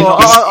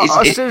 Well,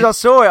 as soon as I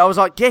saw it, I was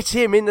like, get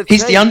him in the team.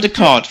 He's the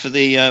undercard for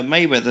the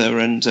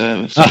Mayweather and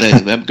for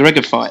the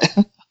McGregor fight.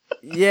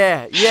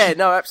 Yeah,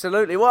 no,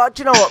 absolutely. Well,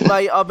 do you know what,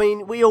 mate? I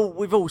mean,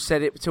 we've all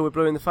said it until we're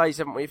blue in the face,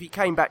 haven't we? If he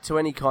came back to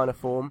any kind of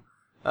form,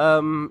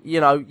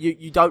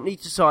 you don't need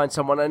to sign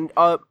someone.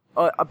 But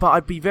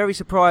I'd be very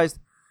surprised.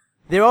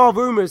 There are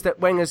rumours that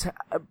Wenger's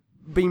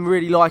been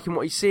really liking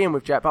what he's seeing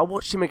with Jack. But I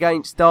watched him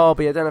against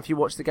Derby. I don't know if you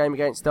watched the game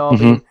against Derby.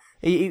 Mm-hmm.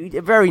 He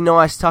very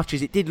nice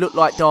touches. It did look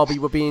like Derby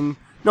were being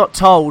not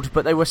told,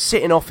 but they were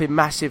sitting off him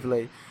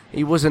massively.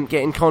 He wasn't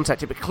getting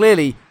contacted, but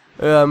clearly.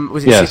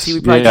 Was it City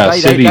we played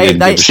today?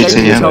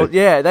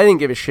 They didn't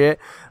give a shit.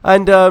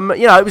 And,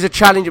 it was a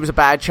challenge. It was a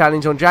bad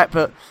challenge on Jack,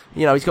 but,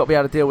 he's got to be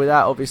able to deal with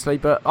that, obviously.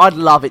 But I'd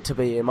love it to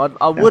be him.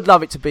 I would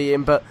love it to be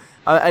him, but,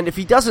 and if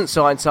he doesn't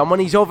sign someone,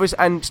 he's obvious,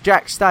 and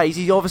Jack stays,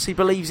 he obviously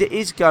believes he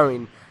is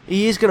going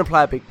to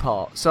play a big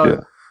part.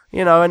 So,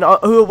 and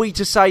who are we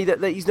to say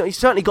that he's not? He's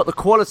certainly got the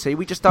quality.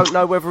 We just don't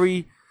know whether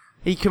he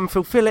can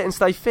fulfill it and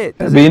stay fit.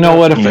 But you know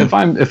what?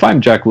 If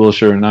I'm Jack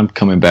Wilshere and I'm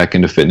coming back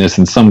into fitness,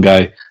 and some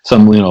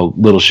little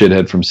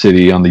shithead from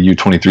City on the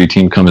U23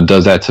 team comes and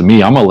does that to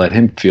me, I'm gonna let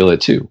him feel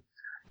it too.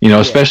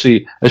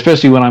 Especially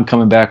when I'm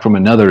coming back from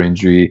another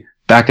injury,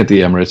 back at the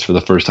Emirates for the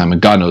first time in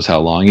God knows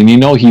how long, and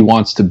he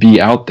wants to be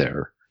out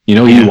there.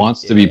 He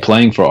wants to be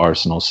playing for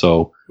Arsenal.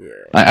 So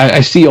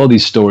I see all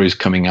these stories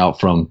coming out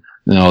from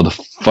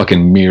the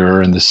fucking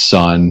Mirror and the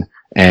Sun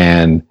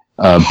and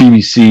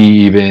BBC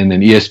even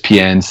and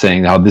ESPN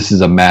saying how this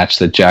is a match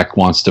that Jack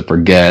wants to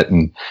forget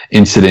and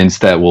incidents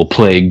that will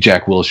plague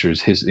Jack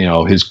Wilshere's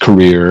his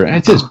career, and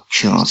it's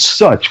just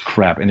such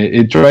crap, and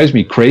it drives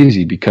me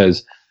crazy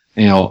because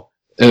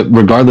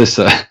regardless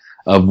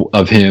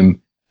of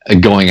him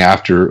going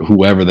after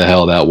whoever the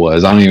hell that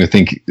was. I don't even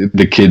think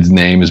the kid's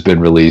name has been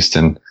released,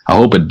 and I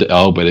hope it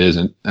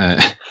isn't.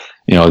 I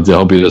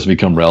hope he doesn't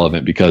become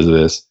relevant because of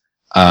this.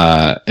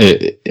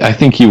 I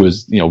think he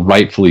was,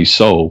 rightfully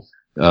so,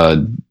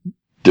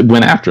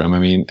 went after him. I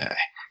mean,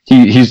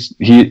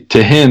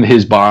 to him,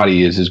 his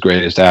body is his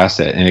greatest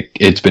asset, and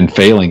it's been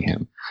failing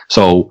him.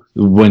 So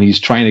when he's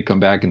trying to come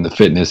back into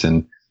fitness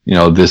and,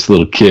 this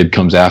little kid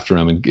comes after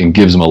him and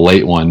gives him a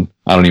late one,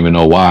 I don't even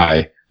know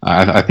why.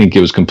 I think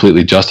it was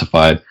completely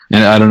justified.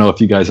 And I don't know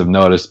if you guys have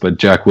noticed, but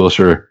Jack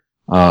Wilshere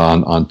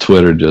on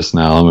Twitter just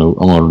now, I'm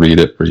gonna read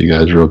it for you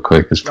guys real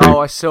quick.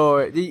 I saw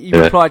it. He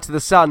replied to the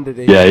Sun, did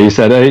he? Yeah, he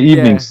said,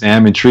 "Evening,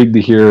 Sam. Intrigued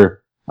to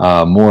hear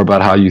more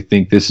about how you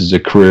think this is a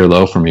career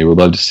low for me. Would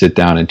love to sit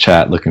down and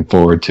chat. Looking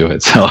forward to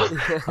it." So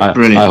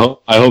I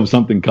hope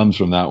something comes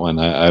from that one.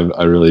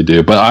 I really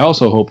do. But I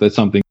also hope that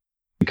something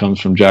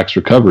comes from Jack's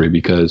recovery,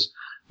 because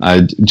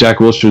Jack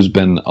Wilshere's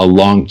been a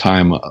long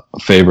time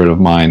favorite of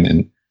mine,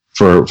 and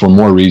for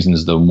more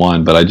reasons than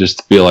one. But I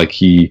just feel like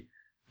he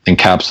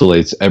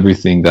encapsulates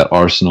everything that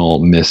Arsenal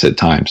miss at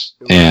times.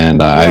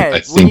 And I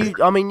think...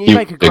 you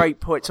make a great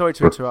point. Sorry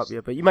to interrupt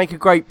you, but you make a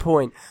great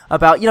point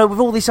about, with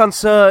all this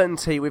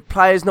uncertainty, with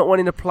players not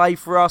wanting to play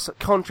for us,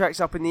 contracts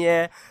up in the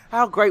air,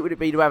 how great would it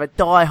be to have a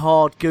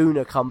die-hard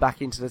gooner come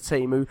back into the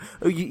team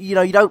who you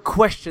don't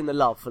question the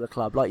love for the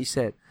club, like you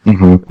said.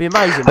 Mm-hmm. It'd be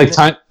amazing. Like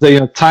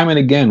time and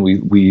again,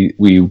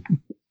 we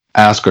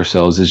ask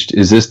ourselves,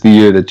 is this the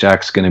year that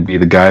Jack's going to be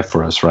the guy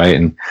for us, right?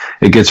 And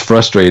it gets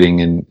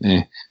frustrating,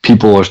 and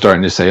people are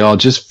starting to say, "Oh,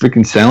 just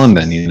freaking sell him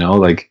then,"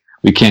 like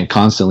we can't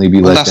constantly be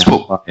let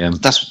down by him.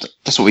 That's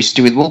what we used to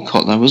do with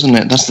Walcott, though, wasn't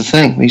it? That's the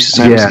thing. We used to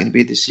say it was going to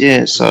be this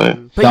year. So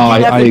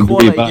I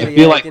agree, but I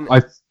feel like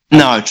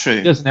no, true.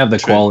 He doesn't have the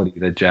quality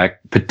that Jack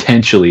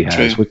potentially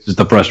has, which is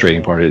the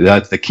frustrating part.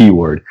 That's the key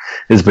word,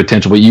 is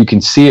potential. But you can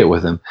see it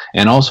with him.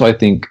 And also, I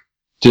think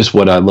just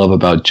what I love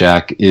about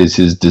Jack is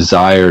his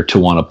desire to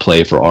want to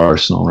play for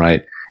Arsenal,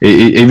 right?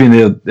 Even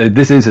though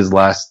this is his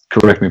last,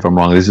 correct me if I'm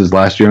wrong, this is his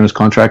last year in his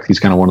contract. He's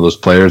kind of one of those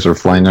players that are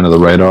flying under the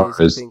radar,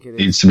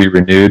 needs to be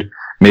renewed.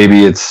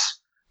 Maybe it's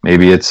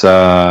he's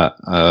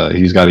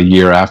got a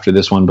year after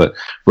this one, but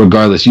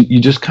regardless, you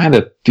just kind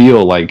of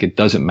feel like it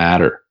doesn't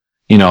matter.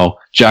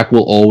 Jack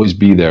will always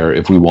be there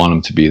if we want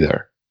him to be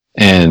there.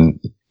 And,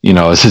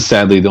 it's just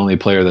sadly the only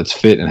player that's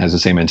fit and has the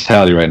same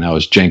mentality right now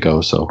is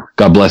Jenko. So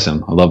God bless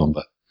him. I love him,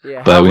 but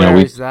how rare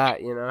is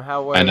that?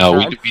 How rare I know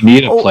is that? we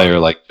need a player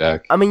like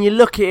Jack. I mean, you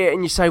look at it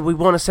and you say we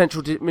want a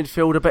central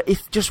midfielder, but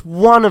if just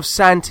one of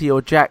Santi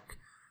or Jack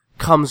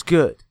comes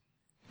good,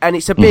 and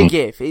it's a big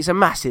if, it's a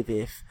massive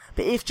if,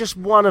 but if just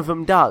one of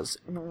them does,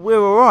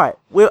 we're all right.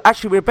 We're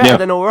better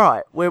than all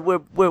right.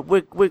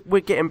 We're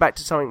getting back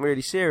to something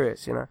really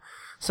serious,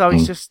 So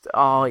it's just,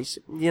 I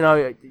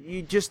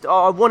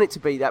want it to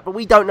be that, but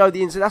we don't know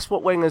the ins. That's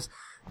what Wenger's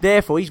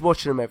there for. He's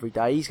watching them every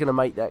day. He's going to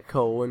make that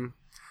call, and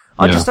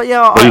he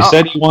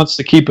said he wants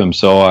to keep him,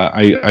 so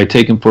I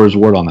take him for his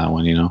word on that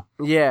one,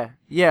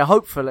 Yeah,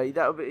 hopefully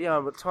that'll be.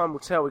 But time will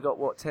tell. We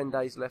got 10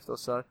 days left or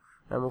so,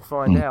 and we'll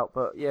find out.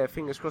 But yeah,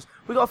 fingers crossed.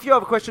 We got a few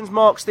other questions.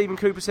 Mark Stephen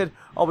Cooper said,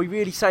 "Are we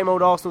really same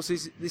old Arsenal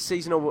this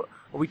season, or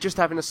are we just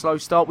having a slow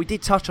start?" We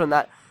did touch on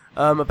that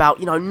about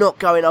not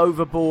going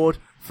overboard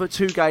for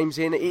 2 games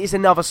in. It is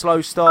another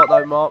slow start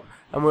though, Mark,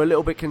 and we're a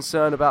little bit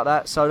concerned about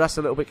that. So that's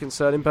a little bit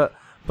concerning. But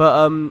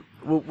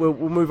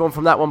we'll move on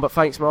from that one. But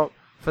thanks, Mark,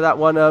 for that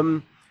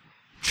one.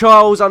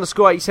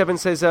 Charles_87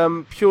 says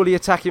purely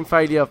attacking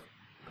failure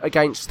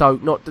against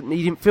Stoke.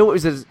 He didn't feel it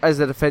was as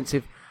a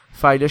defensive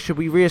failure. Should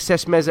we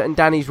reassess Mesut and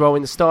Danny's role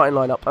in the starting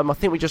lineup? I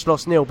think we just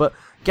lost Neil, but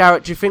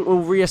Garrett, do you think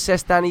we'll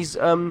reassess Danny's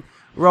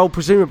role?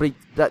 Presumably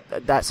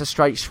that's a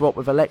straight swap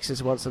with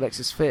Alexis once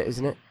Alexis fit,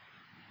 isn't it?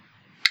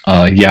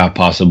 Yeah,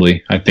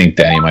 possibly. I think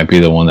Danny might be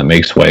the one that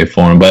makes way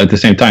for him, but at the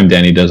same time,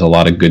 Danny does a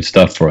lot of good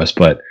stuff for us.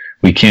 But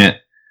we can't.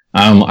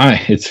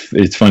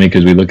 It's funny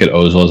because we look at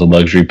Ozil as a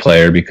luxury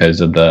player because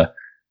of the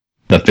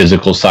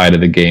physical side of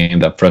the game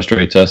that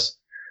frustrates us.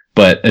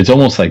 But it's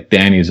almost like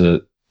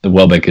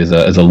Welbeck is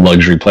a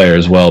luxury player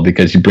as well,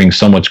 because he brings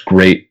so much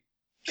great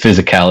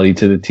physicality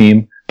to the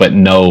team, but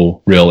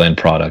no real end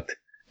product,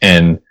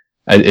 and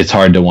it's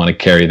hard to want to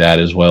carry that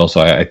as well.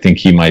 So I think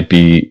he might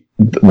be,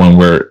 when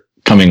we're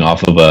coming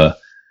off of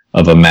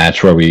a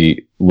match where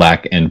we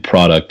lack end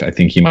product, I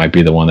think he might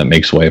be the one that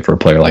makes way for a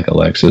player like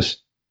Alexis.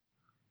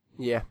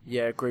 Yeah,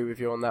 agree with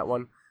you on that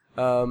one.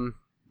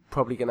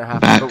 Probably going to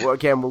happen, but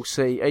again, we'll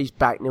see. He's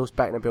back. Neil's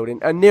back in the building.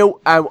 And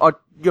Neil,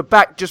 you're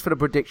back just for the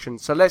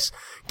predictions. So let's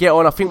get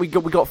on. I think we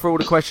got through all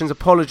the questions.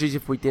 Apologies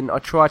if we didn't. I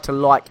tried to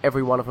like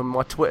every one of them.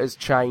 My Twitter's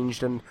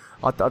changed, and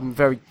I'm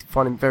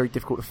finding it very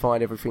difficult to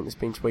find everything that's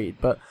been tweeted.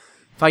 But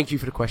thank you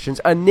for the questions.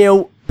 And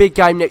Neil, big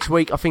game next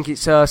week. I think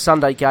it's a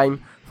Sunday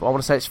game. I want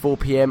to say it's 4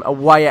 p.m.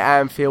 away at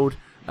Anfield.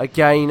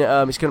 Again,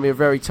 it's going to be a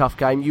very tough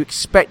game. You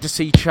expect to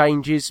see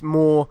changes,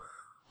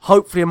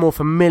 hopefully a more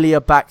familiar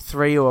back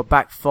 3 or a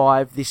back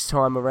 5 this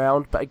time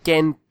around. But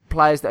again,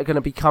 players that are going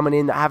to be coming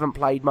in that haven't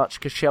played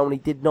much.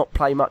 Koscielny did not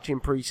play much in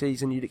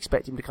pre-season. You'd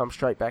expect him to come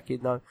straight back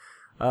in, though.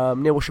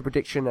 Neil, what's your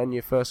prediction and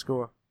your first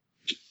scorer?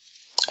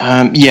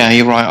 Yeah,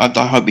 you're right.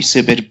 I hope we see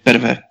a bit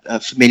of a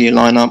familiar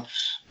lineup,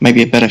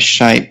 maybe a better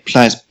shape,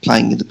 players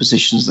playing in the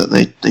positions that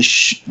they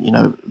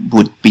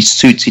would be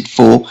suited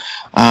for.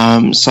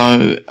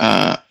 So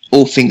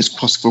all fingers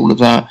crossed for all of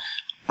that.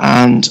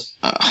 And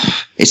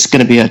it's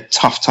going to be a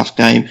tough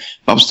game,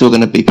 but I'm still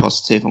going to be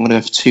positive. I'm going to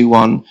go for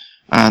 2-1,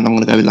 and I'm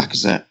going to go with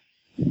Lacazette.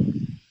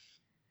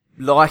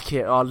 Like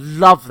it. I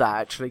love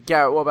that, actually.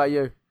 Garrett, what about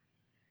you?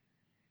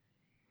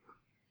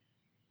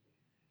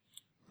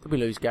 Did we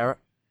lose Garrett?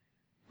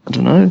 I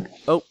don't know.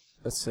 Oh,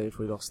 let's see if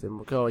we lost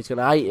him. God, he's going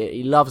to hate it.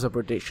 He loves a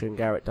prediction,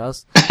 Garrett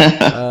does.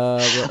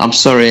 I'm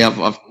sorry,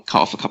 I've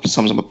cut off a couple of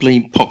times. My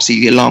bleeding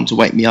poxy alarm to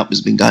wake me up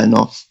has been going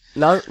off.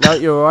 No,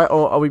 you're all right.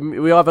 Or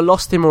we either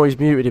lost him or he's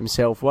muted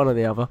himself, one or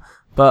the other.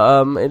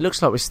 But it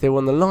looks like we're still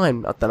on the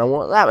line. I don't know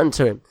what happened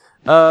to him.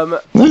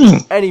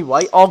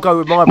 Anyway, I'll go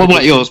with my What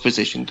about yours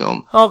position,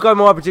 Dom? I'll go with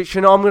my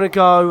prediction. I'm going to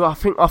go. I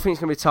think it's going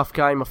to be a tough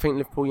game. I think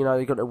Liverpool,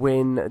 they've got to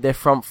win. Their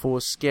front four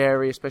is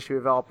scary, especially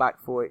with our back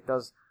four. It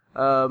does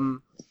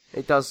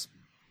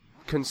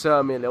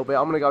concern me a little bit.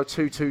 I'm going to go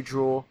 2-2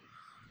 draw,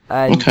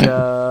 and okay.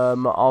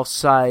 I'll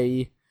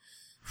say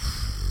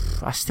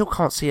I still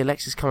can't see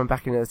Alexis coming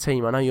back into the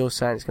team. I know you're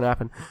saying it's going to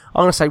happen.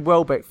 I'm going to say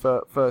Welbeck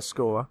for first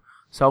scorer.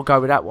 So I'll go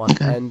with that one,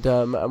 okay. and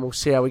we'll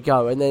see how we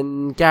go. And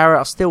then Garrett,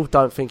 I still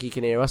don't think he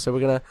can hear us, so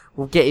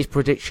we'll get his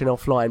prediction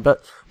offline.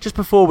 But just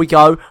before we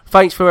go,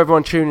 thanks for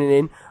everyone tuning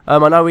in.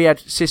 I know we had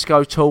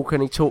Cisco talk,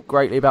 and he talked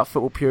greatly about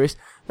Football Purist.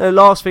 The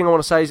last thing I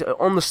want to say is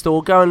on the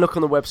store, go and look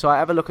on the website,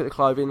 have a look at the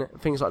clothing,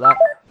 things like that.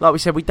 Like we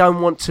said, we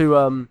don't want to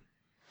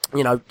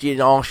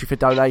ask you for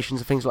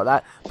donations and things like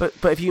that. But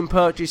if you can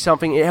purchase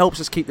something, it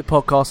helps us keep the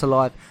podcast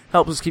alive,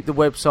 helps us keep the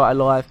website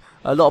alive.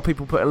 A lot of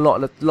people put in a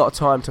lot of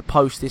time to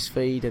post this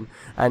feed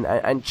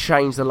and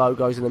change the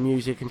logos and the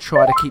music and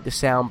try to keep the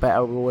sound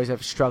better. We always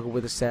have a struggle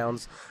with the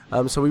sounds.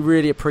 So we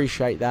really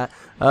appreciate that.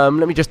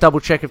 Let me just double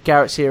check if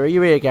Garrett's here. Are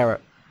you here, Garrett?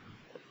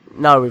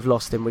 No, we've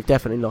lost him. We've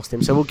definitely lost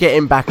him. So we'll get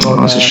him back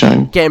on. That's a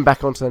shame. Get him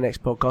back onto the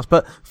next podcast.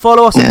 But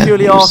follow us at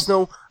Purely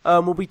Arsenal.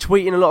 We'll be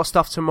tweeting a lot of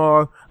stuff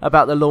tomorrow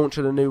about the launch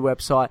of the new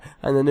website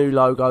and the new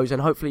logos.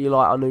 And hopefully you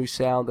like our new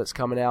sound that's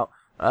coming out.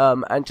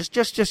 And just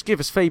give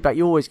us feedback.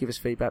 You always give us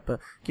feedback, but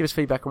give us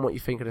feedback on what you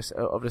think of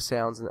the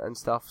sounds and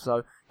stuff.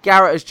 So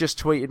Garrett has just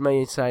tweeted me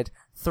and said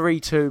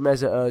 3-2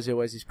 Mesut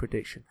Ozil as his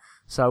prediction.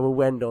 So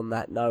we'll end on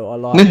that note. I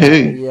like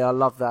that. Yeah, I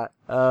love that.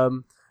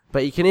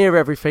 But he can hear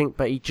everything,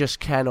 but he just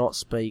cannot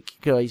speak.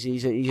 He's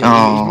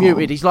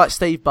muted. He's like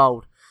Steve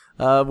Bold.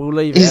 We'll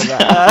leave it at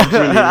that.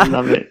 Brilliant,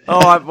 love it. All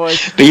right,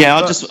 boys. But yeah,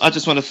 I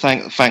just want to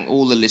thank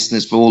all the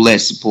listeners for all their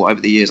support over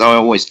the years. I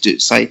always do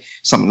say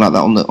something like that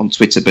on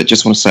Twitter, but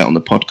just want to say it on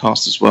the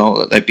podcast as well.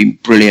 That they've been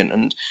brilliant,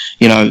 and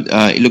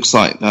it looks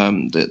like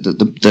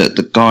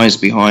the guys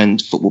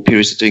behind Football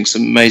Purists are doing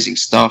some amazing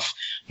stuff.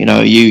 You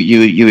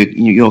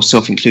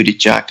yourself included,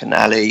 Jack and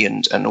Ali,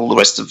 and all the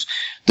rest of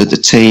the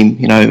team.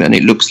 And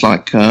it looks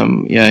like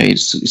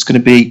it's going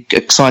to be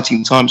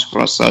exciting times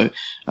for us. So.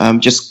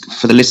 Just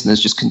for the listeners,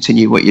 just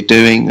continue what you're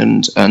doing,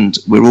 and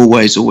we're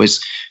always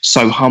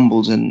so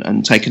humbled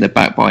and taken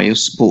aback by your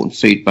support and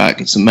feedback.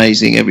 It's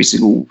amazing every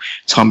single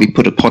time we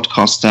put a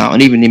podcast out,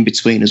 and even in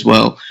between as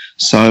well.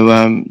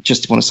 So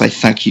just want to say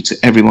thank you to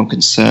everyone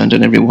concerned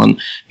and everyone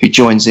who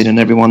joins in and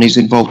everyone who's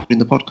involved in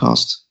the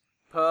podcast.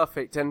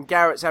 Perfect. And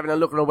Garrett's having a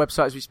look on our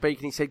website as we speak,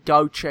 and he said,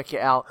 go check it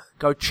out.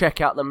 Go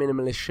check out the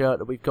minimalist shirt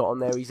that we've got on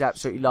there. He's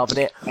absolutely loving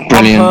it.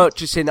 Brilliant.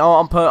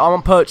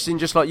 I'm purchasing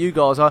just like you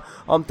guys.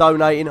 I'm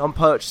donating, I'm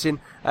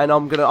purchasing, and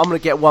I'm gonna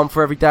get one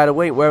for every day of the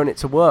week, wearing it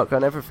to work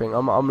and everything.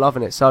 I'm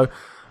loving it. So,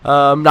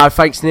 no,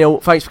 thanks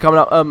Neil. Thanks for coming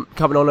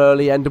on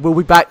early, and we'll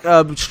be back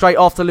straight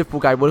after the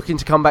Liverpool game. We're looking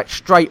to come back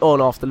straight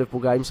on after the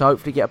Liverpool game, so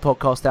hopefully get a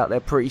podcast out there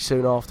pretty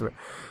soon after it.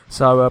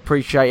 So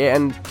appreciate it,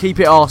 and keep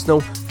it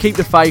Arsenal. Keep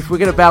the faith. We're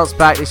going to bounce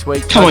back this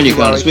week. Come on, you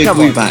guys. We'll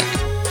be back.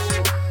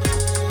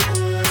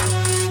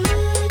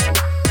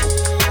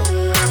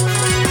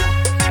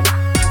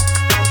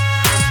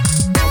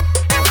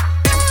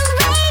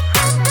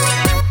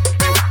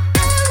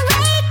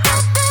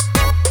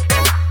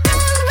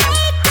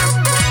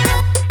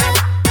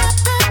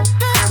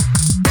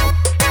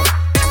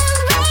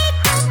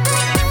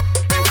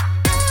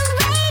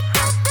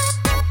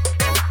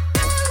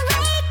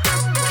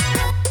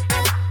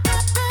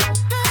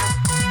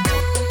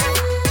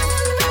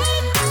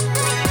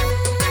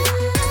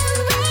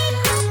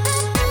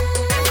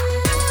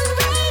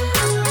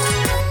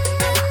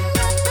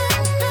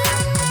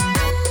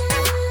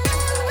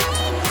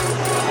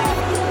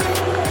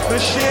 The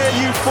sheer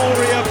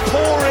euphoria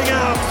pouring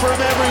out from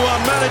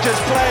everyone, managers,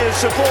 players,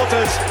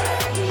 supporters.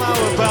 How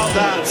about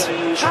that?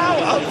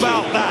 How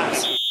about that?